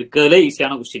பண்ணீங்கன்னு பார்ப்போம். இருக்கிறதுல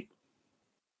ஈஸியான கொஸ்டின்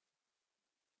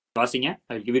வாசிங்க.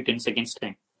 I will give you 10 seconds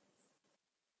time.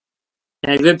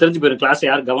 எனக்கு தெரிஞ்சு போயிடும் கிளாஸ்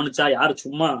யார் கவனிச்சா, யார்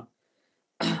சும்மா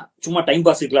டைம்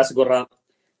பாஸ் கிளாஸுக்கு வர்றா.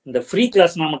 இந்த ஃப்ரீ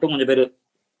கிளாஸ்னா மட்டும் கொஞ்சம் பேர்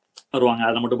வருவாங்க,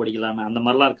 அதை மட்டும் படிக்கலாமே, அந்த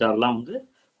மாதிரிலாம் இருக்கு. அதெல்லாம் வந்து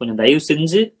கொஞ்சம் தயவு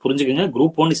செஞ்சு புரிஞ்சுக்கோங்க.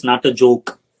 Group 1 is not a joke.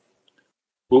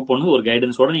 Group 1 ஒரு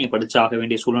கைடன்ஸோட நீங்க படிச்சு ஆக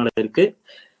வேண்டிய சூழ்நிலை இருக்கு.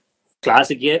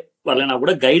 கிளாஸுக்கே வரலன்னா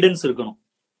கூட கைடன்ஸ் இருக்கணும்,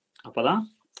 அப்பதான்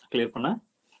கிளியர் பண்ண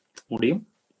முடியும்.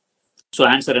 ஸோ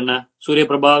ஆன்சர் என்ன?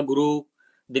 சூரியபிரபா, குரு,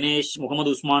 தினேஷ்,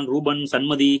 முகமது உஸ்மான், ரூபன்,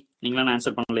 சண்மதி, நீங்களாம்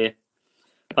ஆன்சர் பண்ணலையே,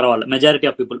 பரவாயில்ல. மெஜாரிட்டி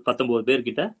ஆஃப் பீப்புள் 19 பேர்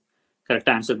கிட்ட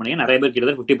கரெக்டாக ஆன்சர் பண்ணீங்க. நிறைய பேர்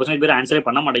கிட்ட 50% பேர் ஆன்சரே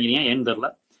பண்ண மாட்டேங்கிறீங்க, ஏன்னு தெரியல.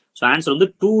 ஸோ ஆன்சர் வந்து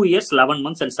 2 years 11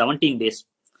 months and 17 days.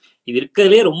 இது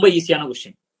இருக்கிறதுலே ரொம்ப ஈஸியான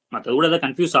கொஸ்டின். மற்ற கூட ஏதாவது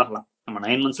கன்ஃபியூஸ் ஆகலாம். நம்ம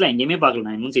 9 monthsல எங்கேயுமே பார்க்கல,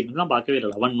 9 months 8 months தான் பார்க்கவே இல்லை,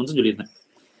 11 months சொல்லியிருந்தேன்.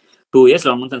 2 years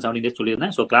 11 months and 17 days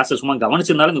சொல்லியிருந்தேன். ஸோ கிளாஸ் சும்மா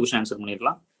கவனிச்சிருந்தாலும் இந்த கொஸ்டின் ஆன்சர்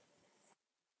பண்ணிடலாம்.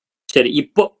 சரி,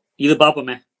 இப்போ இது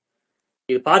பார்ப்போமே.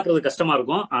 இது பார்க்கறது கஷ்டமா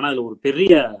இருக்கும், ஆனா இதுல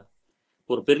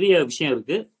ஒரு பெரிய விஷயம்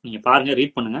இருக்கு. நீங்க பாருங்க,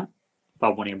 ரீட் பண்ணுங்க,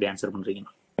 பார்ப்போம் நீங்க எப்படி ஆன்சர் பண்றீங்க.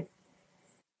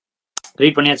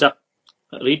 ரீட் பண்ணியாச்சா?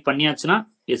 ரீட் பண்ணியாச்சுன்னா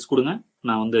எஸ் கொடுங்க,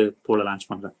 நான் வந்து போல லான்ச்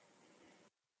பண்றேன்.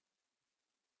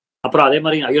 அப்புறம் அதே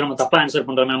மாதிரி ஐயோ நம்ம தப்பா ஆன்சர்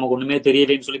பண்றோமே, நமக்கு ஒண்ணுமே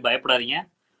தெரியலேன்னு சொல்லி பயப்படாதீங்க.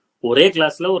 ஒரே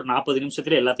கிளாஸ்ல ஒரு 40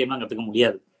 நிமிஷத்துல எல்லாத்தையும் தான் கத்துக்க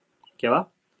முடியாது. ஓகேவா?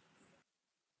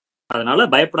 அதனால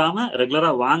பயப்படாம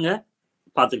ரெகுலரா வாங்க,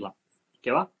 பாத்துக்கலாம்.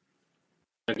 ஓகேவா?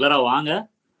 ரெகுலரா வாங்க,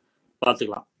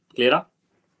 பாத்துக்கலாம். கிளியரா?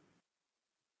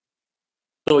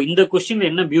 ஸோ இந்த கொஸ்டின்ல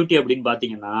என்ன பியூட்டி அப்படின்னு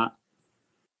பாத்தீங்கன்னா,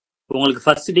 உங்களுக்கு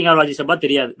ஃபர்ஸ்ட் சிட்டிங் ஆஃப் ராஜ்யசபா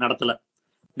தெரியாது, நடத்தல.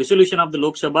 டிசொல்யூஷன் ஆஃப் த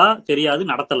லோக்சபா தெரியாது,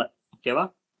 நடத்தல. ஓகேவா?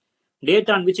 Date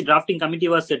on which drafting committee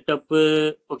was setup,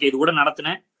 okay, இது கூட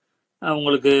நடத்தினேன்,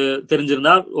 உங்களுக்கு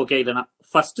தெரிஞ்சிருந்தா ஓகே. இல்லைனா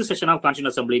first session of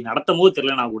constituent assembly நடத்தும் போது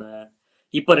தெரியலனா கூட,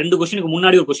 இப்போ 2 கொஸ்டினுக்கு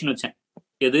முன்னாடி ஒரு கொஸ்டின் வச்சேன்.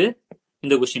 எது?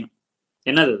 இந்த கொஸ்டின்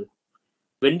என்னது?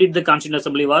 when did the Constituent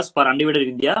Assembly was for undivided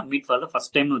India meet for the first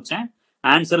time வச்சேன்.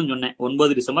 ஆன்சர் சொன்னேன்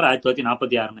 9 டிசம்பர்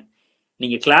 1946.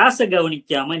 நீங்க கிளாஸை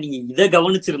கவனிக்காம நீங்க இதை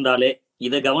கவனிச்சிருந்தாலே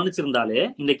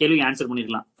இந்த கேள்விக்கு ஆன்சர்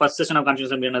பண்ணிருக்கலாம். First session of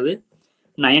constituent assembly என்னது?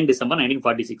 9 டிசம்பர்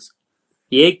 1946.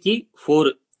 ஏக்கு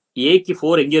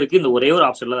 4 எங்க இருக்கு? இந்த ஒரே ஒரு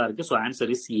ஆப்ஷன்ல தான் இருக்கு. So answer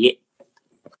is a.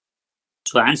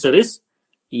 So answer is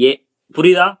a.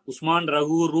 புரியுதா? உஸ்மான்,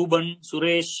 ரகு, ரூபன்,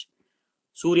 சுரேஷ்,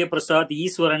 சூரிய பிரசாத்,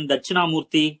 ஈஸ்வரன்,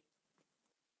 தட்சிணாமூர்த்தி,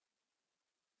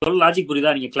 லாஜிக்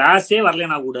புரியுதா? நீங்க கிளாஸே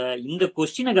வரலனா கூட இந்த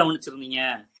கொஸ்டினை கவனிச்சிருந்தீங்க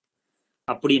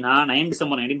அப்படின்னா, 9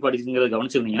 டிசம்பர் 1946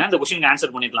 கவனிச்சிருந்தீங்கன்னா இந்த கொஸ்டினுக்கு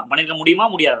ஆன்சர் பண்ணிருக்க முடியுமா,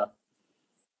 முடியாதா?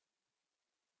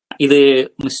 இது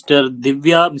மிஸ்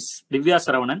திவ்யா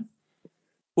சரவணன்,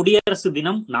 குடியரசு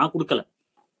தினம் நான் கொடுக்கல.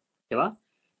 ஓகேவா?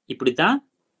 இப்படித்தான்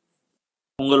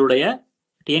உங்களுடைய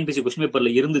டிஎன்பிஎஸ்சி கொஸ்டின்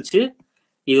பேப்பர்ல இருந்துச்சு.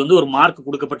 இது வந்து ஒரு மார்க்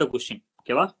கொடுக்கப்பட்ட கொஸ்டின்.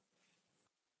 ஓகேவா?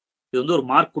 இது வந்து ஒரு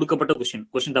மார்க் கொடுக்கப்பட்ட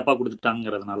கொஸ்டின் தப்பா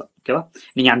கொடுத்துட்டாங்கிறதுனால. ஓகேவா?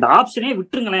 நீங்க அந்த ஆப்ஷனே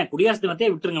விட்டுருங்களேன், குடியரசு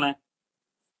தினத்தையே விட்டுருங்களேன்.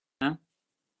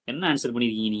 என்ன ஆன்சர்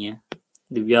பண்ணிருக்கீங்க நீங்க?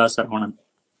 திவ்யா சரவணன்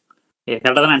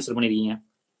கரெக்டா தானே ஆன்சர் பண்ணிருக்கீங்க.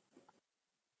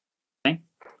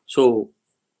 ஸோ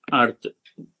அடுத்து,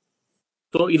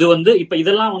 ஸோ இது வந்து இப்ப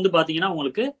இதெல்லாம் வந்து பாத்தீங்கன்னா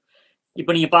உங்களுக்கு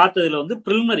இப்ப நீங்க பார்த்ததுல வந்து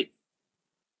பிரிலிமினரி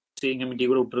ஸ்டீரிங் கமிட்டி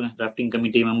கூட விட்டுருங்க. டிராஃப்டிங்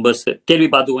கமிட்டி மெம்பர்ஸ் கேள்வி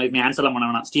பார்த்துக்கோங்க, ஆன்சர்லாம் பண்ண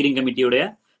வேணாம். ஸ்டீரிங் கமிட்டியோட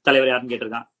தலைவர் யாருன்னு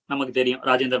கேட்டிருக்கான், நமக்கு தெரியும்,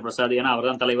 ராஜேந்திர பிரசாத். ஏன்னா அவர்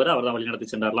தான் தலைவர், அவர் தான் வழிநடத்தி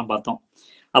சென்றார்லாம் பார்த்தோம்.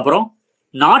 அப்புறம்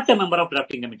not a member of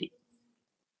drafting committee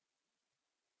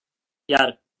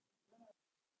யாரு?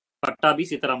 பட்டாபி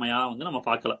சீதாராமையா வந்து நம்ம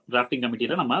பார்க்கல. டிராஃப்டிங்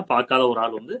கமிட்டியில நம்ம பார்க்காத ஒரு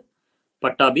ஆள் வந்து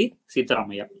பட்டாபி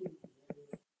சீதாராமையா.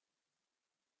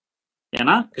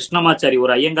 ஏன்னா கிருஷ்ணமாச்சாரி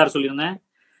ஒரு ஐயங்கார் சொல்லியிருந்தேன்,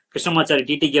 கிருஷ்ணமாச்சாரி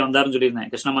டிடிகே வந்தாருன்னு சொல்லியிருந்தேன்.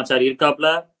 கிருஷ்ணமாச்சாரி இருக்காப்ல,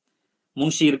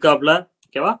 முன்ஷி இருக்காப்ல.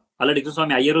 ஓகேவா? அல்லடி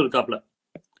கிருஷ்ணசுவாமி ஐயரும் இருக்காப்ல.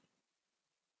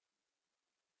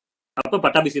 அப்ப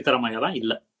பட்டாபி சீதாராமையா தான்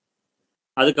இல்ல.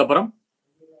 அதுக்கப்புறம்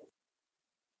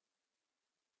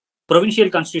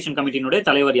ப்ரொவின்சியல் கான்ஸ்டிடியூஷன் கமிட்டியினுடைய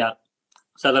தலைவர் யார்?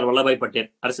 சர்தார் வல்லபாய் பட்டேல்.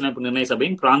 அரசியலமைப்பு நிர்ணய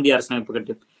சபையின் பிராந்திய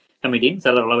அரசியலமைப்பு கமிட்டியின்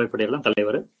சர்தார் வல்லபாய் பட்டேல் தான்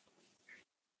தலைவர்.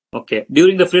 Okay.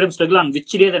 During the freedom struggle on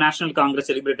which day the national Congress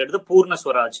celebrated த பூர்ண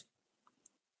ஸ்வராஜ்?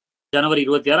 ஜனவரி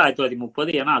 26,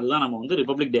 1930. ஏன்னா அதுதான் நம்ம வந்து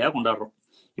ரிபப்ளிக் டேயா கொண்டாடுறோம்.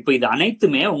 இப்போ இது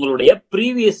அனைத்துமே உங்களுடைய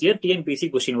ப்ரீவியஸ் இயர் டிஎன்பிஎஸ்சி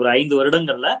கொஸ்டின். ஒரு 5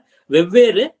 வருடங்கள்ல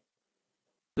வெவ்வேறு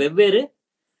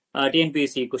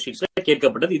டிஎன்பிஎஸ்சி கொஸ்டின்ஸ்ல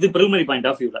கேட்கப்பட்டது. இது பிரிலிமினரி பாயிண்ட்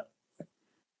ஆஃப் வியூல.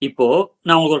 இப்போ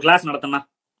நான் உங்களுக்கு ஒரு கிளாஸ்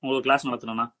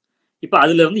நடத்தினா இப்ப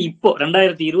அதுல வந்து இப்போ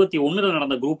 2021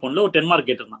 நடந்த குரூப் 1ல ஒரு 10 மார்க்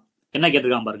கேட்டிருந்தான். என்ன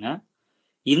கேட்டிருக்கான் பாருங்க?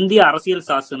 இந்திய அரசியல்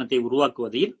சாசனத்தை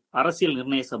உருவாக்குவதில் அரசியல்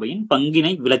நிர்ணய சபையின்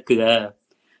பங்கினை விளக்குக.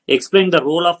 Explain the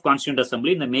role of constituent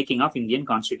assembly in the making of Indian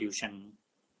constitution.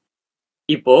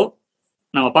 இப்போ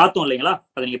நம்ம பார்த்தோம் இல்லைங்களா,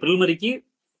 அதை நீங்க ப்ரிலிமினரிக்கு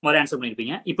மாதிரி ஆன்சர்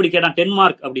பண்ணிருப்பீங்க. இப்படி கேட்டா 10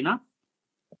 மார்க் அப்படின்னா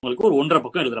உங்களுக்கு ஒரு 1.5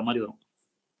 பக்கம் எழுதுற மாதிரி வரும்.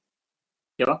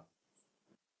 ஓகேவா?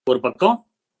 ஒரு பக்கம்,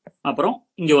 அப்புறம்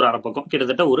இங்க ஒரு 1/2 பக்கம்,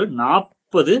 கிட்டத்தட்ட ஒரு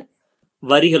 40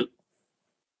 வரிகள்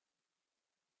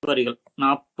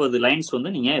 40 லைன்ஸ்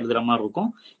வந்து நீங்க எழுதுற மாதிரி இருக்கும்.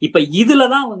 இப்ப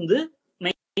இதுலதான் வந்து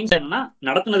என்னன்னா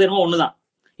நடத்துனது என்னமோ ஒண்ணுதான்.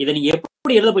 இதை நீங்க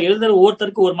எப்படி எழுதுற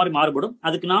ஒவ்வொருத்தருக்கு ஒரு மாதிரி மாறுபடும்.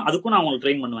 அதுக்கும் நான் உங்களுக்கு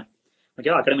ட்ரெயின் பண்ணுவேன்.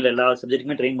 ஓகேவா? அகாடமில எல்லா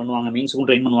சப்ஜெக்ட்டுமே ட்ரெயின் பண்ணுவாங்க, மெயின்ஸுக்கும்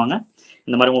ட்ரெயின் பண்ணுவாங்க.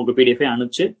 இந்த மாதிரி உங்களுக்கு பிடிஎஃப்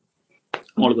அனுப்பிச்சு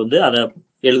உங்களுக்கு வந்து அதை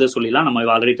எழுத சொல்லிலாம் நம்ம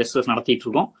ஆல்ரெடி டெஸ்ட் நடத்திட்டு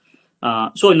இருக்கோம்.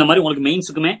 ஸோ இந்த மாதிரி உங்களுக்கு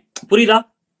மெயின்ஸுக்குமே புரியுதா?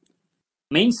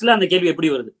 மெயின்ஸ்ல அந்த கேள்வி எப்படி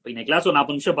வருது? இப்போ இந்த கிளாஸ் ஒரு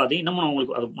 40 நிமிஷம் பார்த்தீங்க, இன்னமும்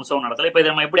உங்களுக்கு அது முழுசாக நடத்தல. இப்போ இதை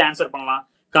நம்ம எப்படி ஆன்சர் பண்ணலாம்?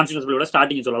 கான்ஸ்டியூஷன்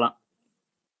ஸ்டார்டிங் சொல்லலாம்,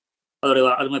 அதோட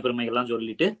அருமை பெருமைகள்லாம்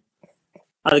சொல்லிட்டு,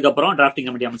 அதுக்கப்புறம் டிராஃப்டிங்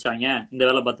கமிட்டி அமைச்சாங்க, இந்த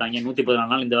வேலை பார்த்தாங்க, 114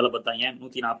 நாள் இந்த வேலை பார்த்தாங்க,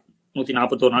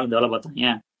 141 நாள் இந்த வேலை பார்த்தாங்க,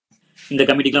 இந்த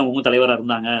கமிட்டிக்கெல்லாம் உங்க தலைவராக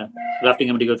இருந்தாங்க, டிராஃப்டிங்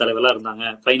கமிட்டிக்கு தலைவராக இருந்தாங்க.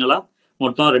 ஃபைனலா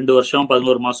மொத்தம் 2 வருஷம்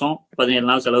 11 மாசம் 17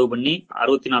 நாள் செலவு பண்ணி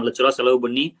 64 லட்ச ரூபா செலவு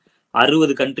பண்ணி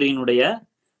 60 கண்ட்ரியினுடைய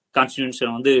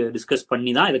கான்ஸ்டிடியூஷன் வந்து டிஸ்கஸ்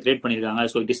பண்ணி தான் இதை கிரியேட் பண்ணிருக்காங்க.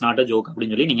 So it is not a joke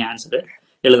அப்படின்னு சொல்லி நீங்க ஆன்சர்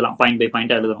எழுதலாம், பாயிண்ட் பை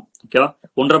பாயிண்டா எழுதணும். ஓகேவா?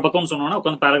 1.5 பக்கம் சொன்னோம்னா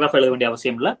உட்காந்து பேராகிராஃப் எழுத வேண்டிய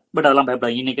அவசியம் இல்லை. பட் அதெல்லாம்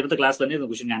பயப்படாது, இன்னைக்கு எடுத்த கிளாஸ்ல இருந்து இந்த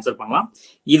கொஸ்டின் ஆன்சர் பண்ணலாம்.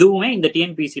 இதுவுமே இந்த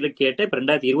டிஎன்பிசியில கேட்ட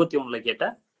 2021 கேட்ட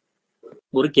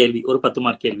ஒரு கேள்வி, ஒரு 10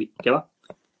 மார்க் கேள்வி. ஓகேவா?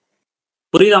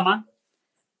 புரியுதாமா?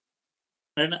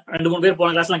 2-3 பேர்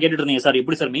போன கிளாஸ்லாம் கேட்டுட்டு இருந்தீங்க, சார்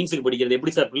எப்படி சார் மெயின்ஸுக்கு படிக்கிறது,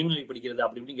 எப்படி சார் பிரிலிமினரி படிக்கிறது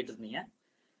அப்படி இப்படின்னு கேட்டு இருந்தீங்க.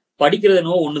 படிக்கிறது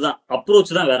என்னவோ ஒண்ணுதான்,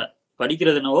 அப்ரோச் தான் வேற.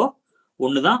 படிக்கிறது என்னவோ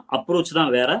ஒண்ணுதான், அப்ரோச்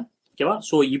தான் வேற. ஓகேவா?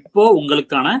 சோ இப்போ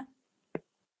உங்களுக்கான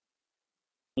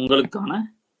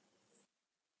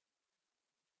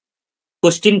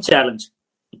கொஸ்டின் சேலஞ்ச்.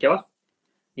 ஓகேவா?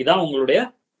 இதான் உங்களுடைய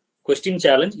கொஸ்டின்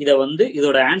சேலஞ்ச். இதை வந்து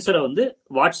இதோட ஆன்சரை வந்து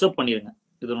வாட்ஸ்அப் பண்ணிருங்க.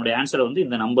 இதனுடைய ஆன்சரை வந்து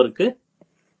இந்த நம்பருக்கு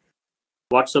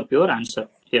வாட்ஸ்அப் யுவர் ஆன்சர்.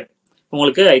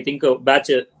 உங்களுக்கு ஐ திங்க்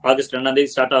பேட்ச் ஆகஸ்ட் 2ஆம்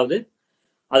தேதி ஸ்டார்ட் ஆகுது.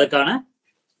 அதுக்கான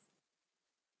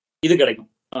இது கிடைக்கும்,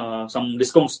 சம்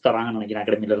டிஸ்கவுண்ட்ஸ் தராங்கன்னு நினைக்கிறேன்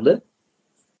அகாடமில இருந்து.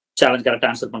 சேலஞ்ச் கரெக்டா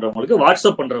ஆன்சர் பண்றவங்களுக்கு,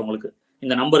 வாட்ஸ்அப் பண்றவங்களுக்கு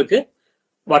இந்த நம்பருக்கு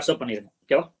வாட்ஸ்அப் பண்ணிருங்க.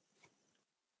 ஓகேவா?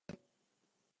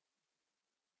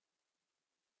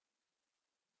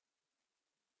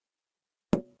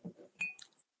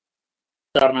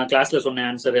 சார் நான் கிளாஸ்ல சொன்ன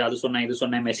ஆன்சர், அது சொன்னேன், இது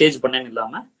சொன்னேன், மெசேஜ் பண்ணேன்னு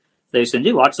இல்லாம தயவு செஞ்சு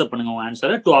வாட்ஸ்அப் பண்ணுங்க உங்க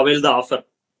ஆன்சரை டு அவைல் த ஆஃபர்.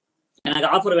 எனக்கு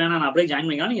ஆஃபர் வேணாம், நான் அப்படியே ஜாயின்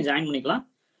பண்ணிக்கலாம், நீங்க ஜாயின் பண்ணிக்கலாம்.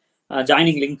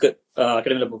 ஜாயினிங் லிங்க்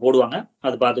அகாடமில இப்போ போடுவாங்க,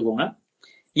 அது பார்த்துக்கோங்க.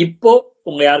 இப்போ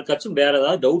உங்க யாருக்காச்சும் வேற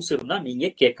ஏதாவது டவுட்ஸ் இருந்தா நீங்க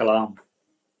கேட்கலாம்.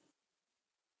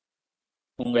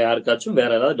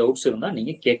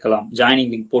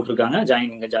 ஜாயினிங் லிங்க் போட்டிருக்காங்க,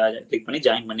 ஜாயினிங் லிங்க் கிளிக் பண்ணி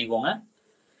ஜாயின் பண்ணிக்கோங்க.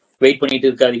 வெயிட் பண்ணிட்டு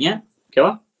இருக்காதீங்க.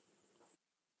 ஓகேவா?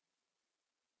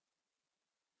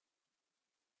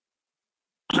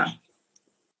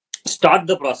 Start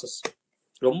the process.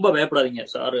 ரொம்ப பயப்படாதீங்க,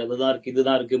 சார் அதுதான் இருக்கு,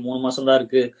 இதுதான் இருக்கு, 3 மாசம் தான்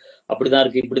இருக்கு, அப்படிதான்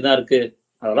இருக்கு, இப்படிதான் இருக்கு,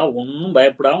 அதெல்லாம் ஒன்றும்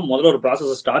பயப்படாம முதல்ல ஒரு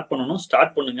ப்ராசஸ் ஸ்டார்ட் பண்ணணும்.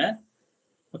 ஸ்டார்ட் பண்ணுங்க.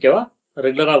 ஓகேவா?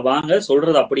 ரெகுலரா வாங்க,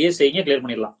 சொல்றது அப்படியே செய்யுங்க, கிளியர்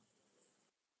பண்ணிடலாம்.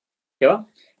 ஓகேவா?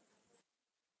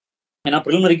 ஏன்னா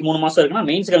ப்ரிலிமினரிக்கு 3 மாசம் இருக்குன்னா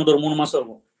மெயின்ஸ்க்கு அங்கிட்டு ஒரு 3 மாசம்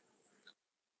இருக்கும்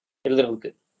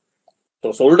எழுதுறதுக்கு.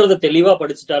 சொல்றதை தெளிவா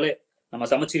படிச்சுட்டாலே, நம்ம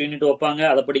சமைச்சர் யூனிட் வைப்பாங்க,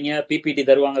 அதை படிங்க, பிபிடி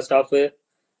தருவாங்க ஸ்டாஃப்,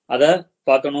 அதை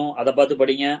பார்க்கணும், அதை பார்த்து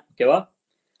படிங்க. ஓகேவா?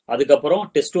 அதுக்கப்புறம்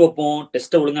டெஸ்ட் வைப்போம்,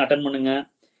 டெஸ்ட்டை ஒழுங்கா அட்டன் பண்ணுங்க.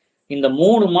 இந்த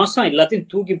 3 மாசம் எல்லாத்தையும்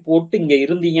தூக்கி போட்டு இங்க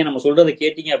இருந்தீங்க, நம்ம சொல்றதை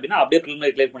கேட்டீங்க அப்படின்னா அப்படியே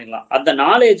ப்ரிலிமினரி கிளியர் பண்ணிடலாம். அந்த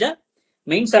நாலேஜை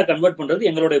மெயின்ஸா கன்வெர்ட் பண்றது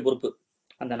எங்களுடைய பொறுப்பு.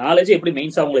 அந்த நாலேஜை எப்படி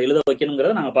மெயின்ஸா உங்களை எழுத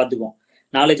வைக்கணுங்கிறத நாங்க பாத்துக்குவோம்.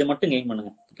 நாலேஜை மட்டும் கெயின்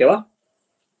பண்ணுங்க. ஓகேவா?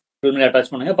 ப்ரிலிமினரி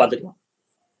அட்டாச் பண்ணுங்க, பாத்துக்கலாம்.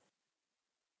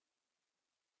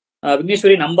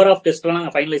 விக்னேஸ்வரி நம்பர் ஆஃப் டெஸ்ட்லாம்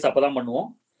நாங்கள் ஃபைனலைஸ் அப்பதான் பண்ணுவோம்.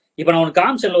 இப்போ நான் உனக்கு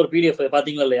காமிச்சல ஒரு பிடிஎஃப்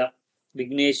பாத்தீங்களா இல்லையா?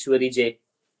 விக்னேஸ்வரி ஜே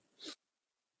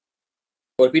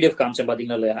ஒரு பிடிஎஃப் காமிச்சேன்,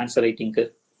 பாத்தீங்களா இல்லையா? ஆன்சர் ரைட்டிங்க்கு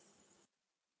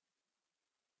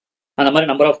அந்த மாதிரி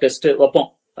நம்பர் ஆஃப் டெஸ்ட் வைப்போம்,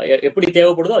 எப்படி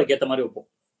தேவைப்படுதோ அதுக்கேற்ற மாதிரி வைப்போம்.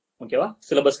 ஓகேவா?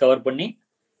 சிலபஸ் கவர் பண்ணி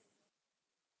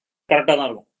கரெக்டாக தான்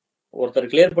இருக்கும். ஒருத்தர்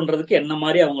கிளியர் பண்றதுக்கு என்ன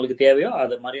மாதிரி அவங்களுக்கு தேவையோ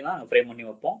அது மாதிரி தான் ஃப்ரேம் பண்ணி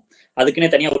வைப்போம். அதுக்குன்னே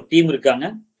தனியாக ஒரு டீம் இருக்காங்க.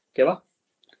 ஓகேவா?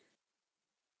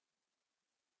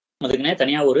 அதுக்குன்னே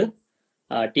தனியாக ஒரு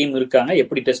டீம் இருக்காங்க.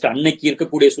 எப்படி டெஸ்ட் அன்னைக்கு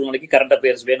இருக்கக்கூடிய சூழ்நிலைக்கு கரண்ட்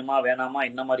அஃபேர்ஸ் வேணுமா வேணாமா,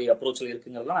 என்ன மாதிரி அப்ரோச்சில்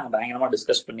இருக்குங்கிறதெல்லாம் நாங்கள் பயங்கரமாக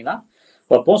டிஸ்கஸ் பண்ணி தான்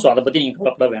வைப்போம். ஸோ அதை பற்றி நீங்கள்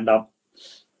கவலைப்பட வேண்டாம்.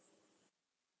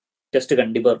 டெஸ்ட்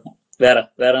கண்டிப்பாக இருக்கும்.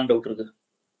 வேற டவுட் இருக்கு?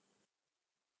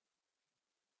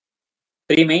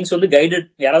 3 மெயின்ஸ் வந்து கைடட்,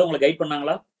 யாராவது உங்களை கைட்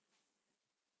பண்ணாங்களா?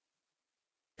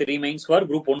 3 mains for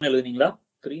group 1 எழுதுனீங்களா?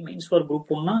 3 mains for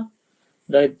group 1னா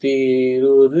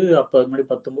 2020, அப்போ அது மாதிரி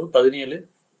 19, 17,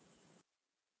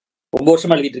 9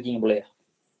 வருஷமா எழுதிட்டு இருக்கீங்க போலயே.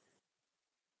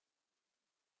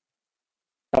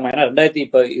 ஆமா, ஏன்னா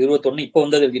 2021 இப்போ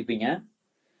வந்து எழுதிருப்பீங்க.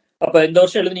 அப்ப இந்த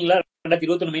வருஷம் எழுதுனீங்களா?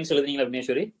 2021 மெயின்ஸ் எழுதுனீங்களா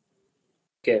விக்னேஸ்வரி?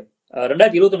 ஓகே,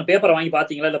 2021 பேப்பரை வாங்கி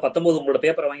பாத்தீங்களா? இல்ல 19 உங்களோட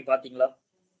பேப்பரை வாங்கி பாத்தீங்களா?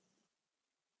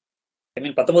 ஐ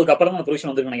மீன் 19க்கு அப்புறம் தான்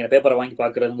ப்ரொவிஷன் வந்து நினைக்கிறேன். பேப்பரை வாங்கி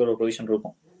பாக்குறதுங்கிற ஒரு ப்ரொவிஷன்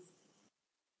இருக்கும்.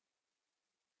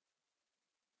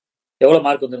 எவ்வளவு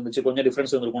மார்க் வந்துருந்துச்சு? கொஞ்சம்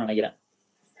டிஃபரன்ஸ் வந்துருக்கும்னு நினைக்கிறேன்.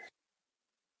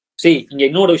 சரி, இங்க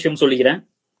இன்னொரு விஷயம் சொல்லிக்கிறேன்.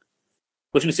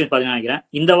 கொஸ்டின் பாத்தீங்கன்னா நினைக்கிறேன்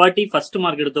இந்த வாட்டி ஃபர்ஸ்ட்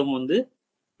மார்க் எடுத்தவங்க வந்து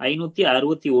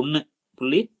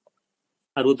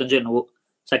 561.65 என்னவோ,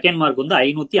 செகண்ட் மார்க் வந்து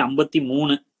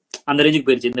 553 அந்த ரேஞ்சுக்கு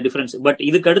போயிருச்சு இந்த டிஃபரன்ஸ். பட்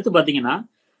இதுக்கு அடுத்து பாத்தீங்கன்னா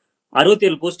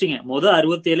 67 போஸ்டிங்.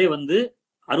 67 வந்து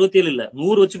 67 இல்ல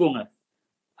 100 வச்சுக்கோங்க,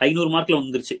 500 மார்க்ல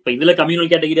வந்துருச்சு. இப்ப இதுல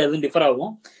கம்யூனல் கேட்டகரி அது டிஃபர்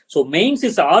ஆகும். So mains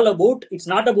is all about, it's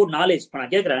not about knowledge. இப்ப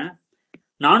நான் கேட்கறேன்,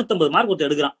 450 மார்க் ஒருத்தர்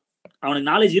எடுக்கிறான், அவனுக்கு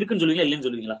நாலேஜ் இருக்குன்னு சொல்லுவீங்களா இல்லைன்னு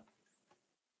சொல்லுவீங்களா?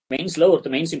 மெயின்ஸ்ல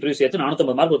ஒருத்தர் மெயின்ஸ் இன்டர்வியூ சேர்த்து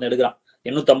 450 மார்க் ஒருத்தர் எடுக்கிறான்,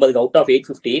 850 அவுட் ஆஃப்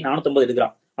 850 450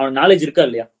 எடுக்கிறான். அவனுக்கு நாலேஜ் இருக்கா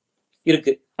இல்லையா?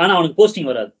 இருக்கு. ஆனா அவனுக்கு போஸ்டிங்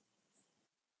வராது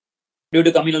டியூ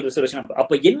டு கம்யூனல் ரிசர்வேஷன்.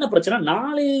 அப்ப என்ன பிரச்சனை?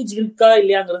 நாலேஜ் இருக்கா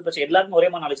இல்லையாங்கிறது பிரச்சனை. எல்லாருக்கும் ஒரே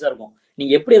மாதிரி நாலேஜ் தான் இருக்கும்.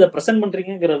 நீங்க எப்படி அதை பிரசென்ட்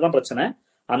பண்றீங்கிறது தான் பிரச்சனை.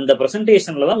 அந்த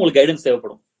பிரசன்டேஷன்ல தான் உங்களுக்கு கைடன்ஸ்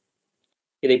தேவைப்படும்.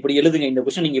 இதை இப்படி எழுதுங்க, இந்த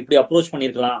கொஸ்டின் நீங்க இப்படி அப்ரோச்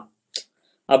பண்ணிருக்கலாம்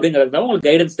அப்படிங்கிறது தான் உங்களுக்கு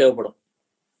கைடன்ஸ் தேவைப்படும்.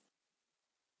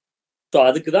 ஸோ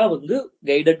அதுக்கு தான் வந்து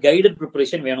கைடட்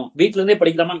ப்ரிப்பரேஷன் வேணும். வீட்டுல இருந்தே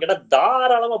படிக்கலாமான்னு கேட்டா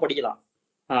தாராளமா படிக்கலாம்.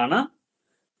 ஆனா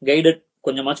கைடட்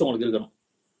கொஞ்சமாச்சும் உங்களுக்கு இருக்கணும்.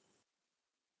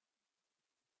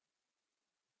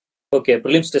 Okay,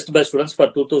 prelims test by students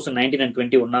for 2019 and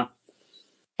 21.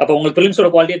 அப்ப உங்களுக்கு ப்ரிலிம்ஸோட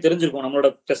குவாலிட்டியே தெரிஞ்சிருக்கும். நம்மளோட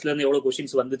டெஸ்ட்ல இருந்து எவ்வளவு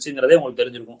கொஸ்டின்ஸ் வந்துச்சுங்கிறதே உங்களுக்கு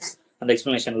தெரிஞ்சிருக்கும் அந்த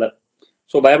எக்ஸ்பிளனேஷன்ல.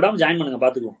 ஸோ பயப்படாம ஜாயின் பண்ணுங்க,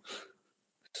 பாத்துக்குவோம்.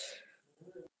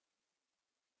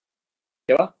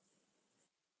 ஓகேவா?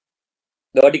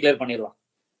 இந்த வாட்டி கிளியர் பண்ணிடலாம்,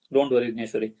 டோன்ட் வரி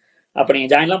விக்னேஸ்வரி. அப்ப நீங்க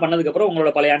ஜாயின்லாம் பண்ணதுக்கு அப்புறம்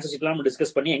உங்களோட பழைய ஆன்சர் ஷீட்லாம் நம்ம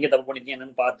டிஸ்கஸ் பண்ணி எங்க தப்பு பண்ணிருக்கீங்க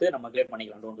என்னன்னு பார்த்து நம்ம கிளியர்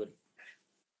பண்ணிக்கலாம், டோன்ட் வரி.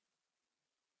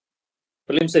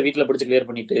 ப்ரிலிம்ஸை வீட்டில் படிச்சு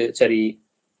கிளியர் பண்ணிட்டு சரி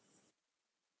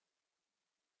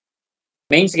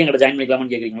மெயின்ஸ்க்கு எங்கிட்ட ஜாயின்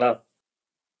பண்ணிக்கலாமான்னு கேக்குறீங்களா?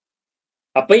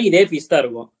 அப்பயும் இதே ஃபீஸ் தான்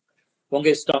இருக்கும், உங்க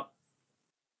இஷ்டம்.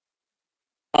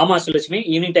 ஆமா ஸ்ரீலட்சுமி,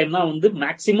 ஈவினிங் டைம் தான் வந்து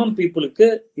மேக்ஸிமம் பீப்புளுக்கு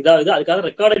இதாவது. அதுக்காக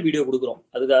ரெக்கார்டட் வீடியோ கொடுக்குறோம்.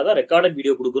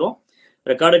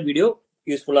 ரெக்கார்டட் வீடியோ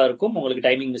யூஸ்ஃபுல்லா இருக்கும். உங்களுக்கு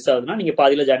டைமிங் மிஸ் ஆகுதுன்னா நீங்க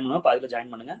பாதியில ஜாயின் பண்ணுங்க, பாதியில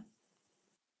ஜாயின் பண்ணுங்க.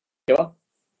 ஓகேவா?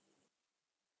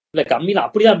 இல்ல கம்மி தான்,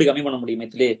 அப்படிதான் அப்படி கம்மி பண்ண முடியும்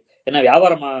மைத்திலி. என்ன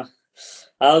வியாபாரமா?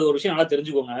 அதாவது ஒரு விஷயம் நல்லா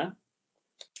தெரிஞ்சுக்கோங்க,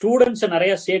 ஸ்டூடெண்ட்ஸை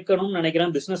நிறைய சேர்க்கணும்னு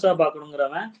நினைக்கிறேன், பிசினஸா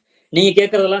பார்க்கணுங்கிறவன் நீங்க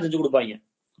கேட்கறதெல்லாம் செஞ்சு கொடுப்பாங்க.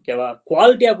 ஓகேவா?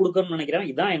 குவாலிட்டியா கொடுக்கணும்னு நினைக்கிறேன்,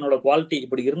 இதான் என்னோட குவாலிட்டி,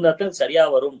 இப்படி இருந்தா தான் சரியா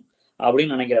வரும்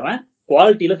அப்படின்னு நினைக்கிறவன்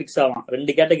குவாலிட்டியில பிக்ஸ் ஆகலாம்.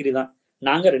 2 கேட்டகரி தான்.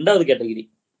 நாங்க 2வது கேட்டகரி.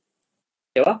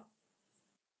 ஓகேவா?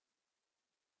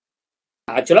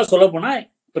 ஆக்சுவலா சொல்ல போனா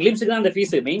ப்ரிலிம்ஸுக்கு தான் இந்த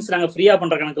ஃபீஸ், மெயின்ஸ் நாங்க ஃப்ரீயா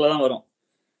பண்ற கணக்குல தான் வரும்.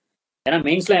 ஏன்னா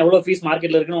மெயின்ஸ்லாம் எவ்வளவு ஃபீஸ்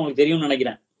மார்க்கெட்ல இருக்குன்னு உங்களுக்கு தெரியும்னு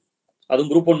நினைக்கிறேன்.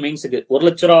 அதுவும் குரூப் 1 மெயின்ஸுக்கு 1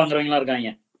 லட்ச ரூபா வாங்குறவங்களா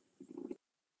இருக்காங்க.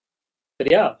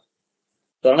 சரியா?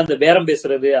 அதனால இந்த பேரம்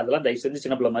பேசுறது அதெல்லாம் தயவு செஞ்சு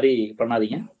சின்ன பிள்ளை மாதிரி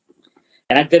பண்ணாதீங்க.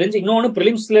 எனக்கு தெரிஞ்சு இன்னொன்னு,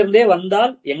 ப்ரிலிம்ஸ்ல இருந்தே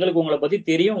வந்தால் எங்களுக்கு உங்களை பத்தி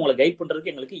தெரியும், உங்களை கைட்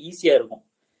பண்றதுக்கு எங்களுக்கு ஈஸியா இருக்கும்.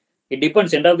 It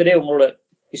depends, end of the டே உங்களோட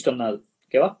இஷ்டம் தான் அது.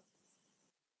 ஓகேவா?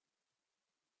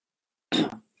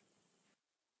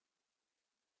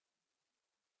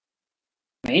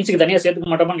 மெயின்ஸுக்கு தனியா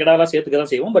சேர்த்துக்க மாட்டோமான்னு கேட்டாலாம் சேர்த்துக்க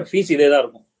தான் செய்வோம். பட் ஃபீஸ் இதே தான்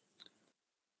இருக்கும்.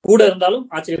 கூட இருந்தாலும்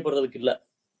ஆச்சரியப்படுறதுக்கு இல்லை,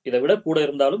 இதை விட கூட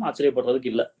இருந்தாலும்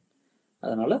ஆச்சரியப்படுறதுக்கு இல்லை.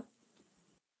 அதனால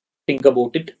திங்க்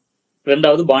அபவுட் இட்.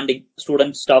 2வது பாண்டிங்,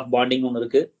 ஸ்டூடெண்ட் ஸ்டாஃப் பாண்டிங் ஒன்று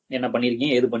இருக்கு. என்ன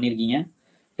பண்ணிருக்கீங்க, ஏது பண்ணிருக்கீங்க,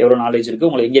 எவ்வளவு நாலேஜ் இருக்கு,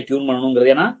 உங்களை எங்கே டியூன்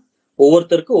பண்ணணுங்கிறது. ஏன்னா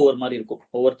ஒவ்வொருத்தருக்கு ஒவ்வொரு மாதிரி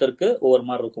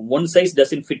இருக்கும். One size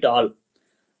doesn't fit all.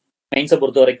 மெயின்ஸை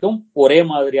பொறுத்த வரைக்கும் ஒரே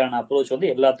மாதிரியான அப்ரோச்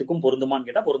வந்து எல்லாத்துக்கும் பொருந்துமான்னு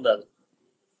கேட்டா பொருந்தாது.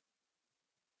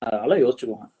 அதனால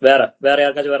யோசிச்சுக்கோங்க. வேற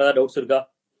யாருக்காச்சும் வேற ஏதாவது டவுட்ஸ் இருக்கா?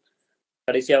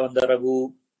 கடைசியா வந்த ரகு,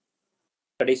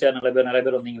 கடைசியா நிறைய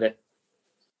பேர் வந்தீங்களே,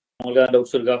 உங்களுக்கு ஏதாவது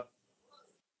டவுட்ஸ் இருக்கா?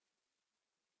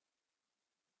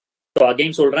 ஸோ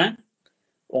அகைன் சொல்றேன்,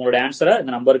 உங்களோட ஆன்சரை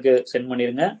இந்த நம்பருக்கு சென்ட்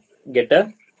பண்ணிருங்க. Get a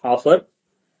offer.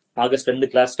 August 2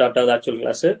 class start ஆகுது, ஆக்சுவல்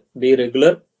கிளாஸ். பி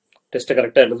ரெகுலர், டெஸ்ட்டை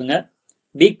கரெக்டாக எழுதுங்க.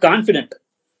 Be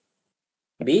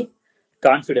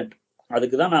confident.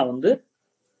 அதுக்கு தான் நான் வந்து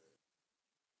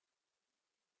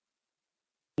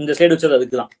இந்த ஸ்லைடு வச்சது.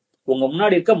 அதுக்கு தான் உங்க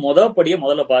முன்னாடி இருக்க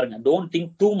முதல்ல பாருங்க. டோன்ட்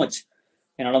திங்க் டூ மச்,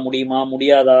 என்னால முடியுமா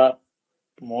முடியாதா.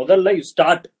 முதல்ல யூ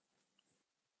ஸ்டார்ட்.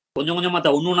 கொஞ்சம் கொஞ்சமா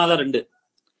தான், ஒன்னொன்னாதான் 2.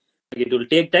 It will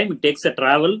take time, it takes a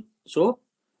travel. So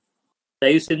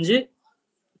தயவு செஞ்சு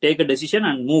take a decision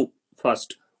and move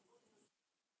fast.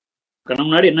 கண்ணு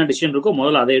முன்னாடி என்ன டிசிஷன் இருக்கோ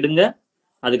முதல்ல அதை எடுங்க,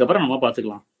 அதுக்கப்புறம் நம்ம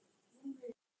பார்த்துக்கலாம்.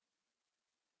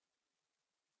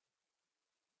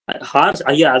 ஹார்ஸ்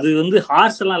ஐயா, அது வந்து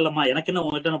ஹார்ஸ் எல்லாம் இல்லம்மா. எனக்கு என்ன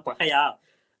உங்ககிட்ட பகையா?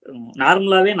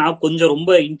 நார்மலாவே நான் கொஞ்சம்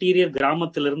ரொம்ப இன்டீரியர்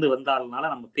கிராமத்துல இருந்து வந்தாலனால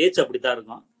நம்ம பேச்சு அப்படித்தான்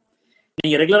இருக்கும்.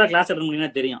 நீங்க ரெகுலரா கிளாஸ் அட்டன்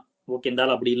பண்ணீங்கன்னா தெரியும், ஓகே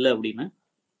இருந்தாலும் அப்படி இல்லை அப்படின்னு.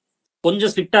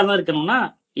 கொஞ்சம் ஸ்ட்ரிக்டா தான் இருக்கணும்னா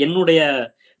என்னுடைய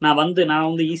நான்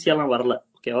வந்து ஈஸியாலாம் வரல.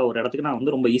 ஓகேவா? ஒரு இடத்துக்கு நான்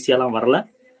வந்து ரொம்ப ஈஸியாலாம் வரல.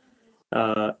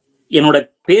 என்னோட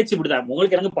பேச்சு இப்படிதான்.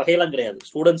 உங்களுக்கு எனக்கு பகையெல்லாம் கிடையாது.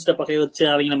 ஸ்டூடெண்ட்ஸ்ட பகைய வச்சு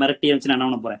அவங்கள மிரட்டிய வச்சு நான் என்ன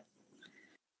பண்ண போறேன்?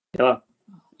 ஓகேவா?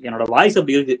 என்னோட வாய்ஸ்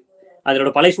அப்படி இருக்கு.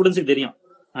 அதோட பழைய ஸ்டூடெண்ட்ஸுக்கு தெரியும்.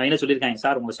 அவங்க சொல்லியிருக்காங்க,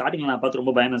 சார் உங்க ஸ்டார்டிங்ல நான் பார்த்து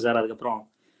ரொம்ப பயந்தேன் சார், அதுக்கப்புறம்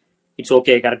இட்ஸ்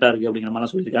ஓகே கரெக்டா இருக்கு அப்படிங்கிற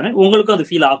மாதிரிலாம் சொல்லியிருக்காங்க. உங்களுக்கும் அது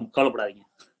ஃபீல் ஆகும், கவலைப்படாதீங்க.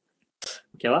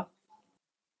 ஓகேவா?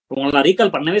 உங்களை நான்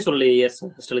ரீகால் பண்ணவே சொல்லலையே இயர்ஸ்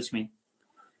அஷ்டலட்சுமி.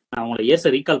 நான் உங்களை இயர்ஸை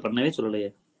ரீகால் பண்ணவே சொல்லலையே.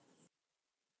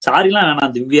 சாரிலாம்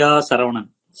வேணாம் திவ்யா, சரவணன்,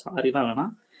 சாரிலாம்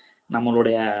வேணாம்.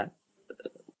 நம்மளுடைய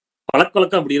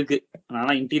பழக்கவழக்கம் அப்படி இருக்கு.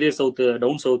 அதனால இன்டீரியர் சவுத்,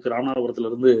 டவுன் சவுத் ராமநாதபுரத்துல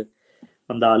இருந்து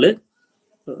வந்த ஆளு.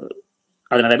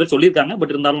 அது நிறைய பேர் சொல்லியிருக்காங்க.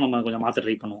 பட் இருந்தாலும் நம்ம கொஞ்சம் மாத்த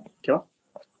ட்ரை பண்ணுவோம். ஓகேவா?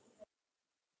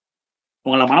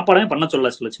 உங்களை மனப்பாடமே பண்ண சொல்லல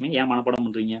அஷ்டலட்சுமி. ஏன் மனப்பாடம்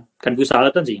பண்றீங்க? கன்ஃபியூஸ்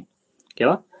ஆகத்தான் செய்யும்.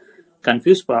 ஓகேவா?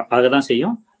 கன்ஃபியூஸ் ஆகதான்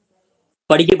செய்யும்.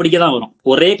 படிக்க படிக்க தான் வரும்.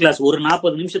 ஒரே கிளாஸ் ஒரு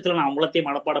 40 நிமிஷத்துல நான் அவ்வளோத்தையும்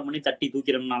மனப்பாடம் பண்ணி தட்டி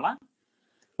தூக்கிறேன்னால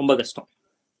ரொம்ப கஷ்டம்.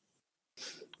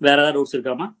 வேற ஏதாவது டவுட்ஸ்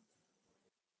இருக்காமா?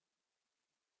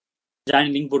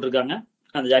 ஜாயின் லிங்க் போட்டிருக்காங்க,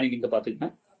 அந்த ஜாயின் லிங்கை பார்த்துக்கங்க.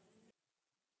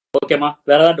 ஓகேம்மா.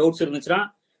 வேற ஏதாவது டவுட்ஸ் இருந்துச்சுன்னா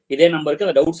இதே நம்பருக்கு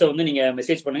அந்த டவுட்ஸை வந்து நீங்க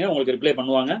மெசேஜ் பண்ணுங்க, உங்களுக்கு ரிப்ளை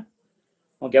பண்ணுவாங்க.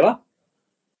 ஓகேவா?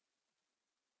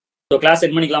 ஸோ கிளாஸ்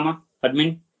சென்ட் பண்ணிக்கலாமா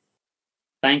அட்மின்?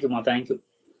 தேங்க்யூமா, தேங்க்யூ.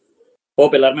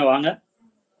 ஹோப் எல்லாருமே வாங்க,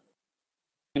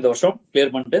 இந்த வருஷம்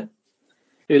கிளியர் பண்ணிட்டு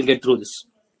we will get through this.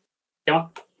 ஓகேவா?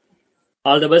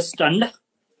 All the best and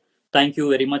thank you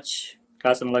very much.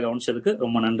 Class நல்லா கவனிச்சதுக்கு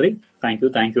ரொம்ப நன்றி. Thank you,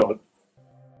 thank you all.